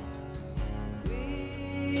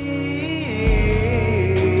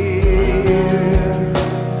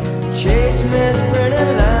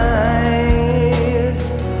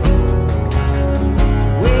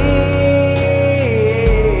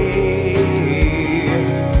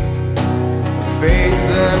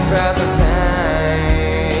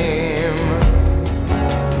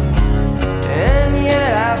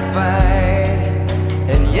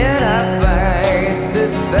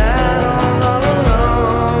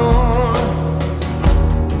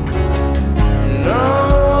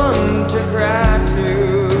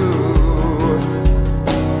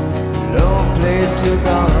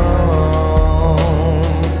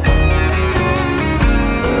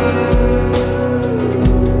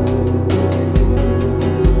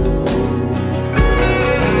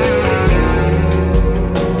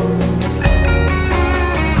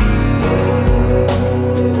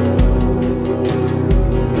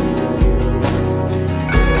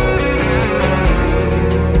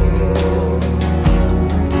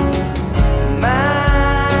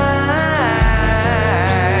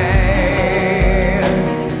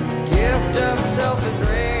 myself as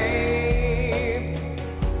red.